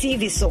and what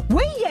TV so.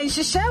 When ye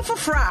share for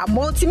Fra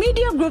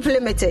Multimedia Group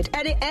Limited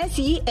at the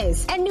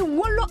SES and the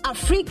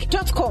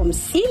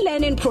WallowAfrique.com's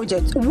e-learning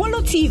project,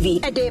 Wallow TV,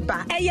 a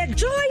deba, a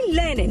joy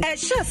learning, a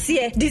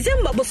chassis,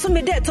 December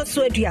Bosomede to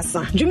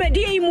Swediasa,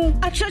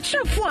 Jumediamu, a church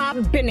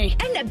for Bene,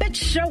 and a bet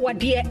sure what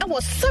dear our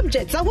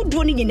subjects I would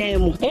running in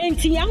Emu,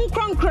 and young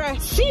Crankra,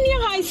 senior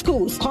high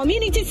schools,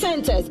 community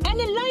centers, and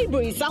the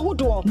libraries I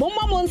would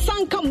Mama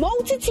Monsanka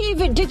Multi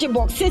TV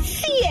Digibox says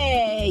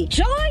CA.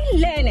 Joy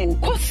learning.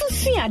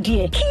 Kosusia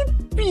dear.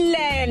 Keep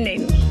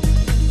learning.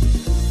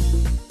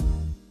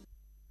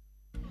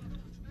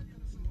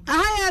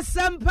 I am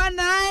Sampa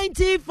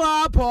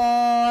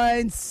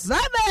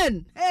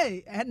 94.7.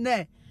 Hey, and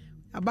there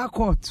about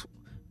court.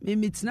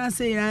 Maybe it's not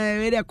saying I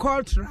read a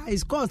court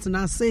rise court and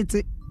I say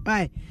it.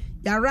 Bye.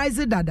 ya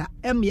rise dada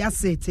ya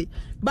sete.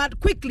 But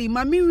quickly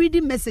mami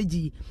reading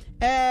message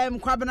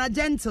Kwabena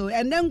Gentle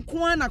and then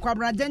Kwana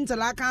Kwabena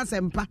Gentle I can't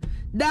sempa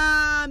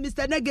da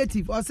Mr.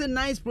 Negative or say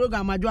nice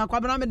program adwa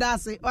Kwabena me da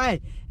say oi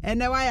and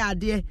why are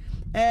there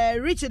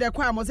Richard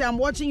Ekwamo say I'm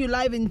watching you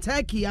live in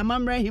Turkey.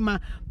 Amamrehima.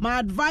 My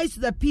advice to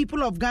the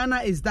people of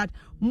Ghana is that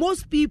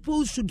most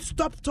people should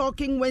stop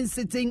talking when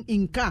sitting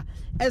in car,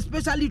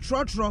 especially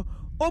Trotro.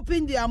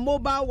 Open their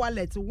mobile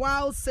wallet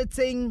while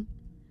sitting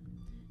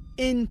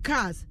in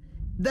cars.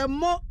 The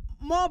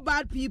more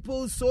bad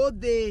people, so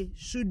they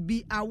should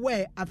be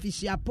aware.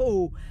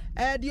 Afishiapo.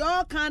 The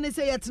all can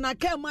say it's na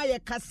kema ye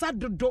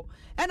kasadodo.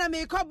 And I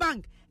make a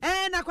bank.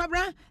 And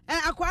Aquabra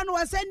Aquano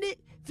was sending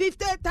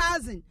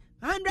 50,000.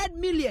 100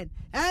 million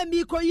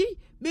me ko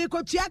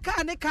chiaka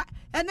aneka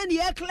and then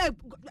ye club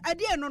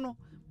idea no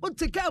o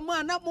take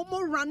man na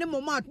mo run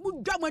mo mat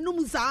mu dwa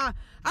manum saa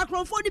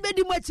akronfo di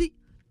bedi machi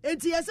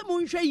enti yese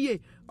mo nhwe ye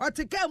o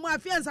take mo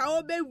afiansa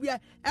o be wia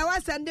e wa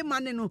send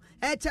money no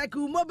e check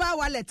mobile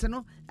wallet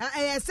no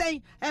e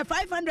say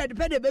 500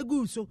 pe de be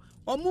gu so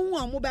o mu hu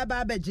o mu be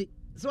ba beje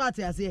so ate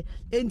ase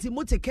enti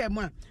mo take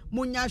mo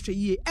mo nya hwe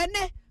ye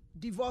ene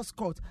divorce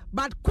court.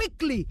 But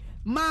quickly,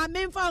 my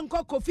main fan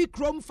called Kofi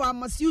Chrome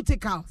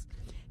Pharmaceuticals.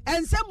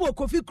 And some more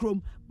Kofi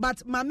Chrome,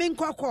 but my main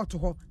call court to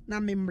her, na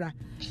membra.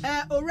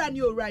 Oran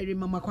you right,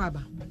 Mama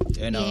Kwaba.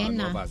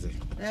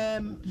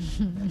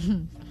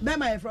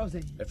 Bema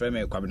frozen. The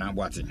family Kwabena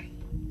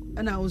Boating.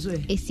 And I was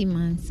AC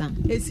Mansa.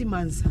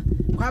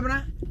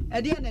 Kwabena,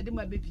 a dear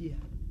Nedima Bipia.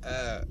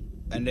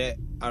 And the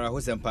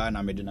Araho Sempa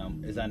na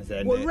Medinam is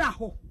answered.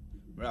 Raho.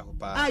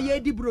 Ye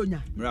di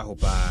bronya.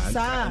 Rahopa.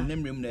 Sa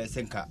nemrim na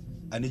senka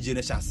ani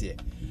jene chassie.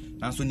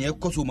 Nanso ne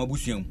ekoso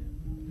mabusuam.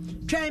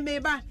 Try me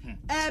ba.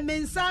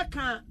 Mensa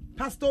kan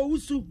Pastor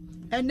Usu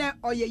ene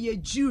oyeye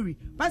jury.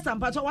 Pastor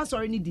Mpacho wa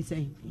sorry ni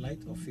design.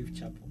 Light of Faith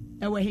Chapel.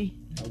 Ewe he.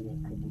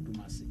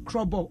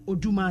 Krobo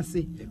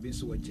Odumase. Ebi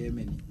nso wa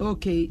Germany.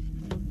 Okay.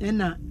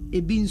 Ena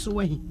ebi nso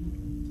wa he.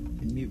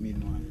 Me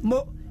no.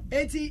 Mo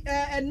enti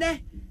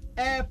ene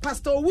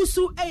Pastor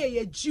Usu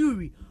eyeye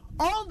jury.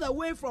 All the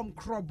way from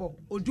Krobo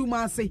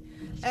Odumase.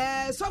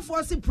 So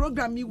for the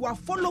program you will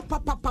follow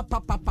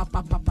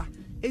papa.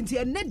 Enti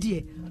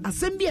enedie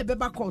assembi e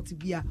beba court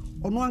bia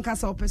ono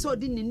ankasa opese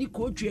odi ni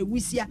coach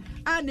ewisia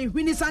ane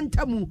hwini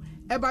santamu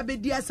eba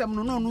bedi asem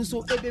no no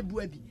so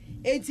ebebu abi.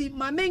 Enti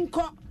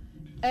mamenko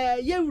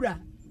yewura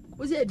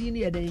ozi edi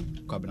ni eden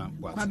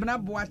Kwabena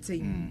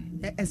Boate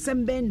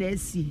esembe na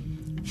esi.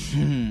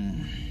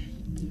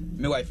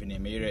 My wife ni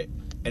mere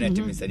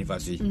anything is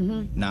anniversary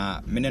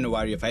na me no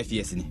worry 5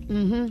 years ni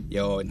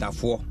yo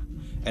ntafo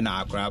na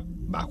akra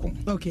baako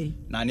okay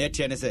na ne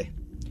tie ne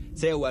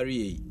say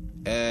worry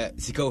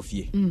sika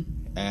ofie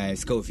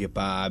sika ofie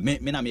pa me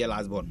na me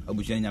last born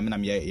abusuan nya me na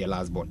me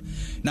last born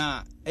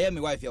na me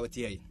wife ya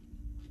wotie yi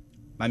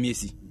mami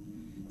esi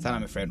sana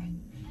me friend no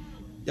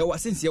ya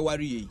wasense ya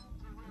worry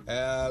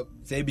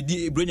say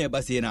bi bronya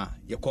base na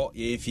yekọ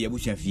ye fie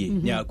abusuan fie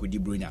nya akodi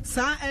bronya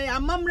sa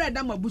amamre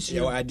da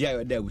mabusuan ya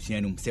adia da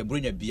abusuan num say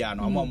bronya bia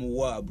na amam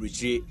wo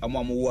abrochire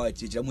amam wo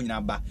achichira mu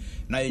nyina ba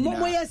na ye nyina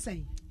mo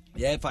yesen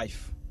ye 5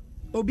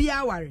 obi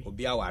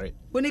aware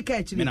woni ka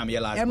achi me na me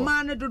last e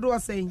man no dodo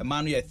sen e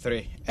man no ye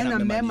 3 na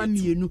me ma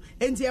mienu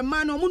enti e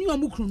man no mo ni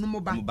omukru no mo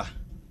ba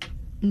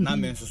na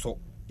me nso so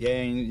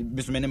ye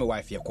biso me na me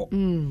wife yekọ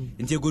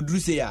enti egoduru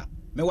say ya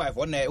my wife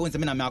on there won say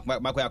me na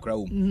makwa akra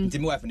wo nti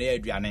my wife na ye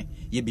aduane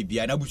ye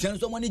bibia na busuan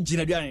so mo ne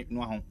gina aduane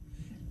no ho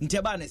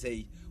nti ba na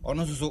say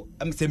ono so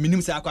am say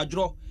minim say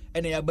akwadro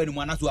ene ya ba ni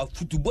mu anaso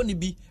afutubo ni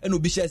bi ene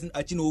obi shares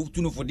achi na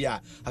ofutu no fode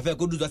a afa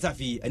ko du so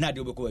safi ene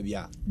ade obekọ ba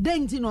bia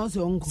denti no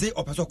so onko say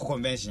opeso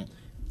convention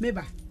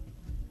meba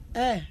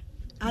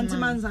anti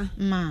manza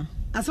ma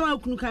aso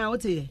akunu kan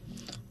wote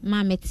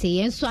ma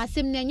mete nso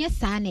asem na nya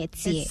saa na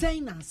etie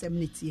sen na asem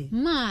na etie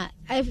ma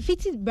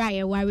fitted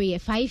briar worry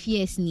 5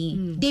 years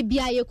ni de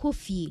bia ye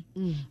kofie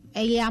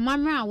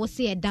amamra wo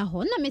se eda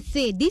ho na me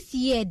say this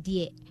year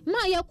de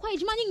ma ye kwa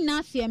ejuma ni na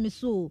afia me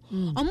so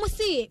omo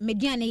se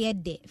mediane ye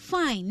de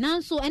fine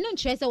nanso eno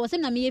nkyere se wo se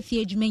na me ye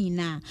fie ejuma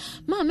nyina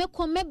ma me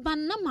ko me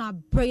ban na ma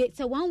break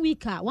se 1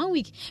 week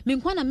me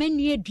nkwa na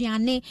menu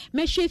aduane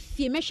me hwe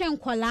fie me hwe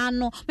nkola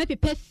no me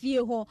pepe fie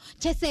ho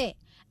che se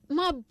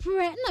ma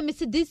bre na me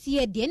say this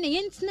year de na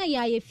yentina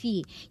ya ye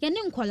fie ye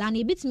ne nkola na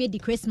ebitime di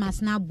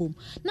Christmas na bom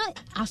na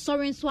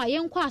asori nso a ye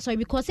nkwa asori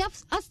because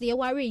as the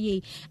worry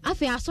ye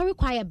afi asori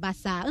kwa ye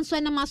basa nso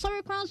na ma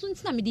asori kran so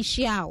ntina me di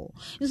hia o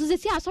nso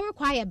se asori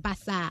kwa ye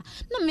basa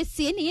na me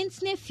say na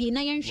yentina fie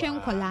na ye nhwe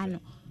nkola no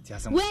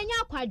wenya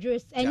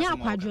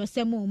akwadro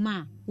semo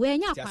ma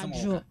wenya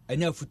akwadro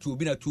enya futu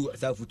obi na tu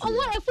sa futu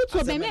omo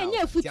efutu be me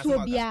enya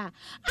futu bia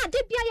de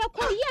bia ye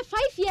ko ye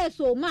 5 years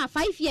o ma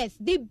 5 years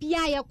de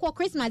bia ye ko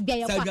Christmas bia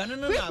ye ko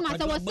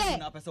Christmas I was say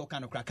na pese o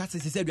kan kra ka se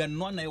aduane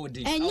no na ye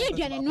odin enye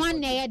aduane no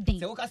na ye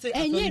din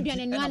enye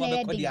aduane no na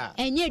ye din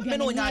enye aduane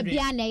no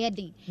bia na ye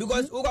din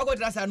because o kwa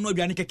tra sa no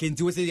aduane keke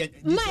nti we say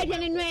ma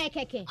aduane no ye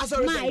keke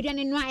ma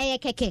aduane no ye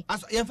keke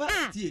ye fa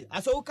tie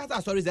aso o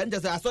kasa sorry ze nje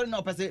say sorry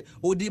na pese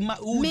o di ma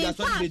wudi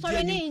asori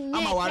be di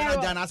ama wara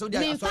na jana so di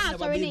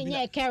asori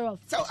na care of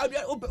so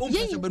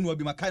umpeso benu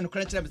obi makai no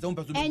kra kra be so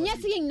umpeso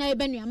enye se yin na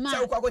benu ama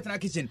so kwa na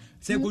kitchen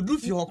se go do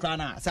fi ho kra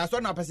na se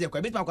asori na pese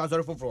kwa bit ma kwa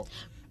asori foforo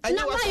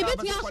na wa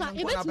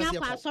ibetumi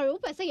akwa asori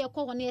upese ye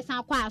ko na yesan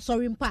akwa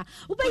asori mpa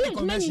upeye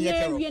ntuma ni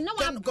ewie na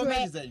wa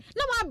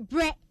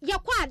bre ye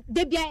kwa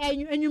de bia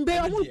enwumbe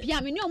omu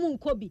pia me ne omu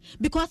nkobi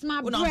because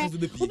my bre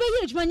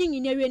upeye ntuma ni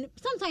nyina ewie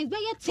sometimes be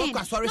ye 10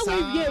 na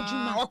we wie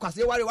ejuma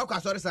wakwa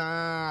asori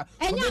sa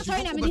enya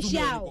asori na me ni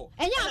shia o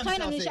enya asori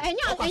na me ni shia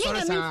enya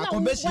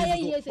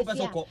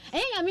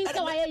enya mi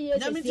nsa wa ye ye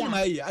nya mi nsa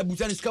ma ye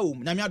abuja ni ska wo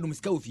na me adum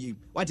ska wo fie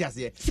wati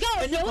ase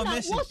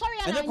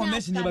enya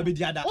convention ye ba be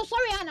di ada o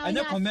sorry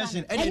ana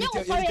convention any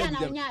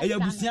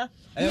abusia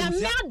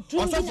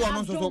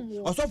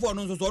osofo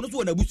no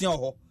so na abusia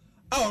ho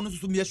a ono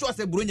so me sure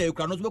say bronya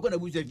yekra no so be ko na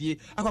abusia fie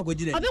akwa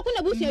gine obe ko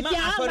na abusia fie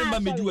a sorry ma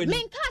mediwe ni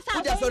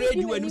o sorry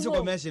ediwe ni so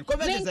convention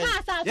say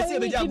yes e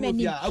be ja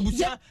abusia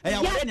abusia e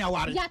ya ware ni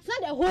aware ya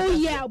na the whole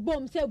year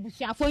bom say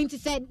abusia for him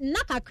said na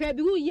kakra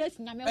bi who years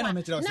nyame wa na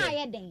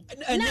ye den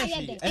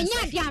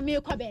enya dia me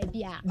ko ba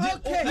bia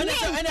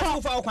ene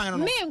ko fa kwan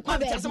no me ko ba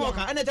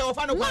bia ene te wo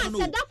fa no kwan no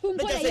me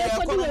say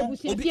ko di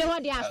abusia fie ho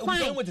dia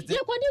fine ye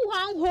ko di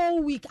one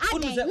whole week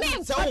aden me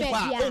ko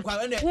ba bia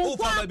o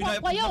fa ba bi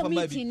na ko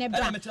meeting ne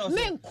bra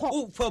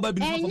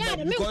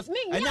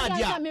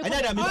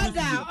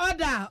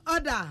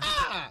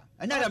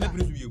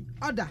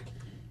order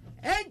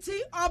enti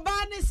oba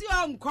ni si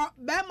onko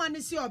be ma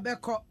ni si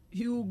obeko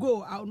you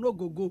go I'll no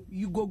go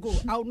you go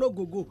I'll no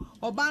go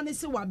oba ni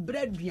si wa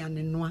bread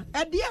duane noa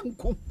e de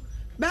enko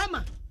be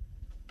ma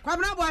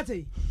kwabra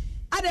boate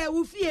ada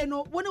wo fie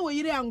no woni wo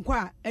yire anko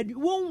a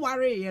won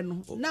ware ye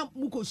no na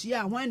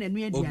mukosia hwan na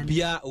nu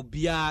aduane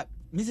obia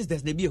Mrs.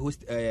 Des ne be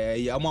host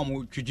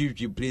amam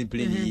twitwi play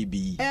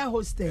be air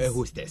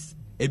hostess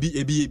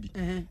ebi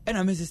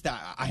na my sister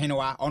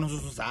ahenwa ono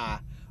so saa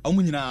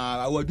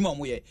amunyina awaduma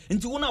mo ye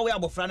nti wona we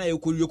abofra na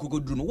ekori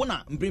kokoduru no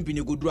wona mprempi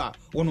ne koduru a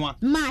wono a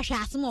ma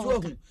hwa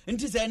asmo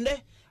nti se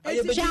nde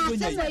ayebedi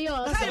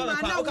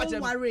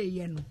ware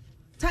ye no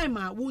time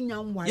a wunya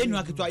nwa yenu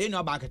aketwa yenu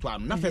abaketwa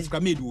no na first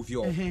kwa made wo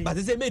fio but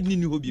say made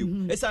ni hobie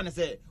esa na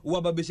say wo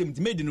aba be shem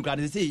made no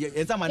kra say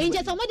esa ma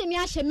nje to mode mi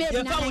ahye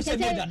made na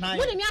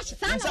mode mi ahye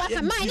sana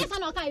waka ma nya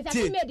sana waka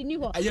isa made ni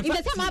ho nje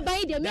say ma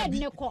ban de made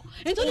ne ko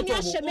nje to mi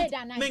ahye made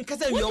ana men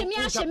kasa wi o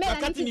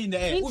akati ni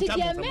ne nje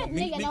de made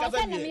ne na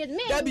wasa na made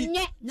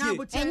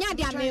nya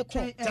de ameko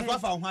just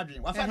wafa ho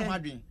adwen wafa no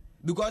adwen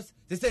because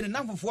they say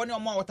na fofo ne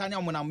omo wota ne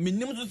omo na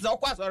minim so so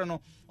kwa sore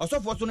no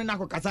osofo so ne na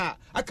akokasa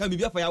aka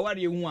bibia fa ya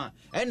ware ehu a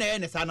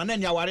ene sa na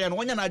ne ware no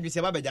wonya na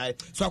adwese ba bejae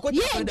so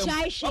akoti dem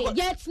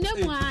yet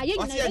nemu a ye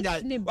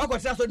nyina nemu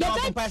wakoti so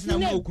dem pass na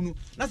ma okunu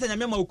na se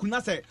nyame ma okunu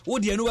na se wo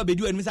de enu ba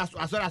bedi enu se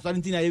asore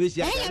ntina ye be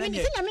hia enya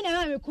me se nyame na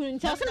ma okunu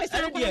ntia so me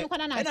se ko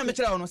na ena me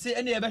kira ono se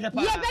ene ye be hwe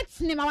pa ye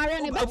bet ne ma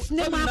ware ne bet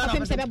ne ma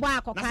akopem se be bo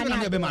akoka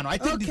na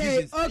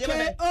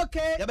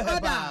okay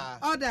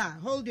order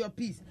hold your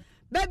peace.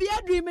 Baby,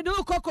 I dream me do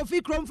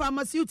Kofi Chrome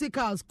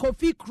Pharmaceuticals,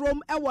 Kofi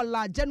Chrome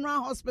Ewala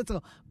General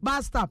Hospital,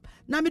 bus stop.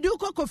 Na me do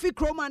Kofi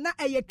Chrome na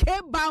a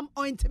K-Balm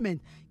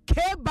ointment.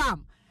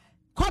 K-Balm.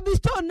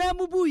 Kobisto na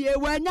mubu ye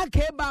wanya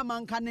K-Balm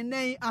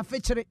ankanene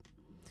afechire.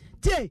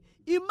 Te,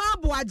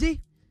 imabu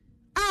aji,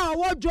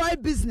 our joy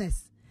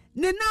business.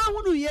 Ne na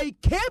hunu ye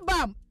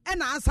K-Balm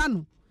ena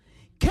asanu.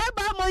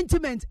 K-Balm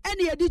ointment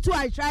eni editu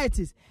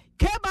arthritis.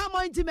 K-Balm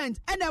ointment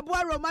and a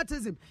boy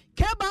rheumatism.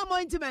 K-Balm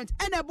ointment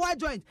and a boy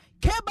joint.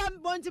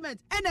 K-Balm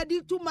ointment and a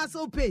D2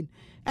 muscle pain.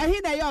 And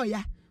here they are,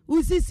 ya.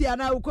 Usisi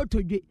ana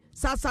ukotoje.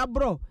 Sasa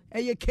bro,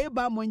 a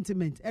K-Balm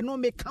ointment. And no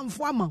me come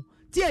for ma.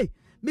 Tie,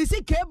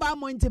 Missy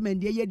K-Balm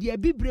ointment, ye dia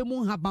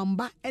bibremu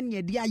habamba and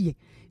ye dia ye.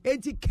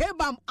 Enti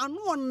K-Balm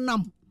anu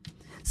nam.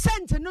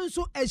 Sentinel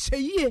so a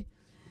sheye.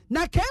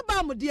 Na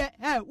K-Balm de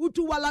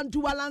utu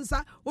walantu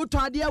walansa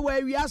utade wa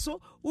wiaso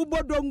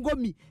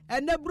ubodongomi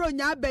ene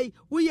bronya bei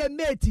uye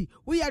meti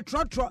uye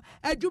trotro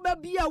adwuma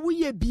bia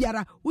uye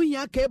biara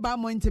uya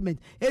K-Balm ointment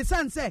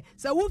esanse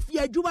se wo fi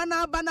adwuma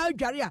na aba na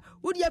adware a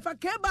wo de fa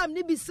K-Balm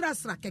ni bi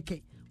srasra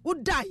keke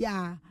uda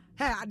ya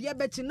ade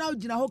beti na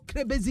ogina ho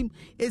krebezim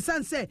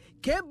esanse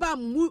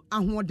K-Balm mu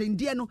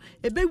ahodende no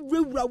ebe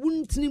wurawura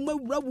wuntini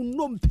mawura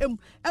wunompem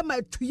e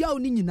ma tuya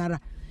oni nyinara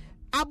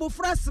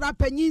abofra sra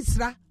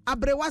panyisra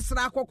abrewa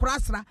sra akokora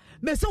sra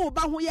mese wo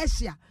ba ho ye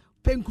hia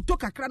penkuto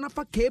kakra na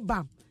fa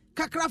K-Balm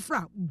kakra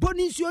fra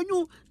boni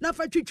nsuonyu na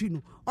fa twitwi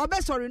no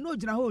obesore no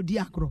ogina ho odi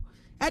akro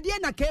ede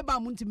na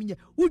K-Balm ntiminye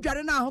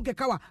wudware na ho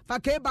kekawa fa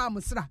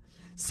K-Balm sra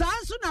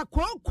sanso na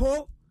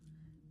koko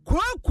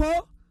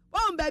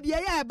on ba bia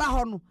ya eba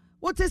ho no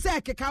wote se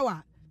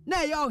kekawa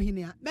na ye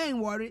ohene men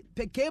wore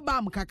pe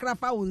K-Balm kakra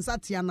fa wo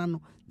nsatia na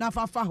no na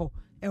fa ho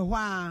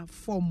ehwa a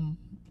fom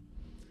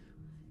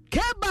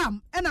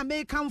K-Balm ena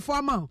me kan fo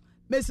ama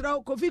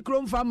mesra Kofi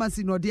Chrome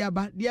Pharmacy no dia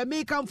ba dia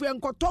me kan fo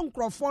enkoto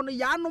nkrofo no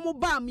ya no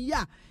bam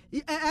ya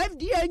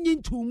FDA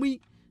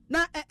nyintumi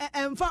na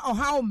emfa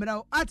oha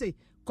omra ate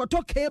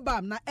koto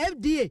K-Balm na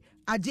FDA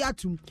age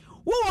atum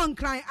Wo on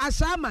cry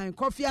Ashaman,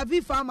 Kofi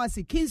Avi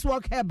Pharmacy,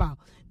 Kingswalk Herbal,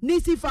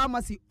 Nisi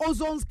Pharmacy,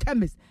 Ozone's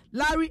Chemist,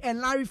 Larry and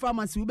Larry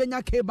Pharmacy,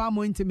 Ubenya Keba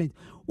Mo Intimate.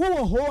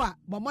 Wo Hoa,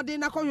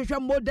 Momodina Koshua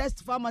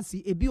Modest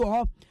Pharmacy,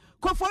 Ebio,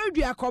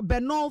 Koforidua Ko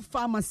Benol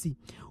Pharmacy,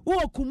 Wo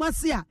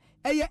Kumasia,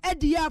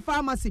 Edia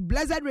Pharmacy,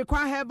 Blessed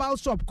Require Herbal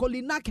Shop,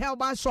 Kolinak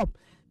Herbal Shop,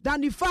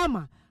 Danny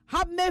Pharma,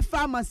 Habme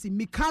Pharmacy,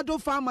 Mikado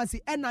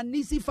Pharmacy, and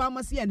Nisi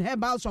Pharmacy and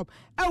Herbal Shop.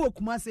 Ewo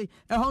Kumasi,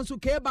 Ehonsu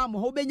Keba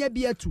Mohobenya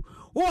Bietu.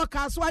 O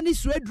Kaswani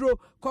Swedro,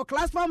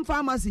 Class Farm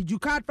Pharmacy,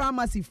 Jukat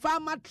Pharmacy,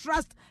 Pharma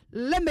Trust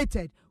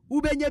Limited,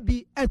 Ubenya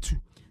B Etu.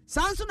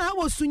 Sansona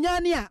was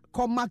Sunyania,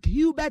 Mac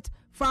Hubert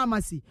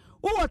Pharmacy.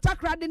 O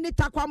takrade ni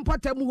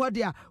takwampota mu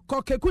hodia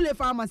ko Kekule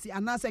Pharmacy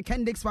anase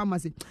Kendix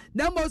Pharmacy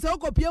na mo se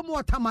okopie mu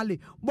otamale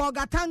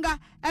bogatanga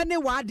ene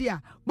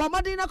wadia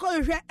bomodi na ko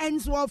hwe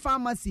Enswell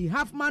Pharmacy,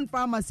 Halfman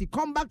Pharmacy,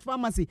 Combat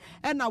Pharmacy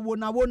ena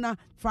wona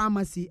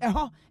Pharmacy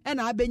eho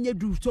ena abenye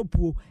du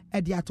topuo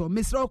ediato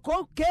misro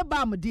ko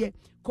kebam de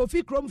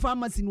Kofi Chrome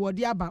Pharmacy no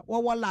odiaba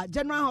wowola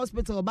General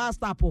Hospital ba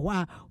stop ho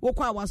a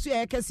wokwa waso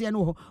e kese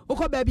no ho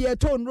wokọ baabi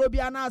eton robi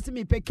ana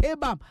asemi pe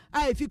kebam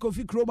a efi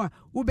Kofi Chrome a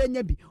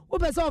ubenya bi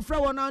ubese ofra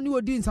wona ni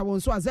odi nsawon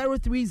so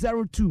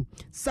 0302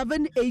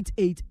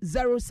 788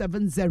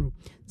 070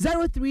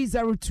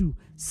 0302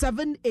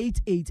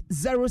 788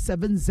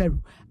 070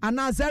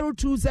 ana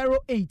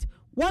 0208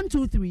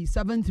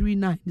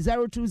 123-739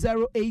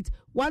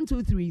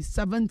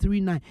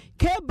 0208-123-739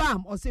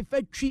 Kebam or say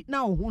fetri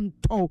na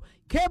honto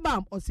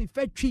Kebam or say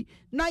fetri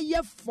na ye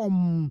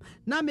from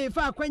na me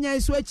fa kwanya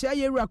so achia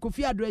ye wura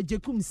Kofi Ado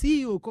Ejekum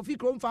CEO Kofi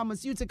Chrome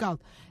Pharmaceutical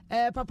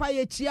papa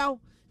ye chiao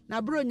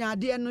na bronya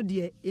ade no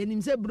de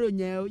enim se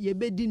bronya ye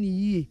bedi ni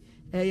yie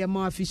ye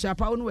ma official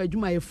pa no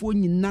adwuma ye fo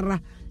nyinara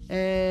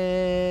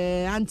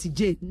anti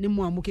J ne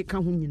mo amukeka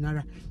ho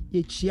nyinara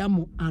ye chia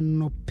mo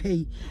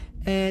anopei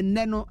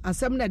neno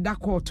asem na da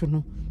court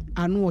no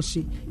anu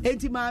ohye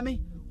enti maame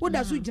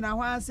woda so gina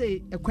ho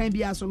ase ekwan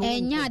bia so no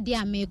enya ade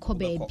a meko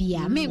ba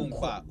bia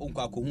menko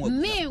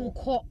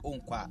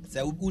se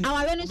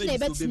awawe no se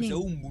betimi se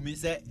umbumi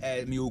se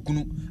me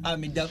okunu a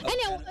me da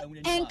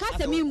enka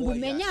se me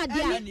umbumi enya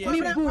ade a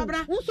me bu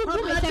nso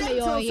bu me se me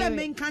yo se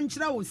me nka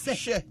nkyira wo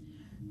se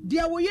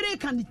dia wo yire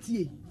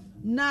kanitie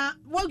na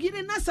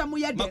wogire na samu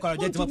ya de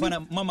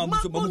mama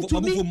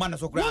mufu mana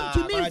so kra to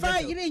me fa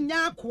yire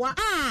nya akoa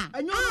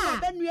anyo na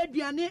benu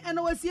aduane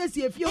ena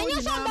wasiesie fie wo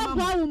nya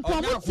mama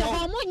mpo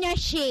mo nya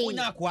hye wo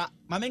nya akoa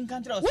mama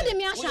nkantra wo de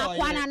mi ahya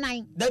akoa na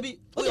nan dabi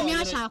wo de mi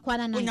ahya akoa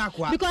na nan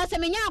because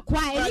me nya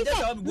akoa e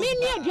se me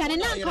ni aduane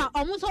na nka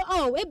omo so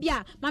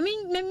ebia mama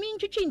me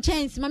ntwitwi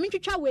nchance mama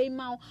ntwitwa we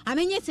ma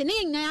amenye se ne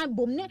nya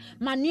bom ne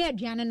manu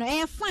aduane no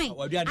e fine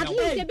at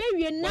least e be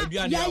wie na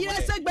ya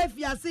yire se gba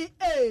fiase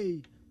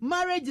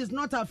marriage is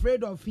not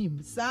afraid of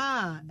him.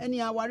 Sir,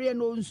 any aware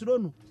no nsuro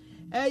no.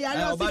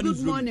 Good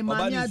morning,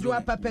 Mami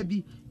Adua Papa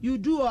B. You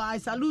do, I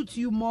salute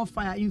you more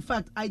fire. In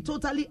fact, I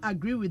totally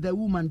agree with the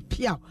woman.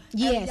 Pia.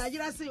 Yes.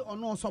 I say or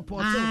no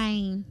support.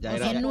 Energy,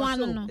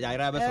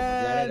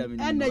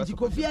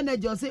 Kofi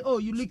Energy. Say, oh,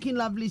 you looking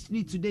lovely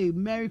today.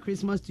 Merry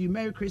Christmas to you.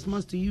 Merry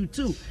Christmas to you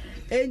too.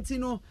 And you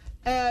know,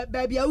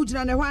 baby, I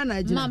ujina ne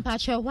wana. Man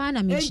pacha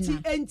wana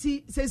mishna.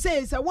 Enti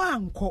say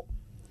wanko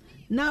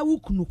na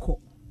wukunuko.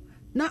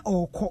 Na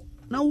oko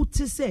na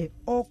wote se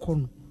oko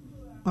no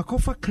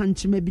makofa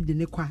kanche mabi de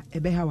ne kwa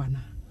ebeha wana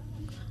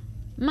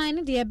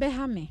mine de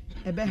ebeha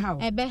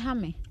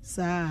me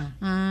sa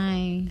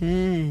ai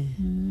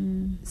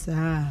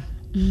sa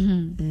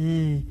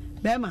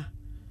bema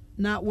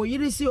na wo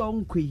yire si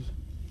onkoi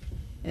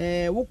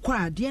wo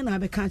kwa de na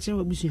be kanche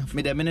wabusuafo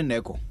me de me ne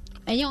eko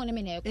enye one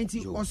me ne eko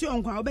enti osi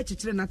onkwa wo be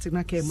kekere na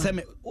tena ka ma se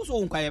me wo so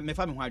onkwa me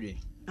fa me ho adwe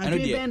ano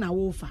de na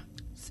wo fa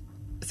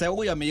say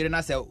wo ya me yire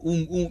na say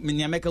me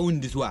niameka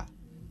undi so a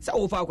say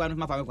wo fa kwa no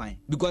ma fa me kwan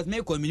because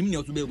me ko me ni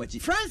oso be machi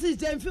Francis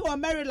Demfi or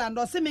Maryland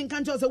or say me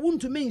kan cho say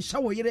won't to me sha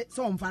wo yire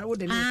so on fa wo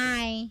de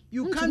me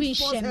you can't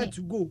force her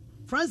to go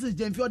Francis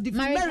Demfi or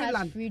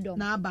Maryland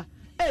na aba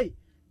hey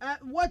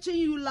watching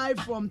you live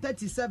from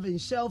 37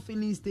 Shell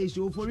filling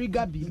station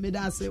Oforiga B me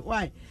da say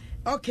why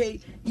okay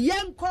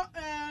yenko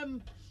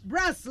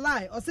brass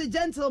lie or say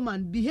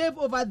gentleman behave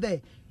over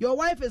there. Your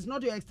wife is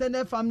not your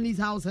extended family's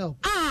house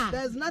help.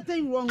 There's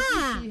nothing wrong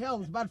if she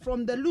helps, but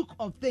from the look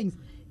of things,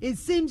 it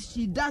seems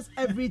she does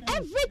everything.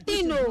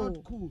 Everything,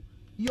 not cool.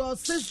 Your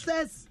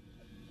sisters,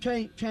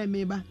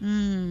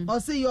 or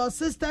say your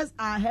sisters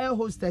are hair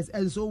hostess,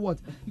 and so what?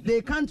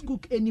 They can't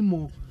cook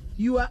anymore.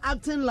 You are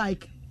acting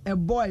like a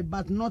boy,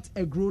 but not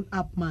a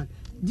grown-up man.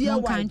 Dear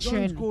wife,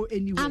 don't go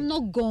anywhere. I'm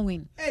not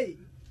going. Hey,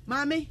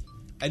 mommy.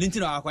 I didn't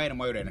know I acquired a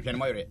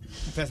moire.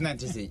 First night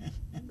to see.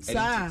 So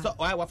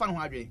I was found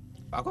hardly.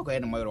 I could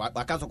get a moire.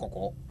 I can't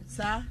cocoa.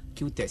 Sir,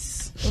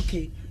 cutest.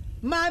 Okay.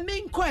 My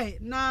main quay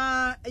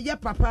na ya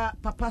papa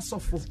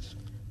sofo.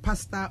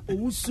 Pastor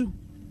Owusu.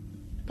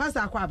 Pastor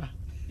Akwaba.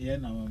 Yeah,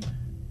 no,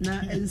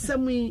 na and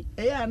some way,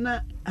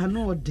 na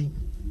anoding.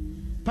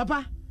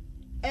 Papa,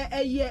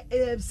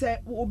 say,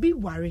 will be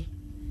worry.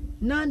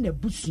 None a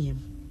bushim.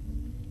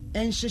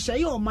 And she shall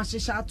your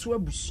mashisha to a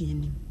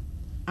bushim.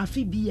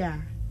 afi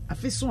bia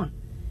afi so a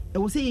e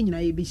wo say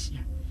nyina ye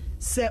behia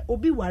se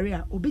obi ware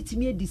a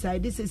obetimi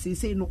decide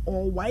say no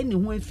or why ne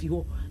ho afi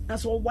ho na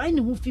so why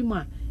ne ho fi mu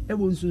a e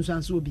wo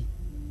nsunsuanso obi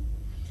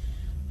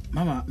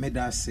mama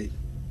meda say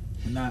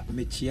na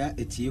mechia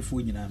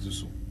etiefo nyina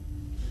nso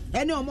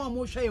ene omo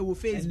hwe ye wo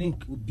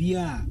Facebook obi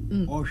a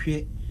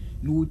ohwe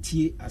na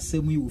wotie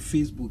asɛm yi wo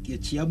Facebook ye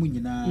chia mu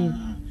nyina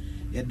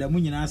yɛda mu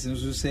nyina ase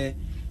nso sɛ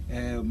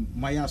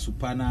maya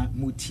sopa na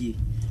mutie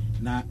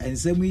na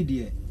ensɛm yi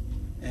de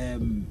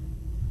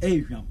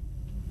ehwam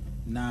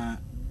na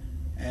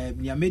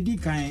nya medi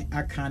kan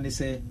aka ne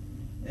sɛ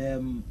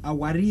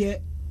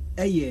aware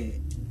ɛyɛ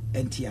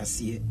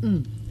entiaseɛ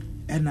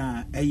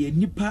ɛna ɛyɛ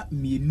nipa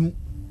mienu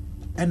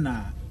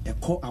ɛna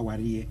ɛkɔ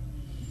aware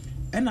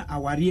ɛna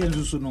aware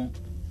nso so no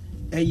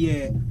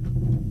ɛyɛ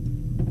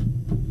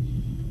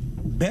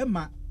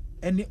bema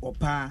ɛne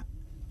ɔpa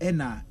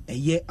ɛna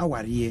ɛyɛ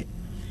aware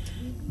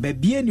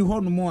babie ni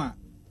hɔ no mu a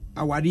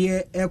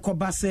aware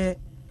ɛkɔba sɛ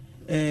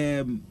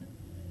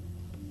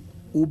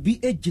obi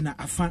egyina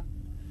afa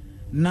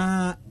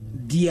na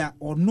dia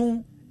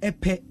ɔno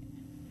ɛpɛ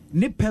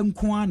ne pɛ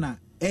nko ana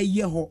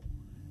ɛyɛ hɔ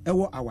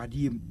ɛwɔ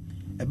awadeɛ mu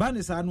ɛba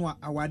ne saa no a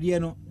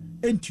awadeɛ no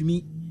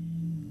entumi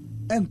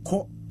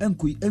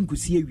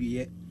enkusi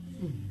awie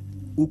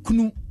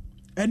okunu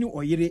ɛne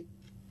ɔyere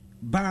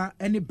ba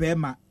ɛne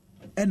bɛɛma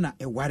ɛna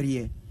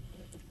ɛwareɛ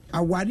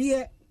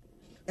awareɛ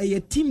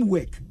ɛyɛ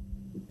teamwork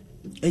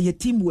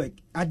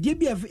adeɛ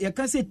bi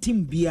yɛka sɛ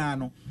team biara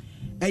no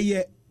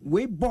ɛyɛ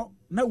wei bɔ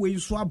na wei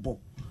nso abɔ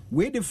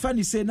wei de fa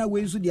ne sei na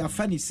wei nso de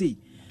afa ne sei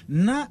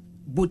na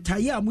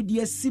botaeɛ a mode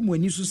asi mo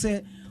ani so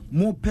sɛ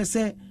mo pɛ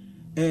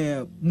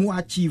sɛ mo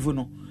achieve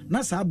no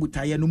na saa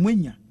botaeɛ no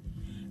moanya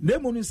na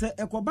emu no sɛ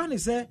ɛkɔba ne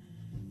sɛ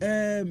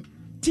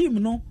team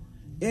no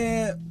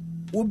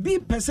obi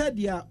pɛ sɛ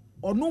deɛ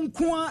ɔno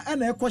nko a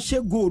ɛna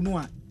ɛkɔhyɛ goal no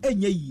a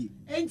ɛnyɛ yie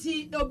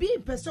enti obi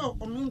pɛ sɛ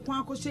ɔno nko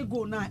akɔhyɛ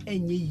goal no a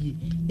ɛnyɛ yie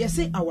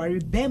yɛsɛ aware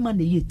bɛɛma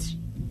na yɛ ti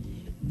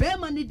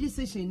bɛɛma ne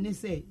decision ne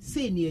sɛ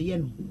sei ne ɛyɛ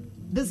no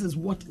this is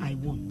what I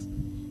want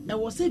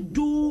ɛwɔ sɛ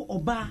do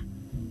ɔbaa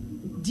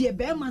deɛ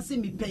bɛɛma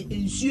sɛ mepɛ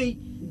nsuo yi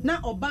na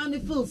ɔbaa ne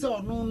feel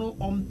sɛ ɔno no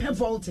ɔmpɛ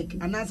voltic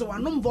anaasɛ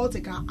wanom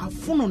voltic a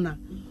afono na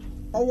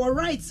ɔwɔ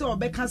right sɛ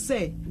ɔbɛka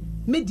sɛ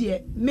me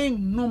deɛ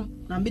mennom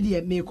na me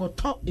deɛ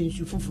mekɔtɔ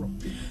nsu foforɔ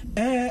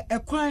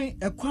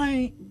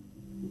ɛkwan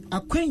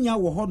akwanya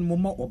wɔ hɔ no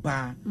ma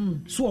ɔbaa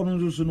so ɔno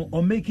nso so no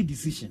ɔmake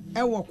decision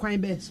ɛwɔ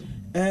kwan bɛɛ so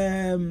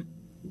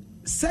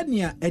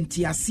sɛnea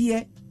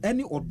ntiaseɛ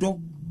ɛne ɔdɔ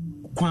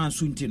kwan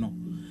so nti no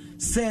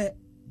sɛ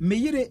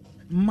meyere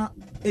ma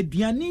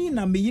aduane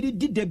na meyere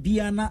dida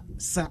bia na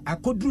sa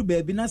akoduru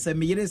baabi na sɛ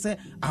meyere sɛ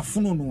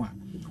afono no a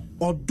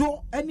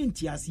ɔdɔ ɛne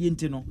ntiaseɛ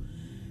nti no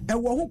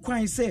ɛwɔ ho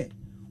kwan sɛ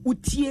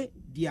utie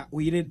dia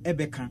oyire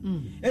ɛbɛka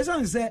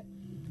ɛsan sɛ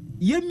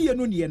yemie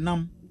no ne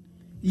yɛnam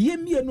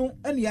yemie no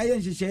ɛne ayɛ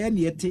nhyehyɛ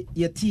ne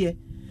yɛteɛ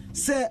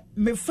sɛ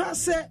mefa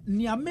sɛ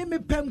nea me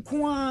pɛ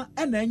nko a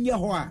ɛna ɛnyɛ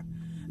hɔ a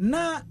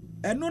na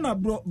ɛno na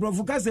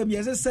brɔfo kasɛm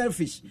yɛ sɛ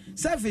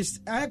selfish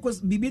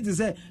ayɛkɔ biribi te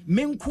sɛ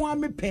me nko a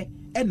mepɛ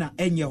ɛna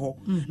ɛnyɛ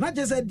hɔ na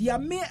kyɛ sɛ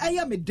deɛ me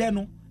ɛyɛ me dɛ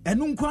no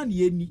ɛno nko a ne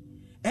yɛni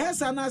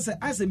ɛsa na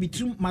asɛ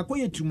metrim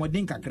makɔyɛ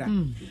trimɔden kakra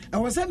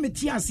ɛwɔ sɛ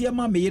meti aseɛ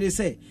ma meyere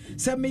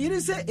sɛ meyere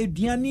sɛ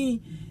aduane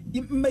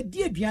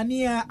madi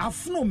aduane a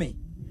afono me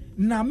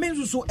na me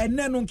nso so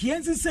ɛnɛ no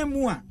nkeyɛnsesɛ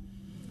mu a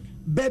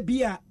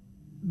baabi a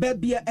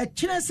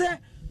ɛkyerɛ sɛ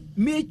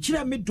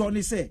mekyerɛ me dɔ ne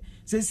sɛ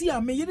sɛsi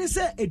a meyere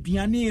sɛ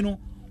aduane no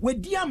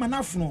wadi ama no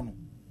afono no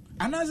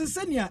anaasɛ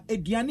sɛnea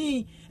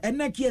aduane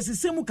ɛnɛ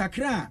keyɛsesɛ mu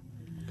kakra a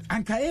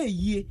anka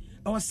ɛyie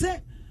ɛwɔ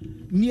sɛ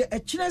ni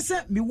ɛkyerɛ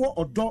sɛ mewɔ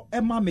ɔdɔ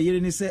ɛma meyere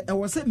ne sɛ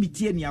ɛwɔ sɛ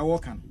metie nea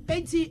wɔka no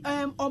enti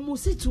ɔmo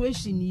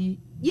situation yi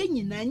yɛ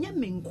nyinaa nyɛ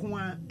me nko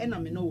a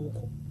ɛna me no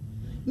wɔkɔ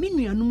me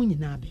nuanom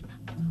nyinaa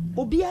bɛba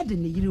obi ade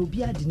ne yere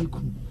obi ade ne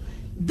kunu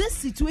this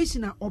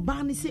situation a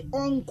ɔbaa ne sɛ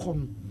ɔnkɔ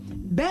no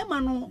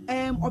bɛrima no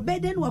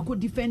ɔbɛdɛ no wakɔ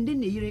defending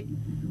ne yere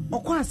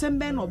ɔkɔ asɛm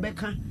bɛɛ na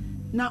ɔbɛka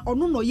na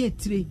ɔno na ɔyɛ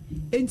tire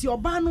enti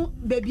ɔbaa no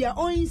baabi a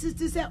ɔinsist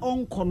sɛ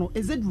ɔnkɔ no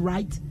is it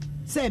right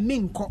sɛ me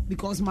nkɔ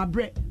because my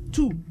bread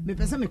two me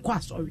pese me kwa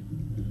sorry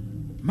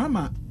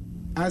mama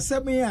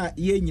asɛm yi a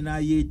yɛ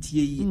nyinaa yɛtie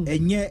yi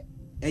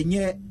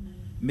ɛnyɛ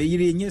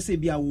meyere nyɛ sɛ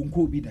bia wo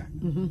nkɔ bi da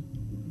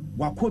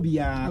wakɔ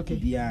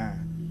bia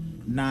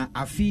na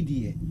afi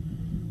deɛ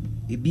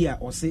ebi a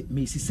ɔse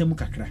me sisɛm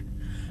kakra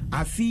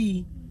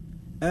afi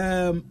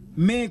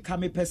me ka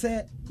me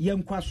pese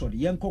yɛnkɔ asɔre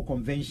yɛnkɔ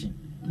convention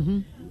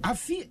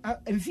afi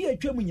mfi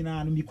atwa mu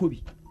nyinaa no mikɔ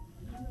bi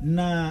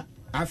na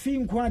afi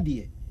nkɔ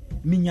adeɛ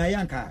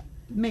minyayanka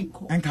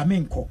anka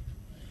menkɔ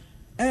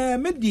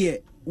me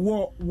deɛ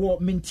wɔ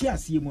menti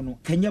aseɛ mu no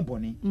kanyɛ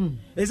bɔne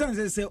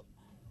ɛsiane sɛ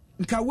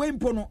nka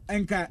wempo no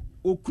anka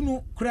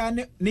okunu kora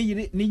ne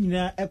yere ne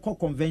nyinaa ɛkɔ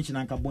convention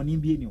anka bɔne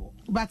bi ni hɔ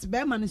but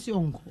bɛrima no sɛ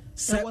ɔnkɔ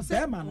ɛwɔ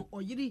sɛ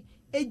ɔyere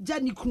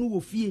ɛgya ne kunu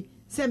wɔ fie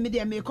sɛ me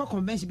deɛ mekɔ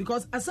convention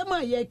because asɛm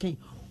a yɛkɛn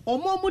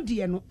ɔmo mu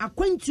deɛ no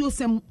akwantuo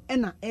sɛm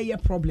ɛna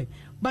ɛyɛ problem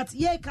but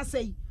yɛka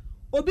sɛ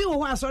obi wɔ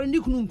hɔ asɔre ne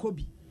kunu nkɔ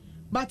bi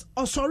but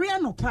osori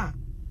anopa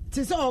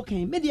te say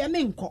okay me de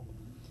me nko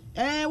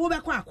wo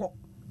be kwa akọ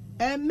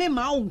me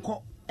ma wo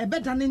nko e be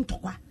da ne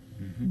ntokwa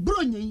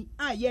bronyin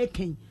a ye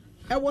ken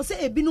e wo se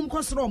ebinum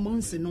kosoro mo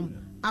nsenom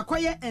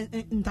akoye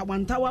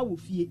ntawantawa wo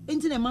fie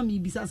enti na ma me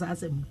bisa sa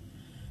asem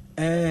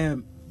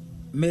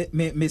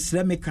me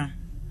sra meka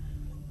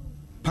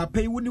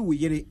papa yi woni wo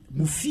yere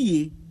mu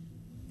fie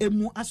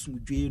emu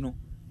asomdwe no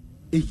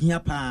ehia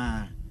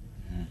pa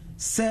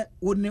se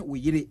woni wo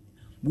yere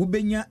wo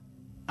benya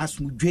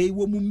asomdwe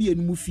wo mu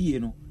mienu mu fie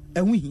no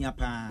ehu hia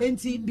pa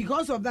enti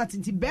because of that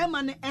enti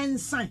bema ne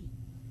ensign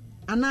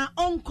ana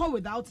onko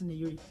without ne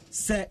yere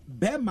se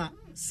bema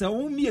se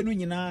wo mienu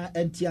nyina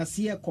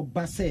entiase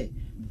ekoba se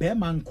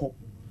bema nko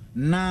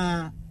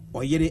na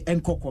oyere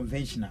enko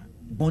conventional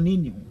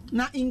bonini ho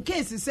na in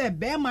case say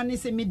bema ne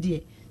se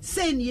medie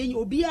say ne yen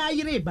obi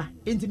ayere ba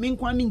enti me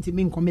nkwa me enti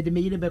me nko me de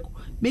me yere beko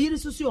me yere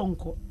susu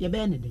onko ye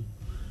be ne den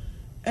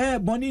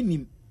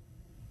bonini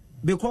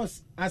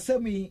because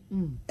asemi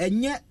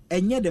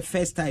enye the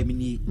first time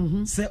ni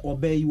say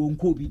obey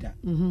wonko bi da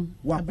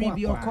wa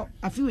bibi okọ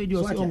afi we di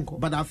o onko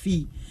but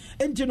afi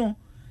enti no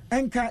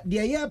enka de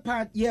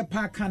ye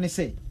pa kan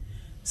say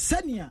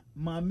senia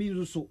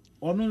maami so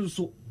ono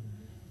so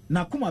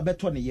na kuma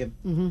beto ne yem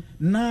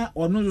na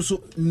ono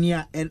so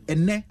nia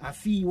ene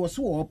afi wo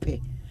so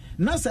ope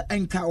na se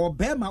enka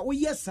obema wo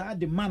yesa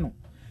de mano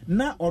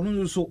na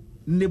ono so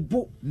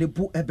nebo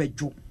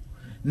ebedwo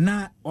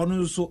na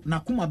ono so na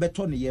kuma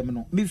beto ne yem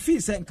no me fi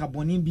se nka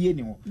boni bie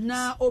ni ho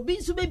na obi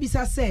nso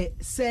bebisa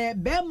se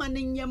bema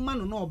ne nyem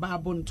mano na oba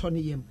abo nto ne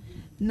yem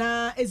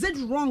na is it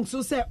wrong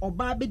so say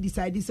oba be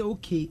decide say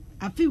okay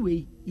afi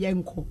we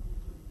yenko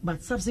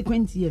but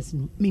subsequent years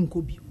no me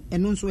nko bi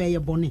eno nso ye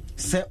bone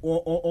se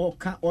o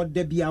ka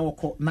oda bia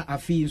okọ na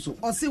afi so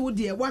o se wo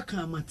de waka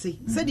amate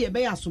se de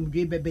be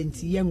asomdwe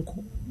bebenti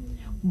yenko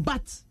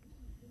but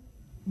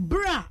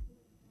bra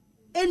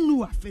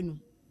enu afi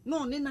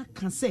no ne na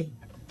ka say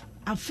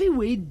afi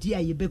we dia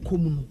ye be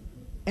komu no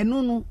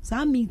eno no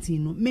sa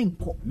meeting no me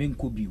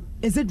nko bi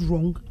is it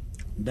wrong?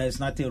 There is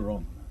nothing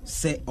wrong.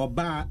 Se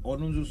oba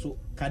onu so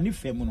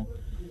kanifem no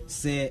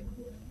se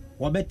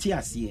wobeti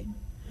ase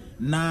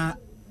na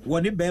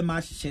woni be ma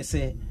hye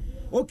se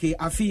okay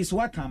afi so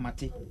waka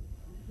mate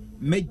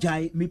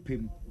mejai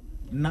mepem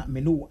na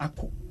me no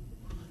akọ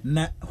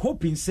na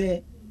hoping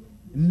say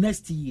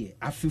next year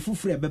afi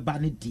fufure be ba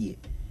ne die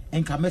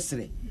enka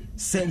mesre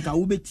se enka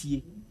wo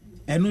betie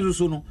eno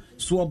so no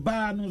so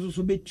oba no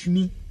so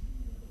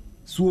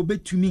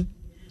betumi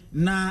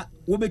na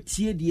wo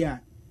betie dia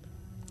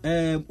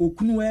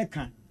okunu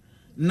eka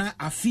na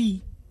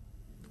afi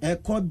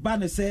ko ba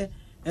ne se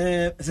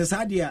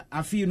sadia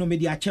afi no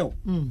media chew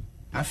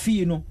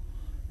afi no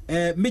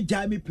me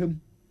ja me pem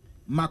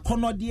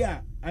makono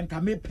dia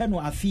anka me pe no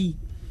afi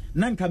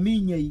na anka me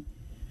nyai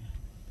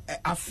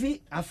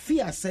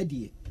afi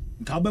asede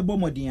nka obebo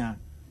modin a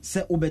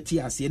se obeti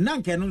ase na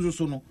anka eno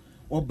so no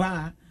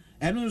oba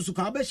eno so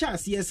ka obehya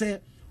ase se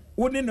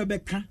woni no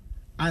beka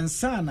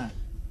ansana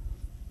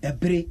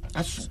ebre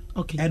aso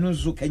okay eno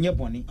so kenye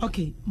boni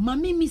okay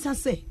mami misa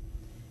se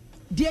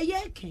de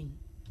ye ken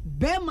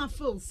be ma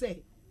feel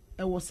say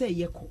e wo say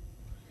yeko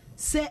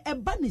se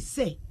eba ne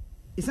se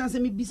isanse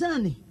mi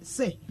bisane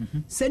se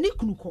se ni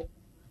kunuko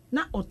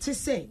na ote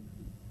se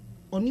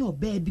oni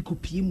oba bi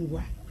kopie mu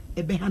wa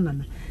ebe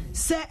hanana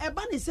se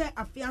eba ne se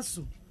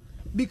afiaso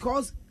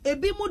because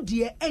ebi mu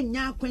de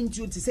enya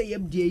akwanti ote se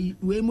yeb de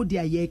we mu de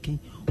ayeken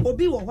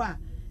obi wo ho a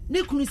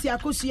ne kunu si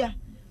akosua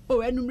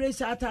o enumre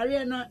sha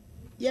atare na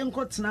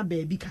yenko tena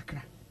baabi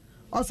kakra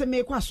o se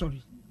me kwa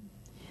sorry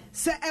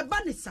se eba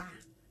ne sa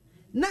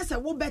na se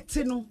wo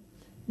bete no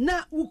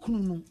na wukunu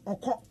no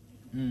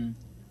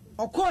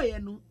okọ ye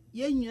no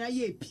ye nyina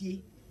ye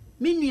pie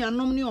me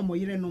nuanom ne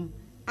omoyerenom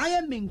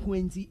aye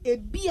menkwanti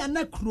ebia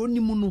na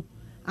kronimu no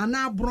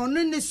ana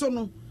abrone ne so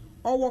no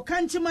owo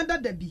kanchima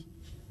dadabi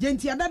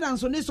genti adada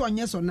nso ne so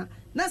onye so na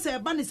se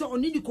eba ne se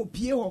oni di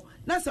kopie ho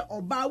na se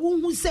oba wo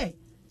hu se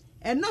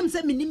enam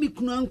se menimi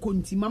kunu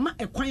ankonti mama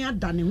ekwan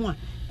adane ho a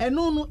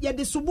eno no ye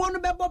de sobo no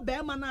bebo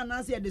be ma na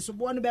na se ye de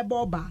sobo no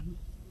bebo oba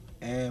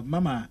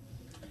mama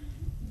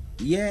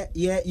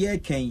ye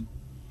ken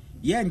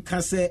ye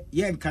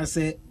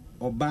nkase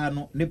oba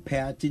no ne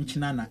pea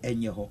chinchina na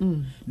enye ho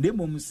de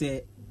mom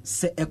se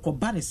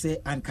ekoba ne se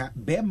anka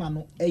be ma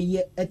no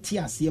eye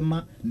etiase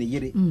ma ne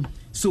yere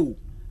so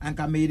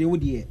anka mere wo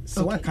de se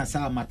waka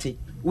sa amate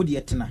wo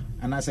de tena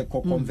ana se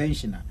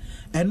conventional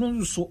eno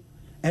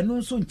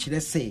nso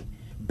nkyere se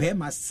be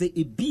ma se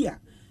ebia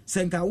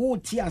se nka wo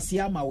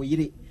tiase ama wo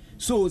yere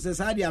so se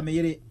sa de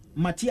amere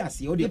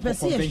matiase wo de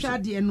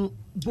conventional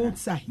both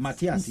sides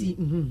matiase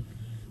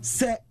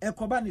se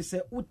ekoba ne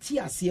se wo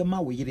tiase ma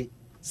wo yere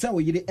se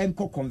wo yere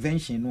enko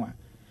convention no a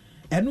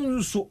eno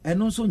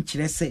nso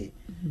nkyere se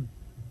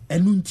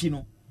eno nti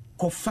no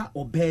kofa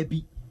oba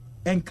bi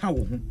enka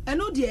wo ho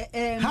eno de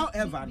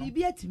however no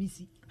bi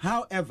atimisi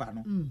however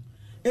no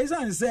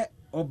ezan se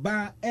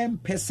oba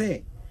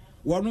empese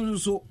wono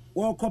nso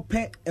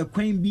wokope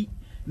ekwan bi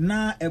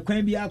na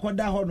ekwan bi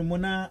akoda ho no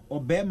na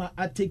obema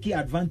atake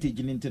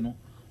advantage ninti no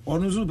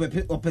ɔno nso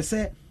ɔpɛ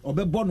sɛ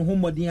ɔbɛbɔ no ho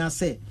mmɔden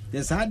asɛ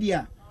the saa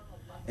deɛ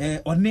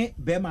a ɔne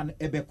bɛrima no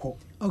ɛbɛkɔ.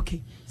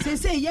 Okay,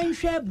 sɛ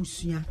yɛnhwɛ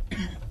abusua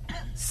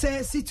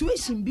sɛ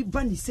situation bi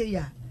ba ne sɛ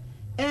ya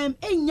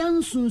ɛnya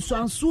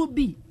nsonsansoɔ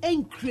bi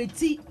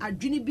ɛnkreti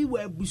adwene bi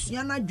wɔ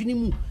abusua no adwene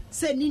mu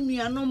sɛ ne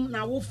nuanom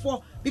na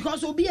wofoɔ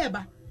because obi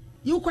ɛba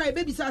yɛwokɔ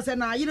ɛbɛbisa sɛ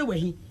na ayere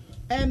wahi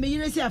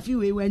meyere sɛ afe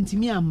wei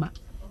wantimi amma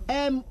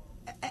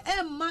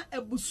ɛmma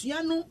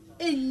abusua no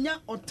ɛnya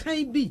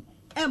ɔtan bi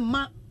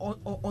ɛmma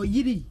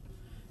ɔyere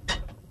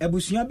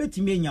abusua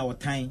bɛtumi anya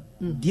ɔtan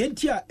deɛ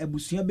nti a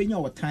abusua bɛnya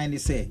ɔtan ne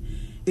sɛ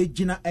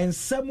ɛgyina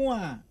nsɛm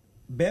a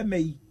bɛrima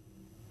yi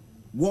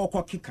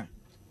wɔkɔ keka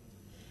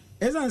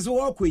ɛsiane sɛ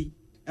wɔkɔ yi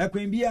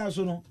akwan biara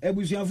so no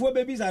abusuafoɔ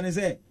bɛbisa ne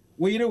sɛ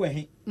wɔyere wɔ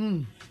he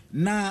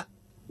na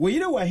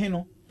wɔyere wɔ he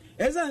no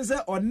ɛsiane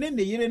sɛ ɔne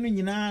ne yere no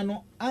nyinaa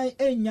no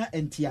ɛnya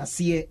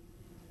nteaseɛ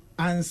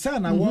ansa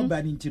na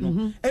wɔba no nti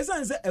no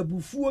ɛsiane sɛ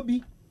abufuo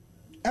bi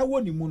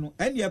ɛwɔ ne mu no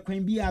ɛne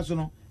akwan biara so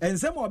no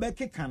ɛnsɛm a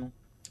ɔbɛkeka no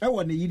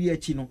ɛwɔ ne yere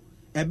akyi no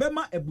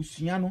ɛbɛma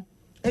abusua no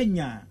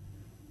ɛnya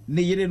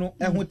ne yere no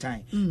ɛho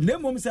tan na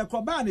mmom sɛ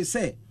kɔbaa ne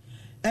sɛ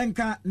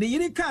ɛnka ne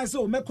yere kaa sɛ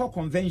ɔmɛkɔ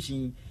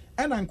convention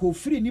ɛna nka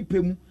ofiri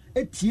nipa mu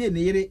etie ne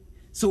yere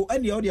so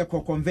ɛne ɔde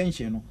ɛkɔ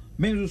convention no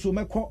me nso so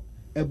mɛkɔ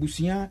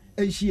abusua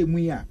ɛnhyia mu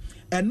yi a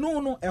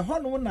ɛno no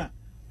ɛhɔ no na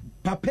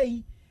papa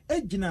yi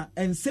egyina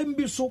nsɛm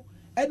bi so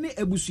ɛne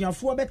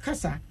abusuafoɔ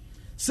bɛkasa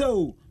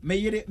so me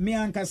yere me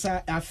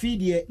ankasa afi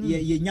deɛ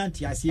ye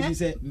nyanti asie bi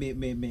sɛ me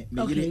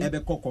yere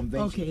ɛbɛkɔ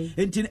convention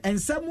enti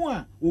nsɛm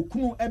a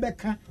okunu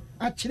ɛbɛka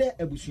akyerɛ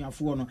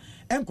abusuafoɔ no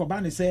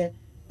ɛnkɔba ne sɛ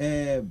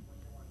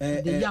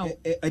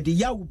de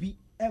yaw bi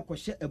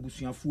ɛkɔhyɛ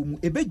abusuafoɔ mu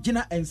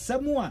ɛbɛgyina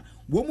nsɛm a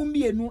wɔn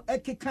mmienu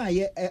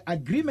ɛkekaayɛ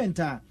agreement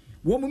a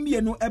wɔn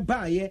mmienu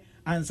ɛbaayɛ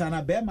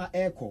ansana bɛrima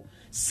ɛkɔ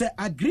sɛ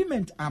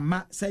agreement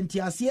ama sɛ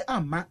ntiaseɛ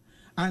ama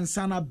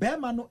ansana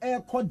bɛrima no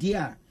ɛkɔ deɛ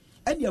a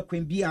ɛne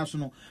akwan biara so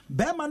no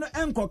bɛrima no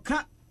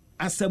ɛnkɔka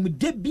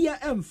asɛmde bia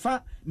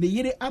ɛmfa ne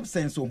yere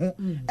absence ho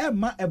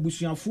ɛma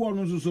abusuafoɔ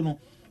no nso so no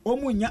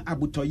ɔmo nya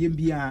abotɔyɛ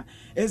biara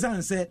ɛsiane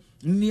sɛ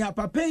nea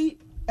papa yi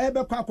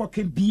ɛbɛkɔ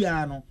akɔka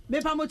biara no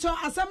mepamokyɛ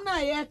asɛm no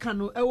a yɛka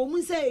no ɛwɔ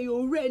mu sɛ ɛyɛ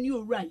owura ne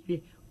owura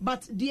yere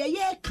but deɛ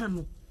yɛka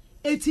no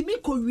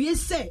ɛtumi kɔwie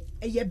sɛ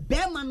ɛyɛ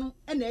bɛrima no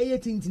ɛna ɛyɛ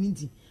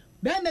tintininti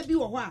bɛrima bi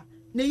wɔ hɔ a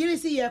ne yere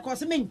sɛ yɛkɔ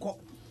sɛ menkɔ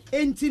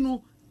enti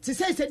no te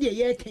sɛ deɛ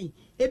yɛka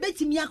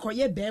ɛbɛtumi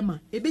akɔyɛ bɛrima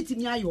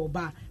ɛbɛtumi ayɛ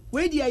ɔbaa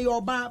wei deɛ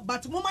ɛyɛ ɔbaa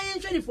but moma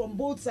yɛnhwɛ ne from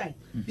both sides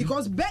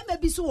because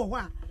bɛrima bi so wɔ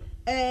hɔ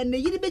a ne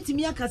yere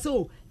bɛtumi aka sɛ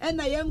o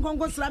ɛna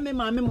yɛnkɔnkɔ sra me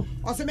maame mu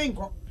ɔsɛ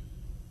menkɔ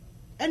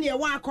ɛne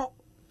ɛwɔ akɔ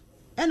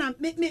ɛna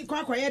me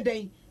kɔ akɔyɛ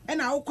dɛn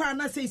ɛna wokɔ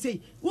ana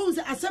sei wohu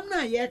sɛ asɛm no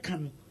a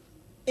yɛka no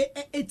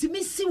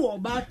ɛtumi si wɔ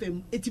ɔbaa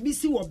fam ɛtumi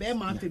si wɔ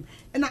bɛrima fam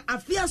ɛna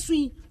afea so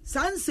yi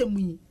saa nsɛm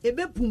yi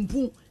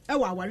ɛbɛpumpum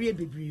ɛwɔ awareɛ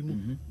bebree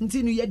mu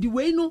nti no yɛde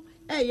wei no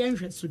ɛyɛ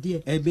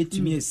nhwɛsodeɛ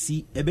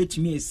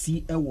ɛbɛtumi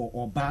asi ɛwɔ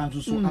ɔbaa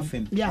nso so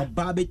afam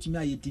ɔbaa bɛtumi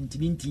ayɛ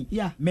tintininti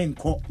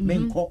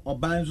menkɔ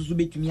ɔbaa nso so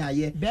bɛtumi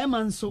ayɛ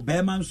bɛrima nso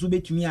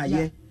bɛtumi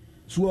ayɛ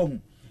so ahu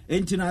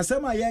enti na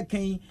asɛm a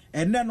yɛkan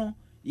ɛnɛ no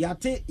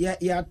yɛate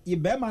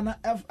bɛrima no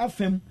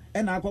afam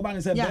ɛna akɔba ne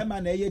sɛ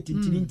bɛrima na ɛyɛ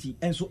tintininti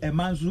ɛnso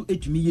ɛma nso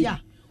ɛtumi yɛ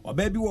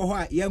ɔbaa bi wɔ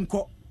hɔ a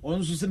yɛnkɔ ɔno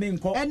nso sɛ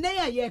menkɔ ɛnɛ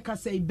a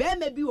yɛkasa yi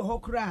bɛrima bi wɔ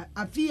hɔ koraa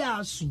afei a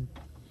aso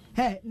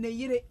ne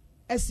yere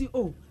asi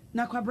o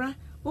na kwabra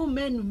o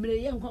menu mire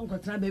ye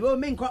nkɔnkɔtena baabi o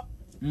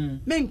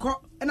menkɔ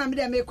ɛna me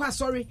de mekɔ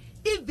asɔre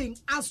even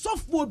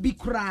asɔfoɔ bi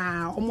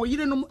koraa ɔmo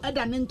yere nom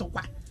ɛda ne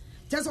ntɔkwa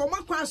kyɛ sɛ ɔmo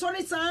akɔ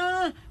asɔre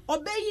saa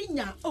ɔbɛyi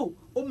nya o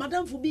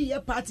madamfo bi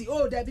yɛ party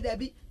o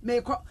dabi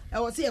mekɔ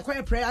ɛwɔ sɛ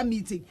yɛkɔ prayer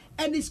meeting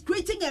and it's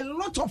creating a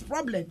lot of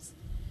problems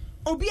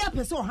obi a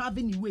pɛ sɛ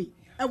ɔhave ne way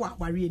ɛwɔ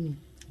aware anim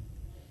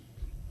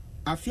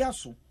afia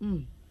so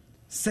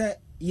sɛ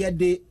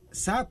yɛde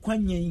saa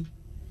kwanyan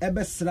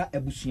ɛbɛsra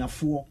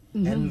abusuafoɔ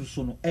ɛno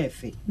so no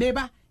ɛfɛ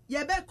beba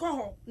yɛbɛkɔ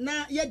hɔ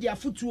na yɛde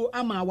afotuo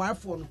ama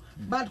awarefoɔ no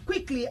but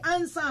quickly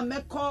answer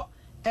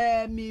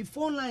mɛkɔ me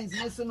phone lines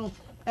nso no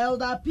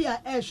Elder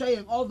Pia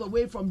showing all the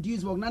way from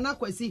Duisburg. Nana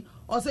Kwesi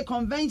also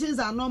conventions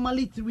are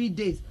normally 3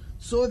 days,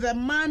 so the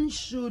man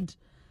should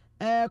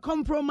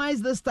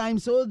compromise this time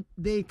so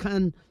they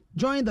can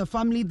join the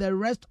family the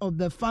rest of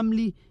the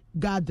family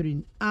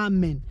gathering.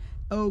 Amen.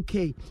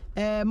 Okay,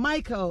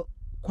 Michael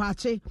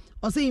Kwache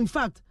also in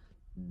fact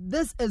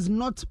this is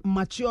not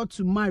mature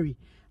to marry.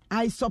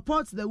 I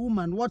support the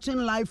woman watching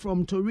live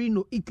from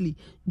Torino, Italy.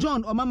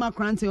 John Omama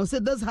Krante also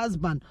said this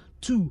husband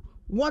too.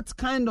 What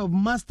kind of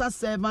master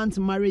servant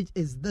marriage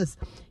is this?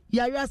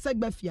 Yaya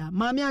Segbefia,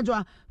 Mami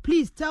Adwa,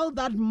 please tell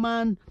that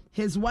man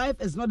his wife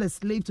is not a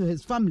slave to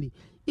his family.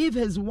 If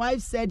his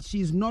wife said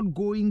she's not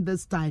going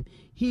this time,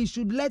 he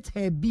should let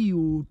her be.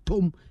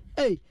 Tom,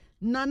 hey,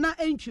 Nana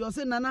ain't you?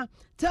 Say Nana,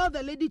 tell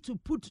the lady to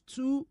put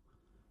too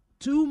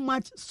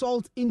much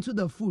salt into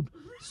the food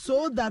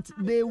so that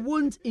they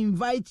won't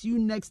invite you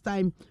next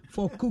time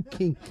for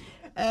cooking.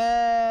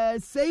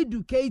 Say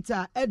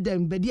Ducator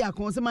Edem Bedia,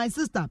 my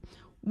sister.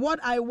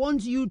 What I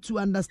want you to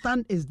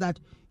understand is that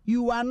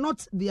You are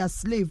not their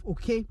slave,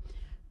 okay?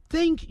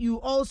 Think you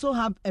also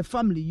have a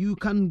family. You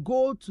can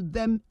go to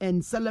them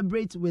and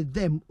celebrate with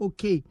them,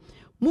 okay?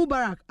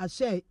 Mubarak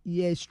Ashe,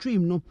 yeah,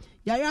 stream, no.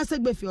 Yaya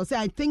Segbefi say,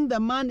 I think the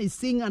man is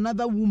seeing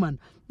another woman.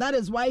 That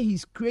is why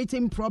he's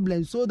creating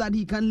problems so that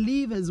he can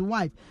leave his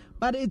wife.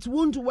 But it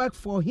won't work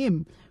for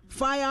him.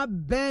 Fire,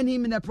 burn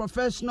him in a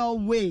professional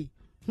way.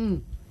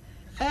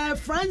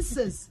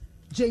 Francis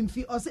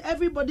Jamfi, say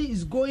everybody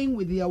is going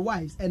with their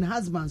wives and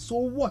husbands. So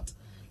what?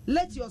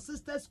 Let your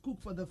sisters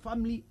cook for the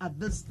family at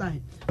this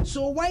time.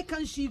 So why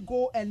can't she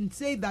go and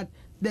say that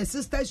the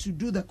sisters should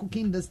do the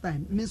cooking this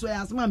time? Miss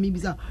Wayasma, maybe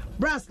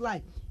brass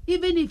like,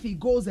 even if he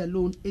goes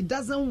alone, it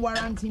doesn't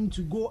warrant him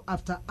to go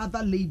after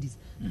other ladies.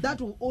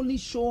 That will only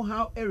show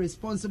how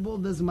irresponsible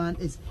this man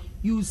is.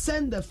 You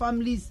send the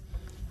family's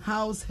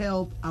house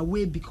help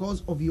away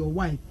because of your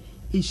wife.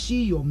 Is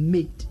she your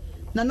mate?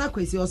 Nana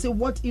Kwesi will say,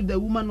 what if the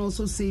woman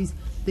also says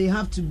they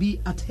have to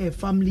be at her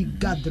family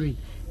gathering?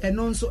 And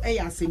also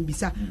asin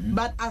bisa.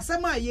 But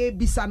asema ye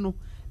bisa no,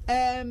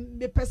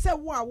 me pese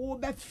wo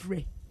be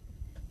free.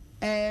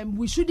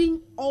 We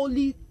shouldn't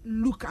only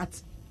look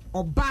at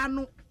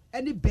obano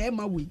any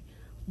bema way.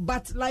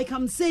 But like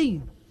I'm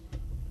saying,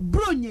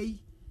 bronye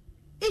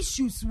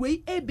issues way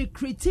be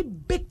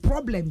creating big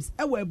problems.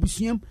 Ewe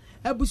ebusuam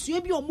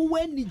bi omo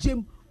we ni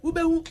jem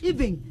ubehu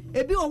even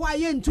ebi o wa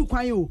ye ntu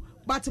kwan o.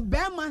 But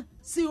bema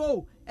si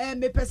o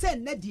me pese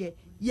ne de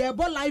ye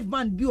bo live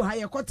band bi o ha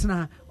ye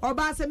kotena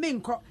oba se me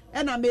nko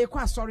e na me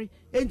kwa sorry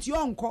enti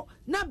onko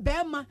na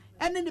bema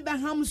ene ne be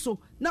ham so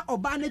na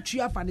oba na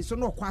twa fa ne so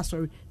na okwa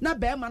sorry na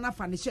bema na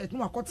fa ne shirt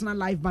na wakotena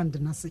live band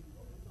na se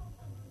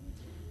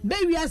be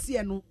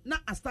wiase no na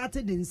I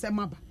started in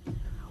semaba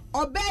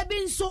oba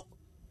bi nso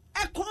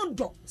e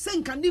kondo se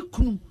nka ne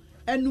kunu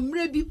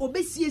enumre bi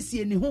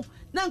obesiesie ne ho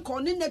na nka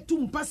one na tu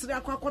mpasere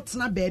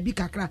akotena baabi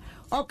kakra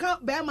oka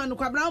bema no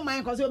kwabra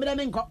man ko se obi da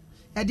me nko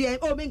e de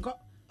o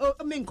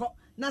me nko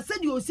na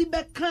said you see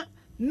beka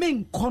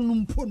men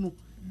konumpo no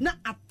na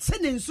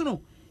atene nso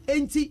no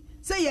enti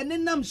say ye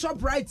nenam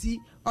shop right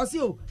o se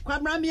o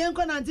kwabra me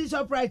enko na anti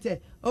shop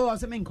right o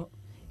se menko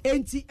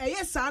enti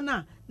eye sa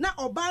na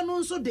oba no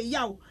nso de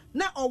yaw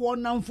na owo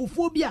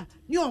namfofo bia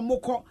ne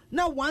omokọ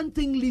na one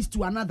thing leads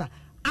to another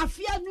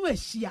afia no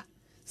ahia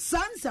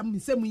sansam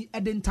nsemu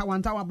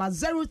edentawantawa ba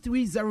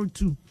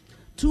 0302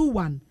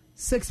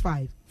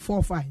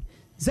 216545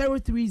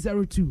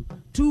 0302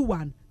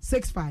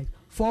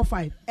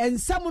 216545 and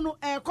some no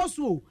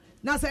koso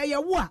na say ye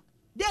wo a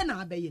de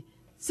na abeye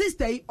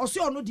sister ose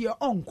ono de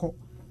onko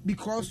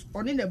because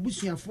oni na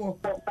busuafo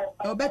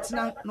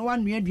obetna no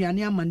wan nua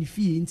aduane amane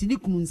fie nti ni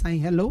kunu nsan.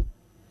 Hello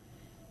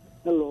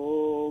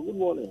good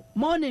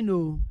morning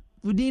no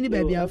udini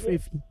baby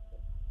afrefi.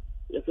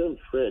 Yes, I'm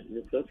Fred.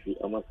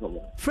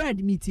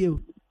 Fred, meet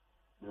you.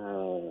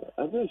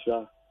 I think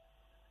so.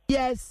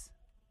 Yes.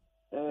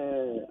 I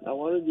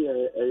want to be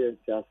a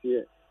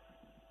chassis,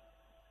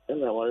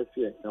 and I want to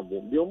see a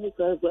couple. The only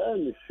kind of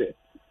any say,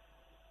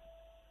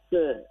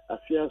 I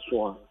fear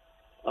swan.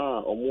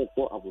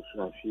 Omoko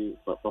Abusashi,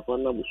 Papa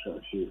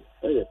Nabusashi,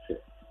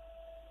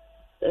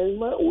 and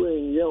my way,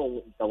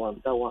 young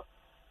Tawantawa.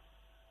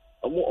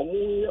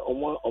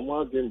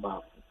 Omo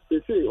Gimba. They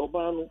say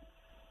Obano.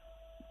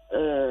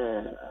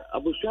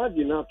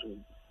 Abushadi Natu.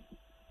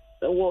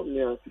 And what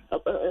near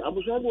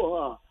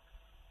Abushadi?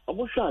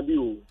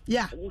 Abushadi.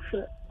 Yeah.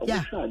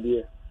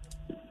 Abushadi.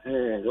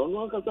 Don't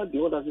know what the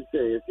other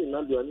say. It's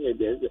not doing it.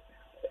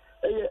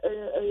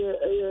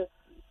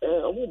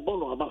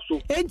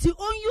 And you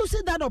on use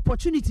that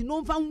opportunity,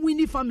 no fan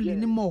winning family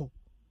anymore.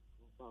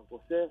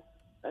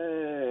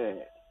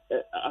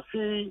 I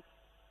feel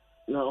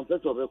now on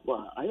pet of a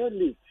qua. I had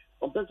late.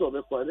 On pet of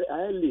a qua,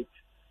 I had late.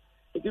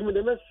 It give me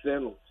the best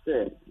friend,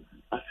 say,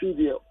 I feel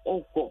the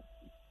uncle.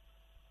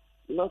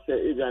 Not say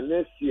if you're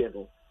next year,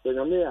 then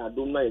I may have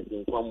done nice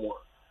in one more.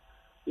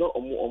 No,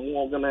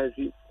 organize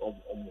it.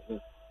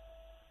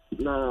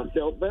 Now, say,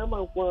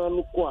 Obama,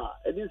 Qua,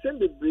 and you send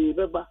the brave,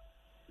 you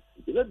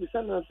let the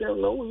son and say,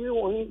 no, you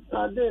want him.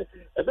 There,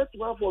 a better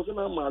one for some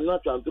man,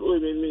 not to throw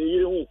him in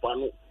your own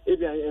panel.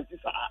 If I am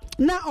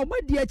now,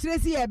 what dear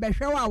Tracy, I bet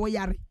show our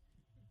yard.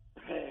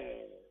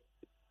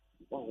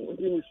 Oh,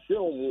 you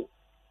show me.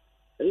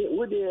 May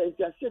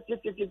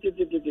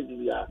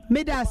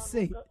I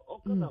say?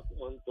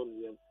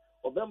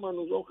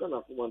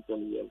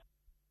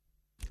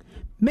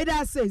 May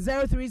I say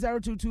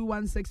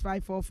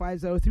 0302216545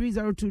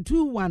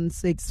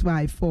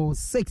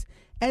 0302216546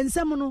 and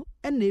someone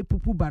and a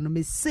pupu bano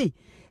may say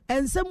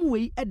and some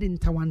way edin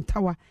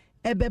tawantawa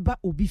ebeba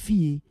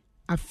obifie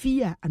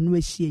afia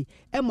anwehie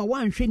ema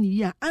wanhwe ni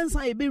ya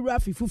ansa ebe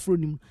rafi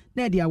fufronim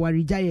na dia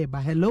warijaye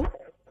ba. Hello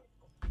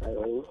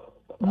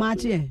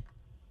Machi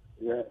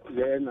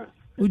Yeah, na.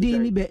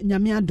 Udini be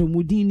nyame adom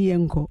udini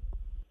enko.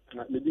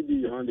 Na me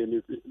di yon de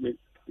me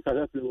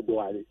kaza pe bo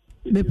wale.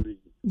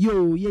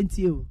 Yo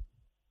yenti o.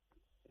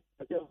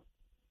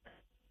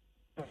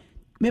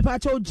 Me pa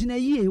cho gina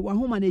yie wa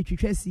homa na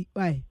etwetwasi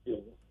why.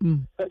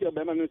 Ka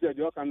be ma no se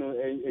jo kan no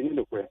enyi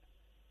no kwe.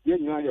 Ye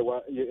nwa ye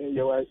wa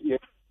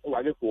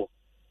wale ko.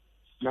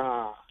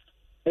 na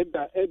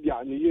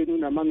ebia ni yenu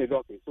na ma me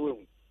doke so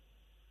ehu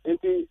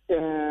enti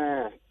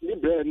ni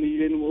bre ni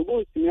yenu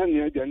obo tinya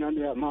ni adia na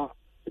na ma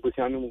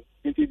ekusianu mu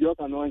enti di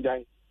oka no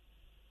njai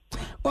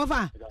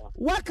over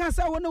waka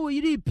sa wona wo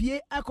yiri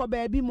pie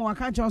akoba bi mo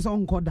waka che so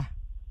nkoda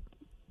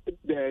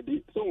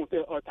de so wo se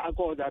o ta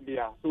ko da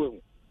bia so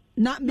ehu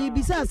na me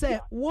bisa se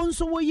won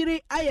so wo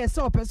yiri aye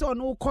se opese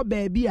ono ko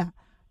ba bi a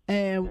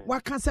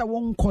waka se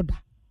won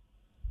nkoda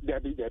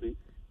debi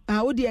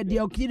wo de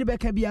okiri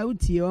beka bia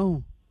utie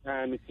ho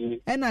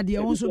ena de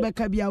won so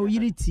beka bia wo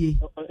yiri tie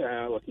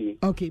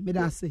okay me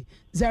da say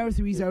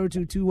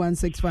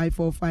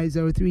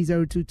 0302216545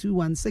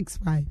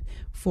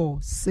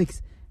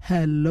 0302216546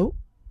 hello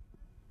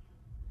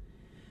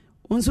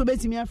unso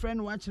betimi a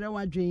friend wa kire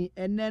wadwen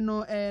enne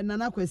no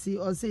nana kwesi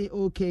o say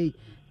okay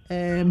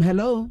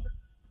hello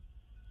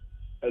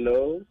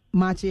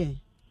mache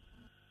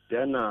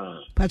Dana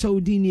pacha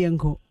udini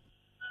enko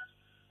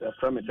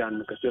from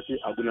Dan kasi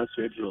aguna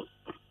swedro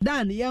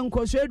Dan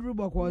yenko swedro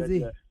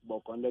bokoze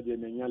bokonde de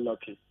menya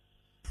lucky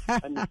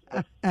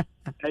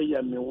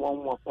aya me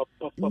wonwo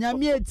papa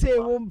nyame ete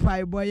wo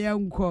mpai boy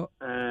yenko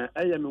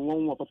aya me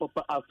wonwo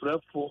papa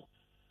afrafo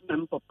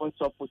nem papa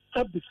sopo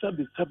sabi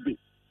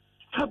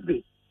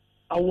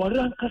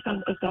awaran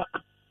kasa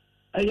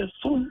aya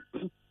sum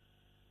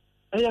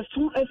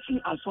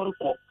esi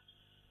asorko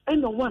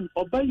ena one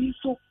obayi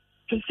so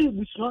kese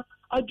busua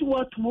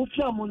ajuwa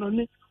tumofia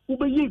monone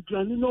ubeye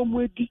aduane na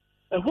omo edi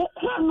eho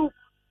kwa no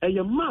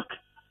eye mark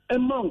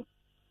emau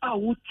a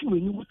wuti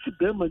weni wuti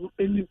bema no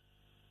enim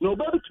na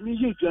oba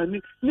bitumi ye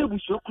aduane na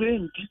busua kura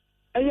ndi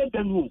eye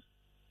danu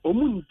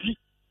omu ndi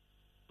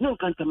na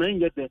nkantama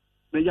yede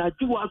na ya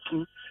ajuwa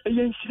tum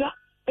eye nhira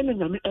ena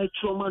nyame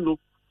etroma no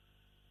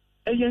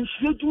eye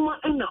nhira dwuma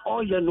ena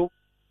oye no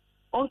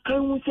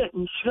onkan hu se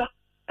nhira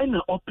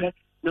ena ope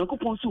na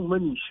nkopon so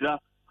mani nhira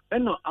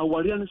ena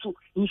aware no so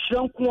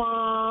nhira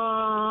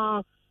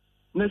nkoa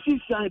na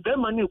sisi be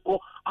mani ko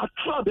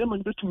atra be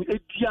mani betumi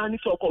edia ni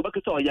so ko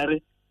beketa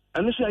oyare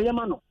eno so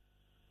ayema no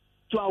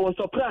so I was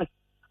surprised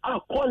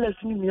call us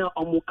ni mia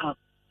omuka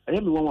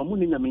ayemi won mu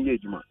ni nyame ye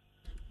adwuma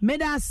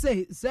Meda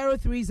say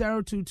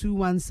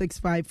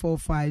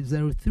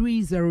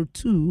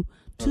 0302216545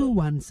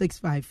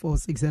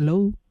 0302216546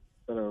 hello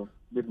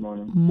good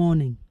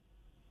morning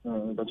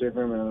but you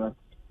remember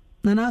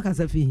nana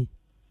kasafi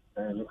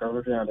look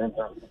over here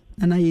adenta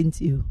nana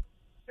yentio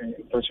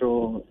but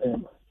you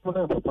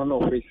papa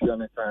no face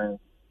on time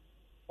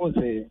o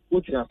say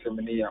what you have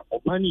me ya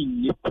obani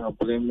ni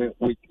problem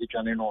with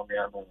ejane no me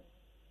anu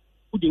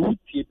o de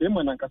wuti be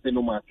man anka se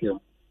no matem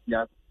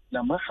ya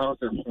my house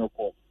is no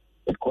ko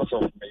because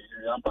of me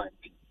ya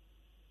banti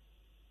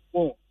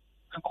oh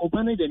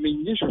akobani de me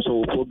ni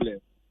so problem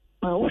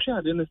ma o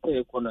sha de no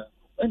say ko na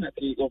na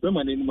ti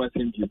obema ni no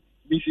matem bi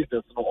this is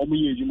the no omo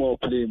ye juma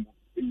play mu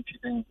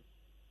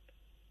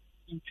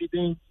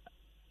incident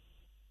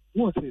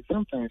what say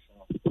sometimes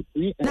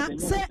na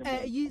say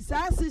yi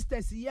sa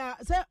sisters ya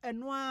say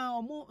eno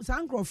a omo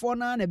sankrofo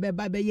na na be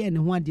ba be ye ne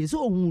ho ade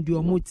so ohun de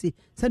omo ti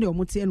say de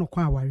omo ti no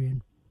kwa aware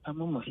no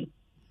amama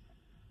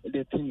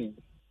the thing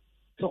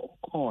so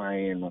ko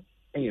aye no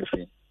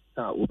efe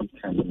ta obi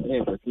kan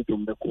efe ti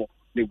dum be ko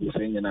de bu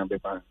se nyina be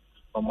ba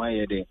omo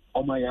aye de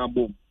omo ya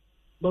bom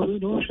but we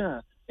don't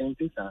sha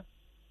entisa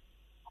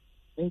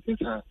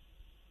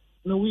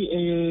no we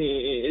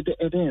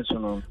so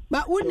no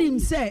but unim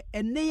say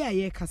enne ya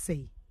ye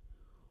kasei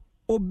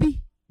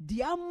obi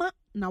diama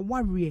na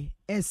warrior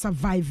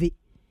survive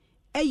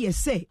eye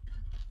say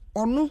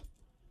ono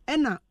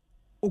ena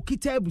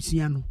okita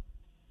abusua no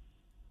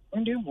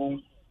ende mo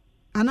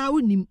ana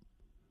unim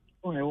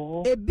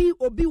ebi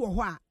obi wo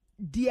ho a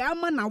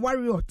diama na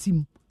warrior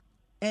team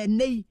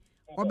enne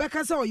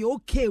obeka say oye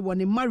okay wo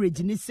ne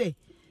marriage ni say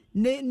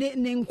ne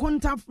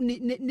nkonta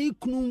ne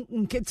kunu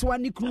nketwa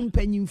ne kunu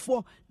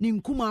mpanyimfo ne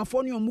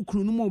nkumafo ne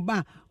omukunu no mo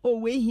ba o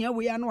we hia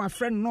we ya no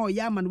afrɛ no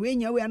ya ama no we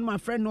hia we ya no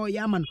afrɛ no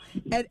ya ama no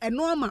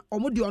eno ama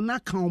omo de ona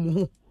ka omo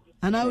ho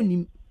ana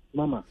onim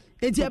mama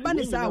eti eba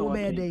ne sa wo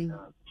be den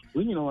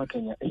we nyina wa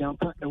Kenya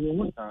yampa ewo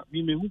ho sa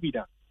me hu bi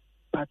da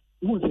but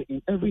who say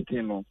in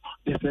everything no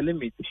there's a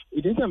limit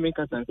it doesn't make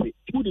us say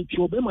who the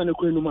job man no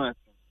kwenu ma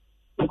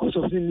because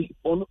of the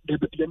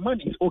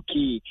money is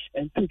okay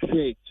and take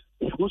say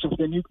because of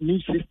the new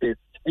sisters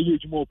and you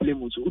more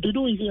blame so they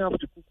don't even have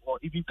to cook or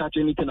even touch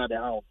anything at the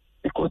house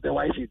because the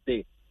wife is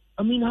there.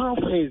 I mean, how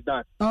fair is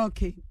that?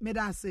 Okay, may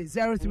I say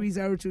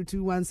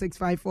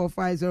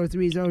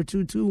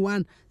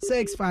 0302216545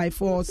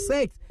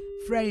 0302216546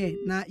 Frey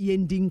na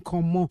yending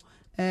komo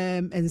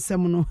and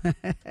semono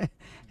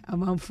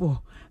I'm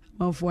for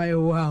a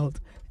wild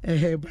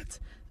but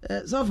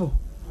so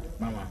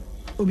mama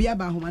obi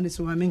aba ho mane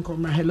so amen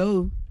kom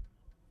hello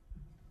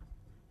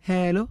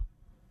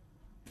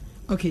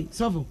okay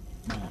so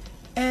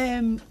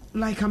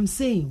like I'm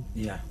saying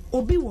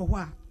obi wo ho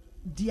a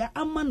dia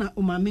amana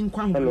o mame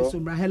nkwa so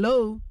bra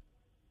hello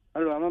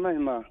mama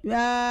hima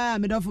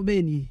me dofo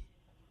beni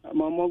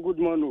mama good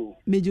morning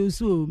me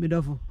josu me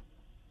dofo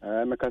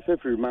me ka se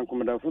free man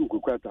kom da fam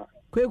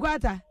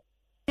kukwata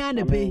ya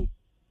ne pe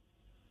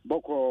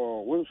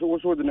Boko, what's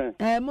the name?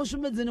 Most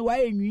of the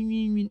way,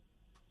 you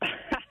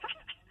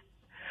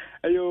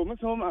Ayo, Miss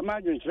Home,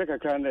 imagine Shreka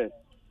Kande.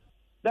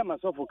 That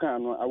must offer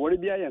can, I will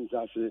be I am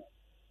Sassy.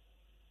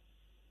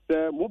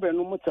 The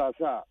Mubenu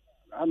Mutasa,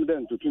 I'm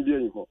then to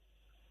Tundianho.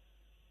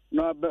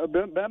 No,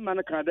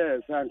 Bamman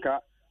Kade,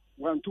 Sanka,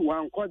 1 to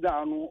 1 quad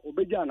down,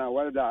 Obejana,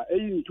 well, that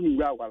 82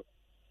 well.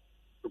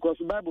 Because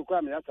the Bible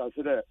crime, as I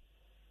said,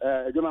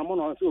 Gamamon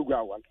also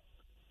go.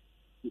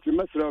 If you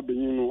must have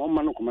been one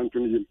man comment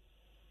to him.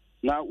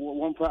 Now,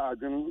 one for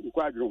arguing,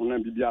 quite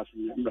going to be asked.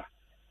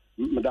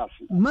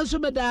 Madasi,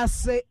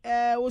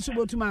 also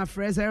go to my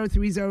friend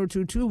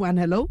 030221.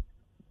 Hello.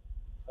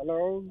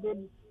 Hello.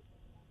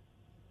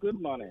 Good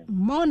morning.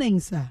 Morning,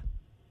 sir.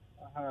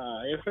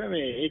 If I'm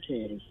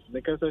 18,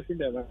 because I see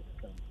that.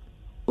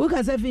 Who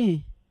can say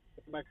me?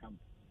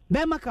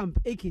 Bema Camp,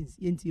 Akins,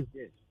 ain't you?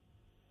 Yes.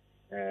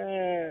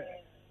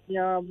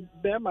 Yeah,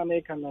 Bema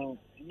Nakano,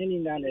 any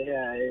none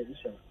here.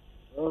 So,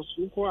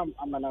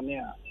 I'm an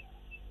anea.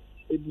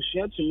 It was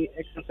shared to me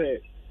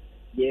exercise.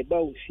 Yeah,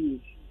 bow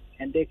feet.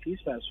 And the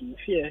Christmas will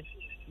fear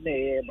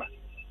neighbor.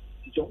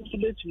 Just to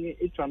let me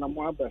it's on a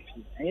more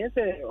buffy. And yes,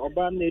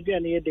 Oban may be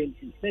an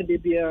identity. Maybe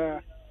be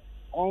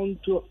on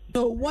to.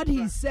 So, what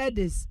he said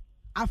is,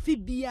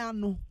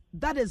 Afibiano,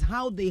 that is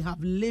how they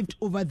have lived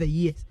over the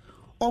years.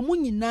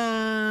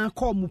 Omunina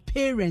call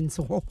parents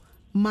or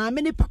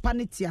many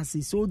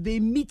papanitiasi. So, they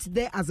meet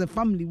there as a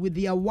family with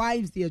their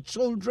wives, their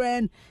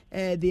children,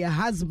 their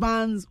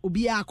husbands,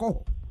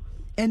 Obiako.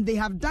 And they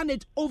have done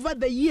it over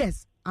the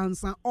years. And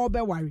some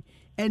Obewari.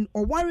 And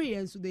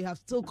Owarians, so they have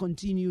still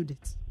continued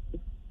it.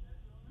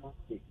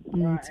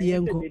 Now,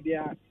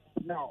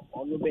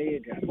 on the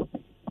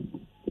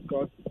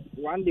because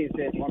one day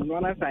said, on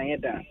one as I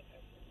had that,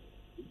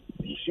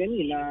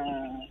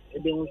 Shenina,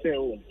 they won't say,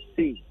 oh,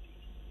 see,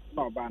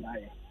 no,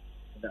 Banaya.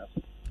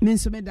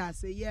 Minsumeda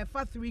say, yeah,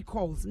 for 3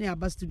 calls near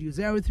Bus Studio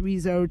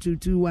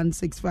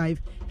 03022165.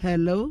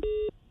 Hello.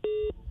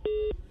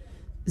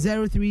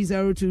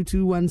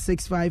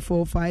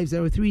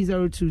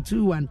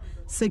 0302216545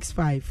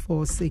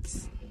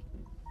 0302216546.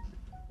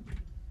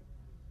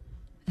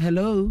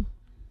 Hello.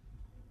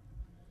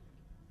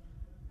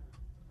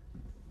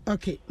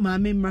 Okay, my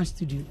member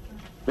studio.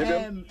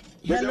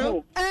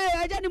 Hello. Hey,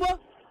 Ajanibo.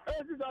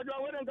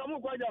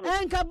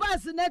 En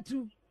kabas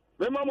netu.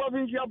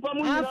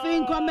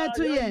 Afin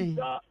kometu ye.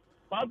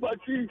 Papa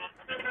chi.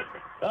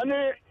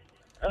 Ani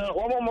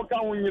One more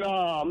can win.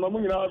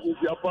 Mamma,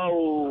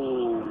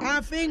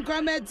 I think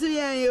I'm at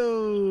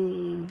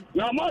you.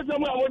 Now, my son,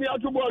 I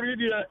want to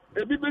worry.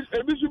 A bit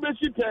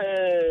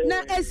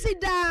now, a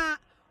sida.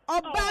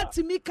 About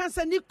me,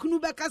 Cassani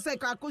Knuba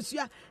Casaka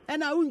Cosia,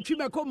 and I won't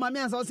keep a call my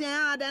man. So say,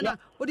 then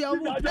what the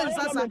old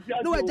princess,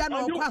 no, a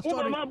general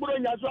question.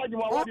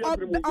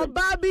 Or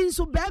Babin,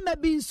 so Bama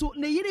being so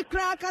near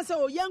crackers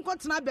or young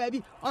cotton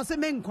baby or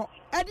Semenco.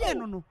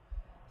 Adiano.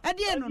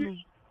 Adiano.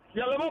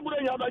 And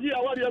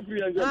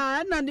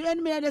the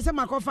enemy is a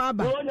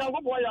Macofaba.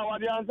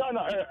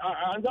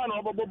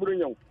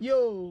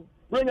 Yo,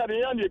 bring a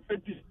young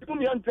petty.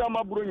 Come young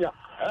Tama Brunia.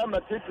 I'm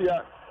a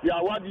titia.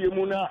 Yawadi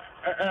Muna,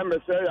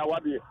 MSA,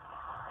 Yawadi.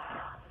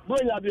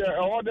 Bring a dear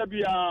order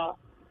be a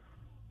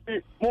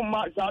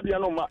Mumma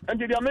Sabianoma. And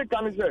did you make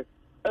any say?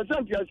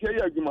 Essentially, I say,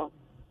 Yaguma.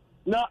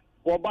 Now,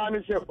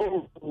 Wabani say,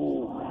 oh,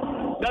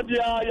 that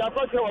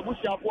Yakosa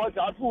Busha was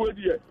a poor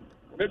dear.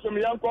 There's some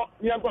young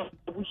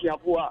Busha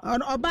for.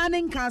 On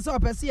Obaning Castle,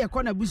 I see a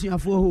corner Busha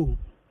for who?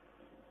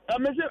 I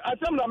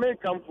tell them I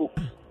come for.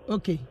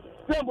 Okay.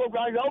 Temple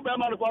guys, I'll be a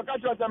man for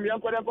catch some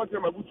young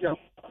Busha.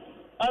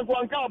 And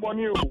one carbon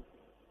you.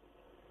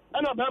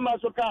 And a Bama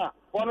Soka,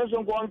 one of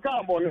them one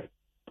carbon.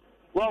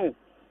 Well,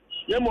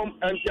 Yemum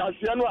and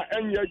Tiasiano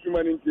and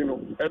Yakumanino,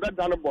 a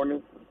better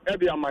bonnet,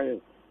 Eddie Amay.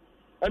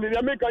 And in the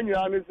American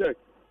Yan said,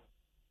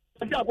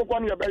 I can't go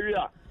on your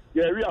barrier,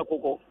 Yaria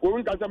Coco, who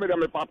won't catch me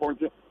them a papa.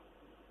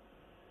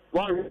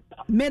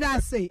 Made I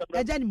say,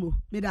 a general,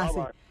 made I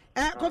say,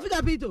 Coffee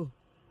Capito.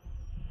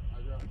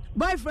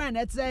 Boyfriend,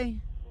 let's say.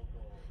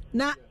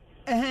 Now,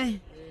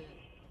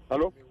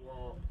 hello?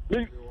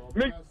 Me,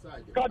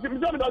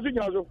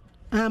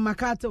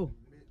 Makato.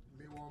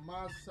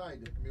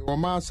 On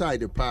my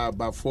side,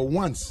 but for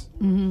once,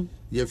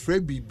 your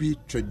friend be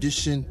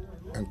tradition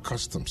and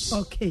customs.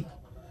 Okay.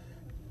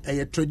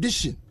 A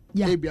tradition,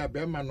 maybe a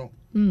Bemano,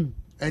 and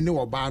no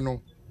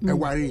Obano, a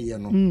warrior,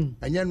 and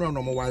you know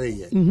no more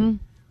warrior.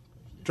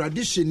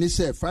 Tradition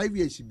is 5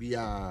 years be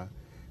a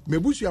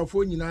Mebusia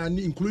for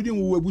including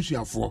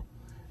Webusia for.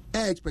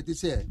 I expect to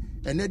say,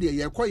 and then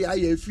you acquire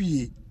a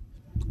fee.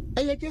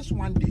 I just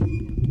one day.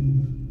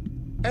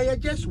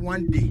 Just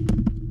one day.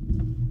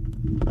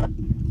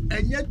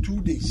 And yet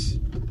 2 days.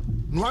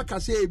 No, I can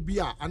say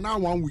beer and now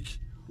 1 week.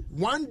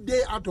 1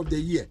 day out of the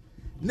year.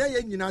 Nay,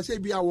 you say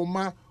beer or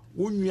ma,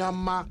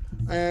 Unyama,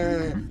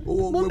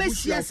 oh, but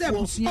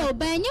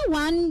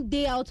 1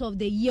 day out of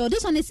the year.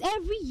 This one is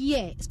every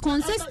year. It's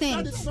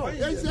consistent. It's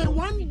a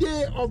 1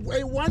 day of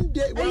a 1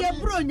 day.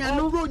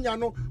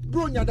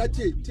 Bronya, that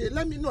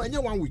let me know any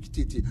 1 week.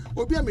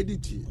 Obia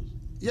mediti.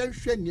 Yen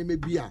share near me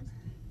beer.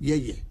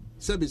 yeye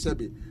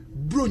sebe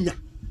bronya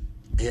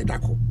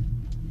dako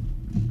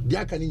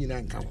dia kan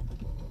nyina nka ho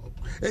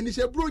eni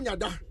se bronya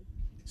da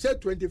say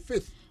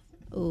 25th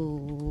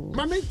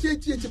mama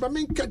chechi mama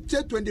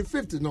chechi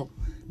 25th no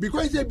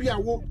because e bia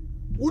wo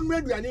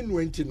unmeduane no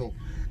enti no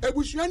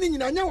ebusua ni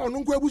nyina nya wonu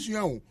nko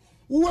ebusua ho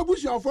wo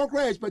ebusua for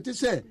cry expect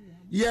say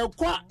ye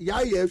kwa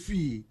ya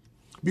fi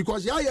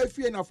because ya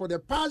fi na for the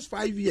past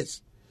 5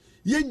 years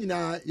ye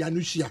nyina ya no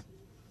hia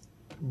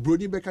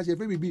broni beka say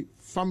be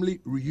family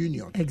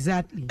reunion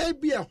exactly e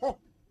bia ho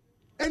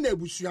ena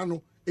ebusua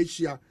no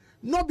ehia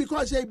not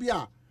because e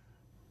bia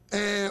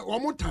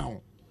omo town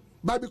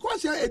but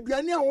because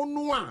eduane a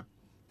wonu a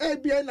e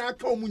bia na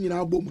aka omu nyina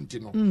abom nti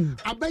no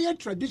abaye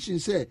tradition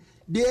say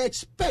they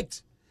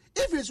expect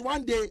if it's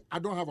one day I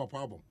don't have a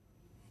problem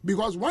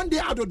because one day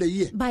out of the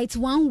year but it's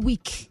 1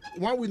 week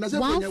one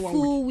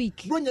full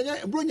week bro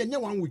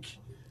 1 week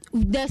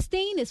the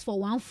staying is for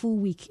 1 full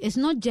week. It's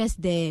not just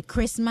the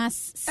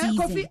Christmas season.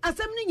 Kofi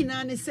asem ni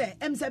nyina ne se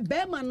em se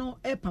bema no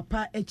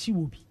papa echi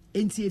wo bi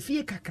enti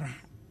efie kakra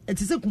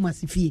enti se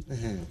kumasi fie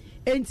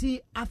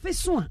enti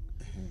afeso a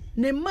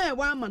ne ma e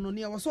wa ama no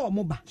ne wo so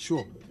omoba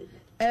sure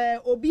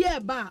obi e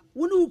ba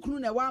wo ne ukunu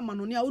na wa ama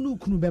no ne wo ne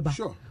ukunu beba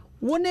sure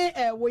wo ne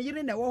wo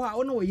yire na wo ha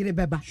wo ne wo yire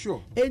beba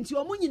sure enti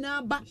omo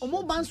nyina ba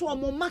omo ba nso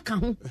omo maka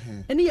ho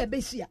ene ye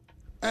behia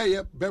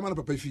ye bema na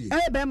papa fie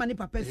bema ni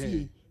papa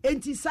fie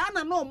enti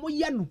sana na omo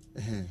ye no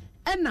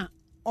ena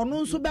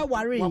ono nso be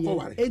ware ye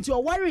enti o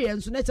ware ye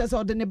nso na chese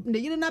o de ne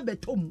yire na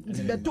betom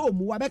enti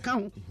betom wa be ka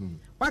ho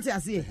what you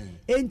say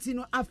enti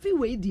no afi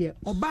we de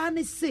oba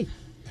ne se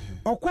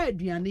okwa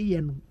aduane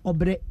ye no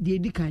obre de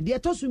edikan de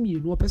to so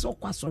mienu opese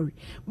okwa sorry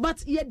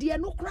but ye de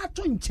no kra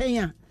to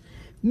nchen a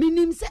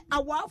minim se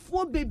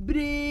awafo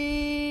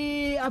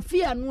bebre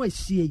afi anu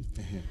ahie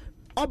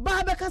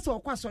oba be ka se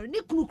okwa sorry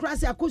ni kru kra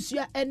se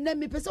akosua enne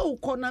me pese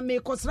ukọ na me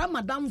kosra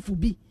madam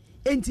fubi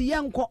enti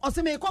yenko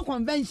ose me kọ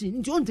convention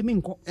nti ontimi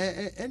nko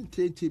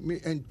enti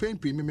me and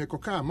pempi me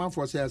koka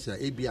amanfo se asa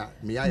ebia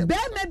me ya be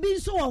me bi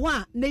nso wo ho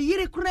a na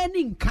yire kra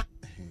ni nka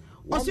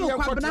ose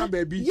okwabna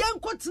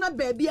yenko tena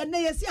baabi na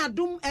yesi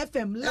Adom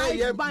FM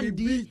live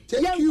bandi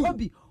yenko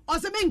bi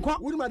ose me nko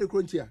wuri ma de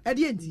krontia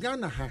ede enti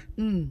Ghana ha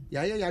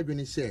ya ya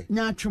adwene se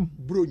nyatwom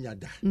bro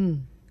nyada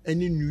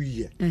any new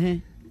year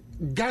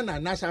Ghana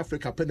na South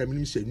Africa pe na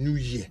minim say new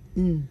year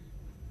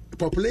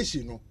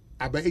population no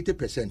about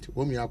 80%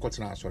 women are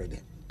cutting our sorry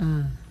then.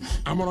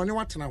 I'm on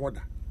what na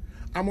wada.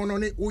 I'm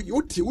on it.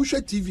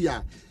 Usha TV.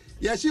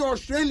 You see,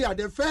 Australia,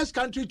 the first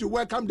country to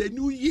welcome the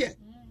new year.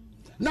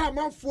 Now,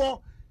 I'm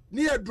for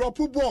near drop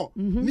ball,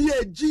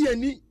 near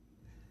GNE,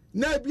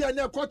 near be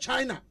near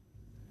China.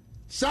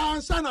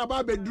 San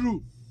Ababe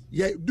Drew.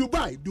 Yeah,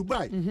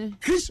 Dubai.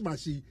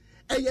 Christmas,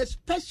 a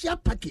special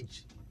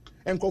package.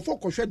 And go for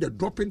the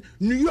dropping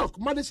New York,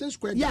 Madison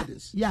Square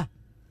Gardens. Yeah.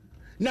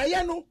 Now,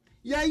 you know.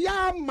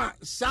 Ya ma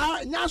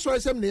sa nya so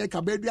esem ne ka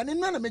ba aduane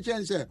na me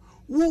chen say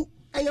wo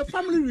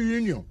family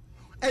reunion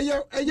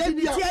bia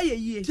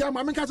tia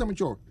ma me ka sem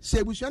cho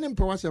se busuane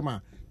mpa wasem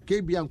a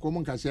ke bia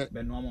nkomo nka se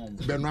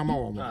benu ama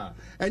wo mo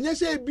enye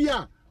se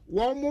bia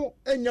wo mo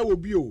enya wo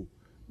bi o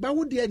ba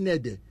wo de na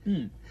de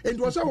enti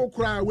wo se wo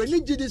kura we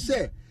ni gidi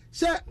se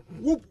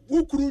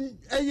wo kuru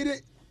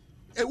ayire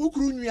wo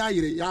kuru nyu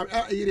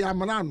ayire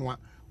amana anoa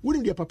wo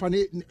ni de papa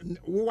ne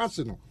wo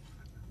wase no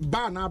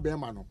ba na be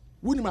ma no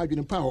wuni ma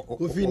adwene pa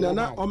Kofi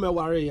na o me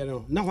ware ye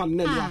no na hwan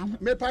na bia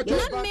me pa cho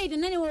na made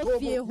na wo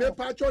fie ho me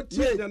pa cho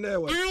tie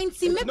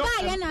auntie me ba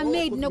ye na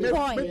made no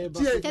boy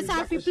cuz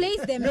I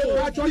replace them me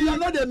pa cho you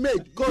not the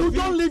maid you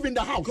don't live in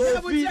the house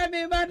Kofi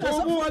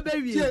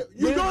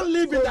you don't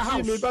live in the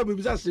house me ba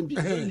bi say bi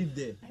live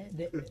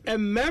there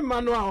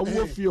emma no a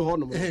wo fie ho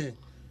no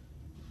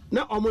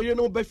na omo ye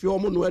no ba fie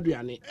omo no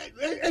aduane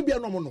e bia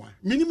no mo no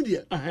minim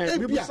de e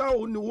bia sa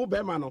wo ni wo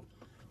be ma no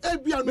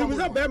ebia no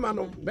bisa be ma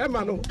no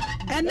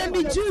ene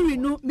mi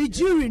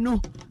jury no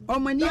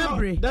omani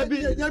abre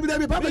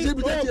dabi papa se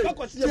bi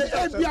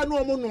ebia no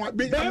omo no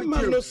be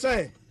ma no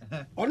say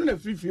ono na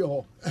free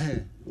ho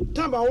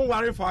tamba won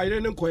ware fa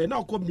ire ne koye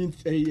na ko mi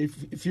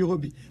fie ho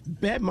bi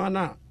be ma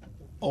na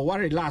o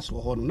ware last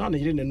ho no na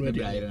ire ne no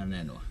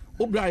aduane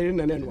obra ire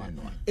ne no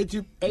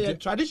eti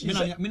tradition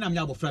me na me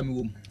abofra me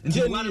wom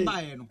nti wan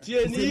ba ye no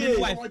tie ni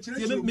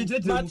me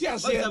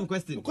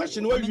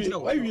question why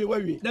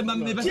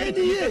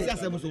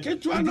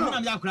ketwa no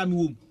na me akra me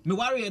wom me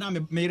ware ye na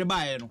me ire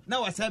ba ye no na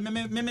wasa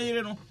me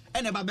ire no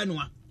ene ba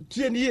benoa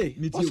tie ni ye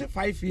o se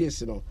 5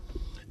 years no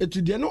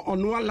etu de no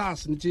ono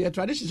last nti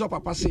tradition so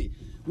papa say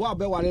wa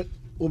be ware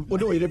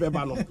odo ire be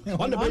ba no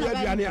on be ya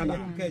duane ana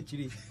ka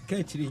chiri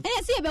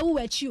say e be wo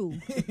wachi o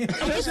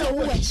e say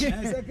wo wachi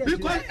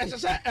because e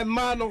say e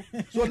ma no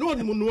so no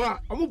ni mu a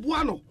omo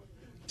bua no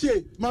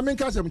tie ma me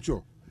nka sem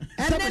cho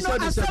ene no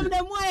asem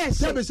na mu aye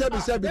sebi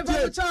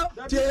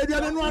tie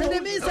eduane no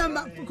no me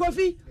samba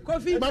Kofi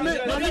ma me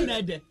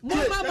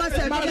mama ba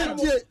se ma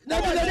tie na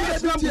ma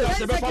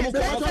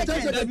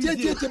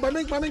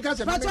me nka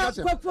sem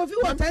Kofi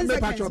what 10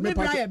 seconds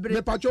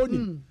me pacho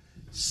ni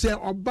se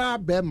oba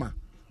be ma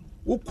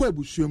wokọ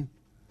abusuam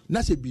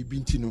na se bibi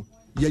ntino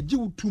yɛgye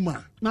wo tum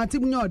a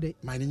matim nyɛ ɔde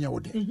mane nyɛ wo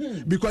de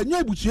because nyɛ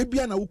abusua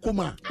bia na wokɔ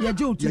ma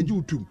yɛgye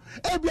wo tum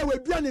ebia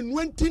wadua ne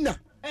nwantina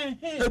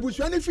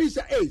abusua ne fii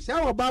sɛ sɛ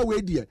wɔbaa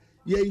wei deɛ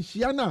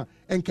yɛnhyia no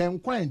a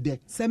nkɛnkwan dɛ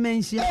sɛ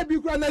manhyia ebi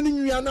kora na ne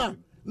nwia no a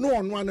no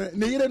ɔno ano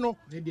ne yere no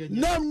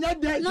nam nya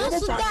dɛ no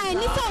so dai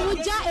ni fa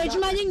wugya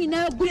adwuma ne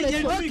nyina gu le so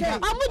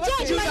amugya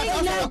adwuma ne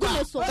nyina gu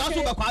le so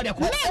so ba kwa de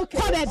ko me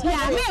ko be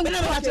bia me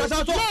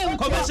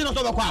convention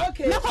so ba kwa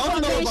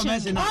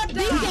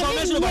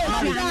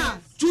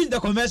choose the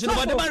convention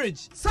over the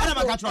marriage ana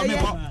maka tro me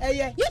ko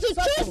you to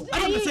choose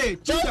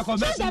choose the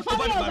convention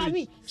over the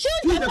marriage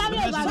choose the family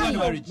over the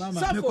marriage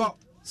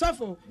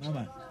suffer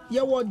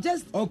you were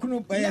just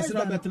okunu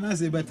yesra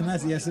betenase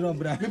yesra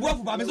bra me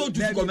bofu ba me so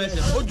choose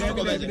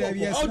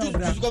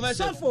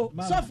convention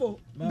suffer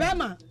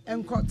bema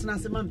enko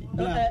tenase mami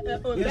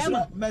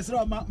bema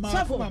mesra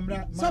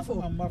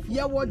suffer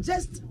you were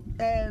just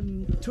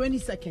 20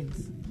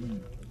 seconds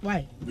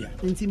why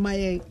nti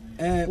my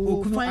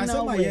okunu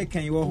asema ye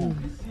kan wo ho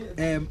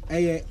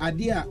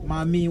ade a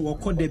maami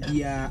wokɔ da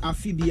bia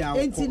afi bia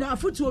wokɔ enti na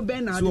afutu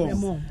ben na ade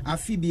mo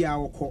afi bia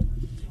wokɔ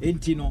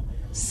enti no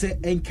se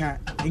enka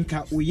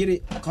oyire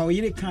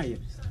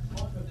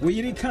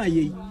kan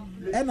ye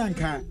ɛna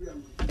nka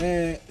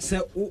se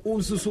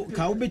onsusu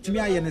ka obetumi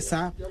aye ne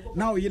sa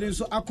na oyire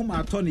nso akoma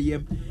atɔ ne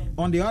yam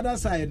on the other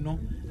side no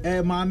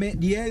maame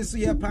de enso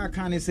ye pa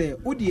kan ne se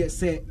wode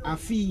se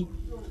afi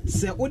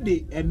se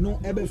wode eno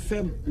ebe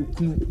fam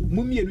okunu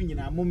mumienu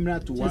nyina momra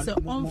to wa se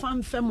on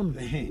fam fam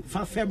no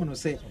fa fam no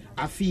se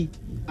afi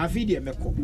de mekɔ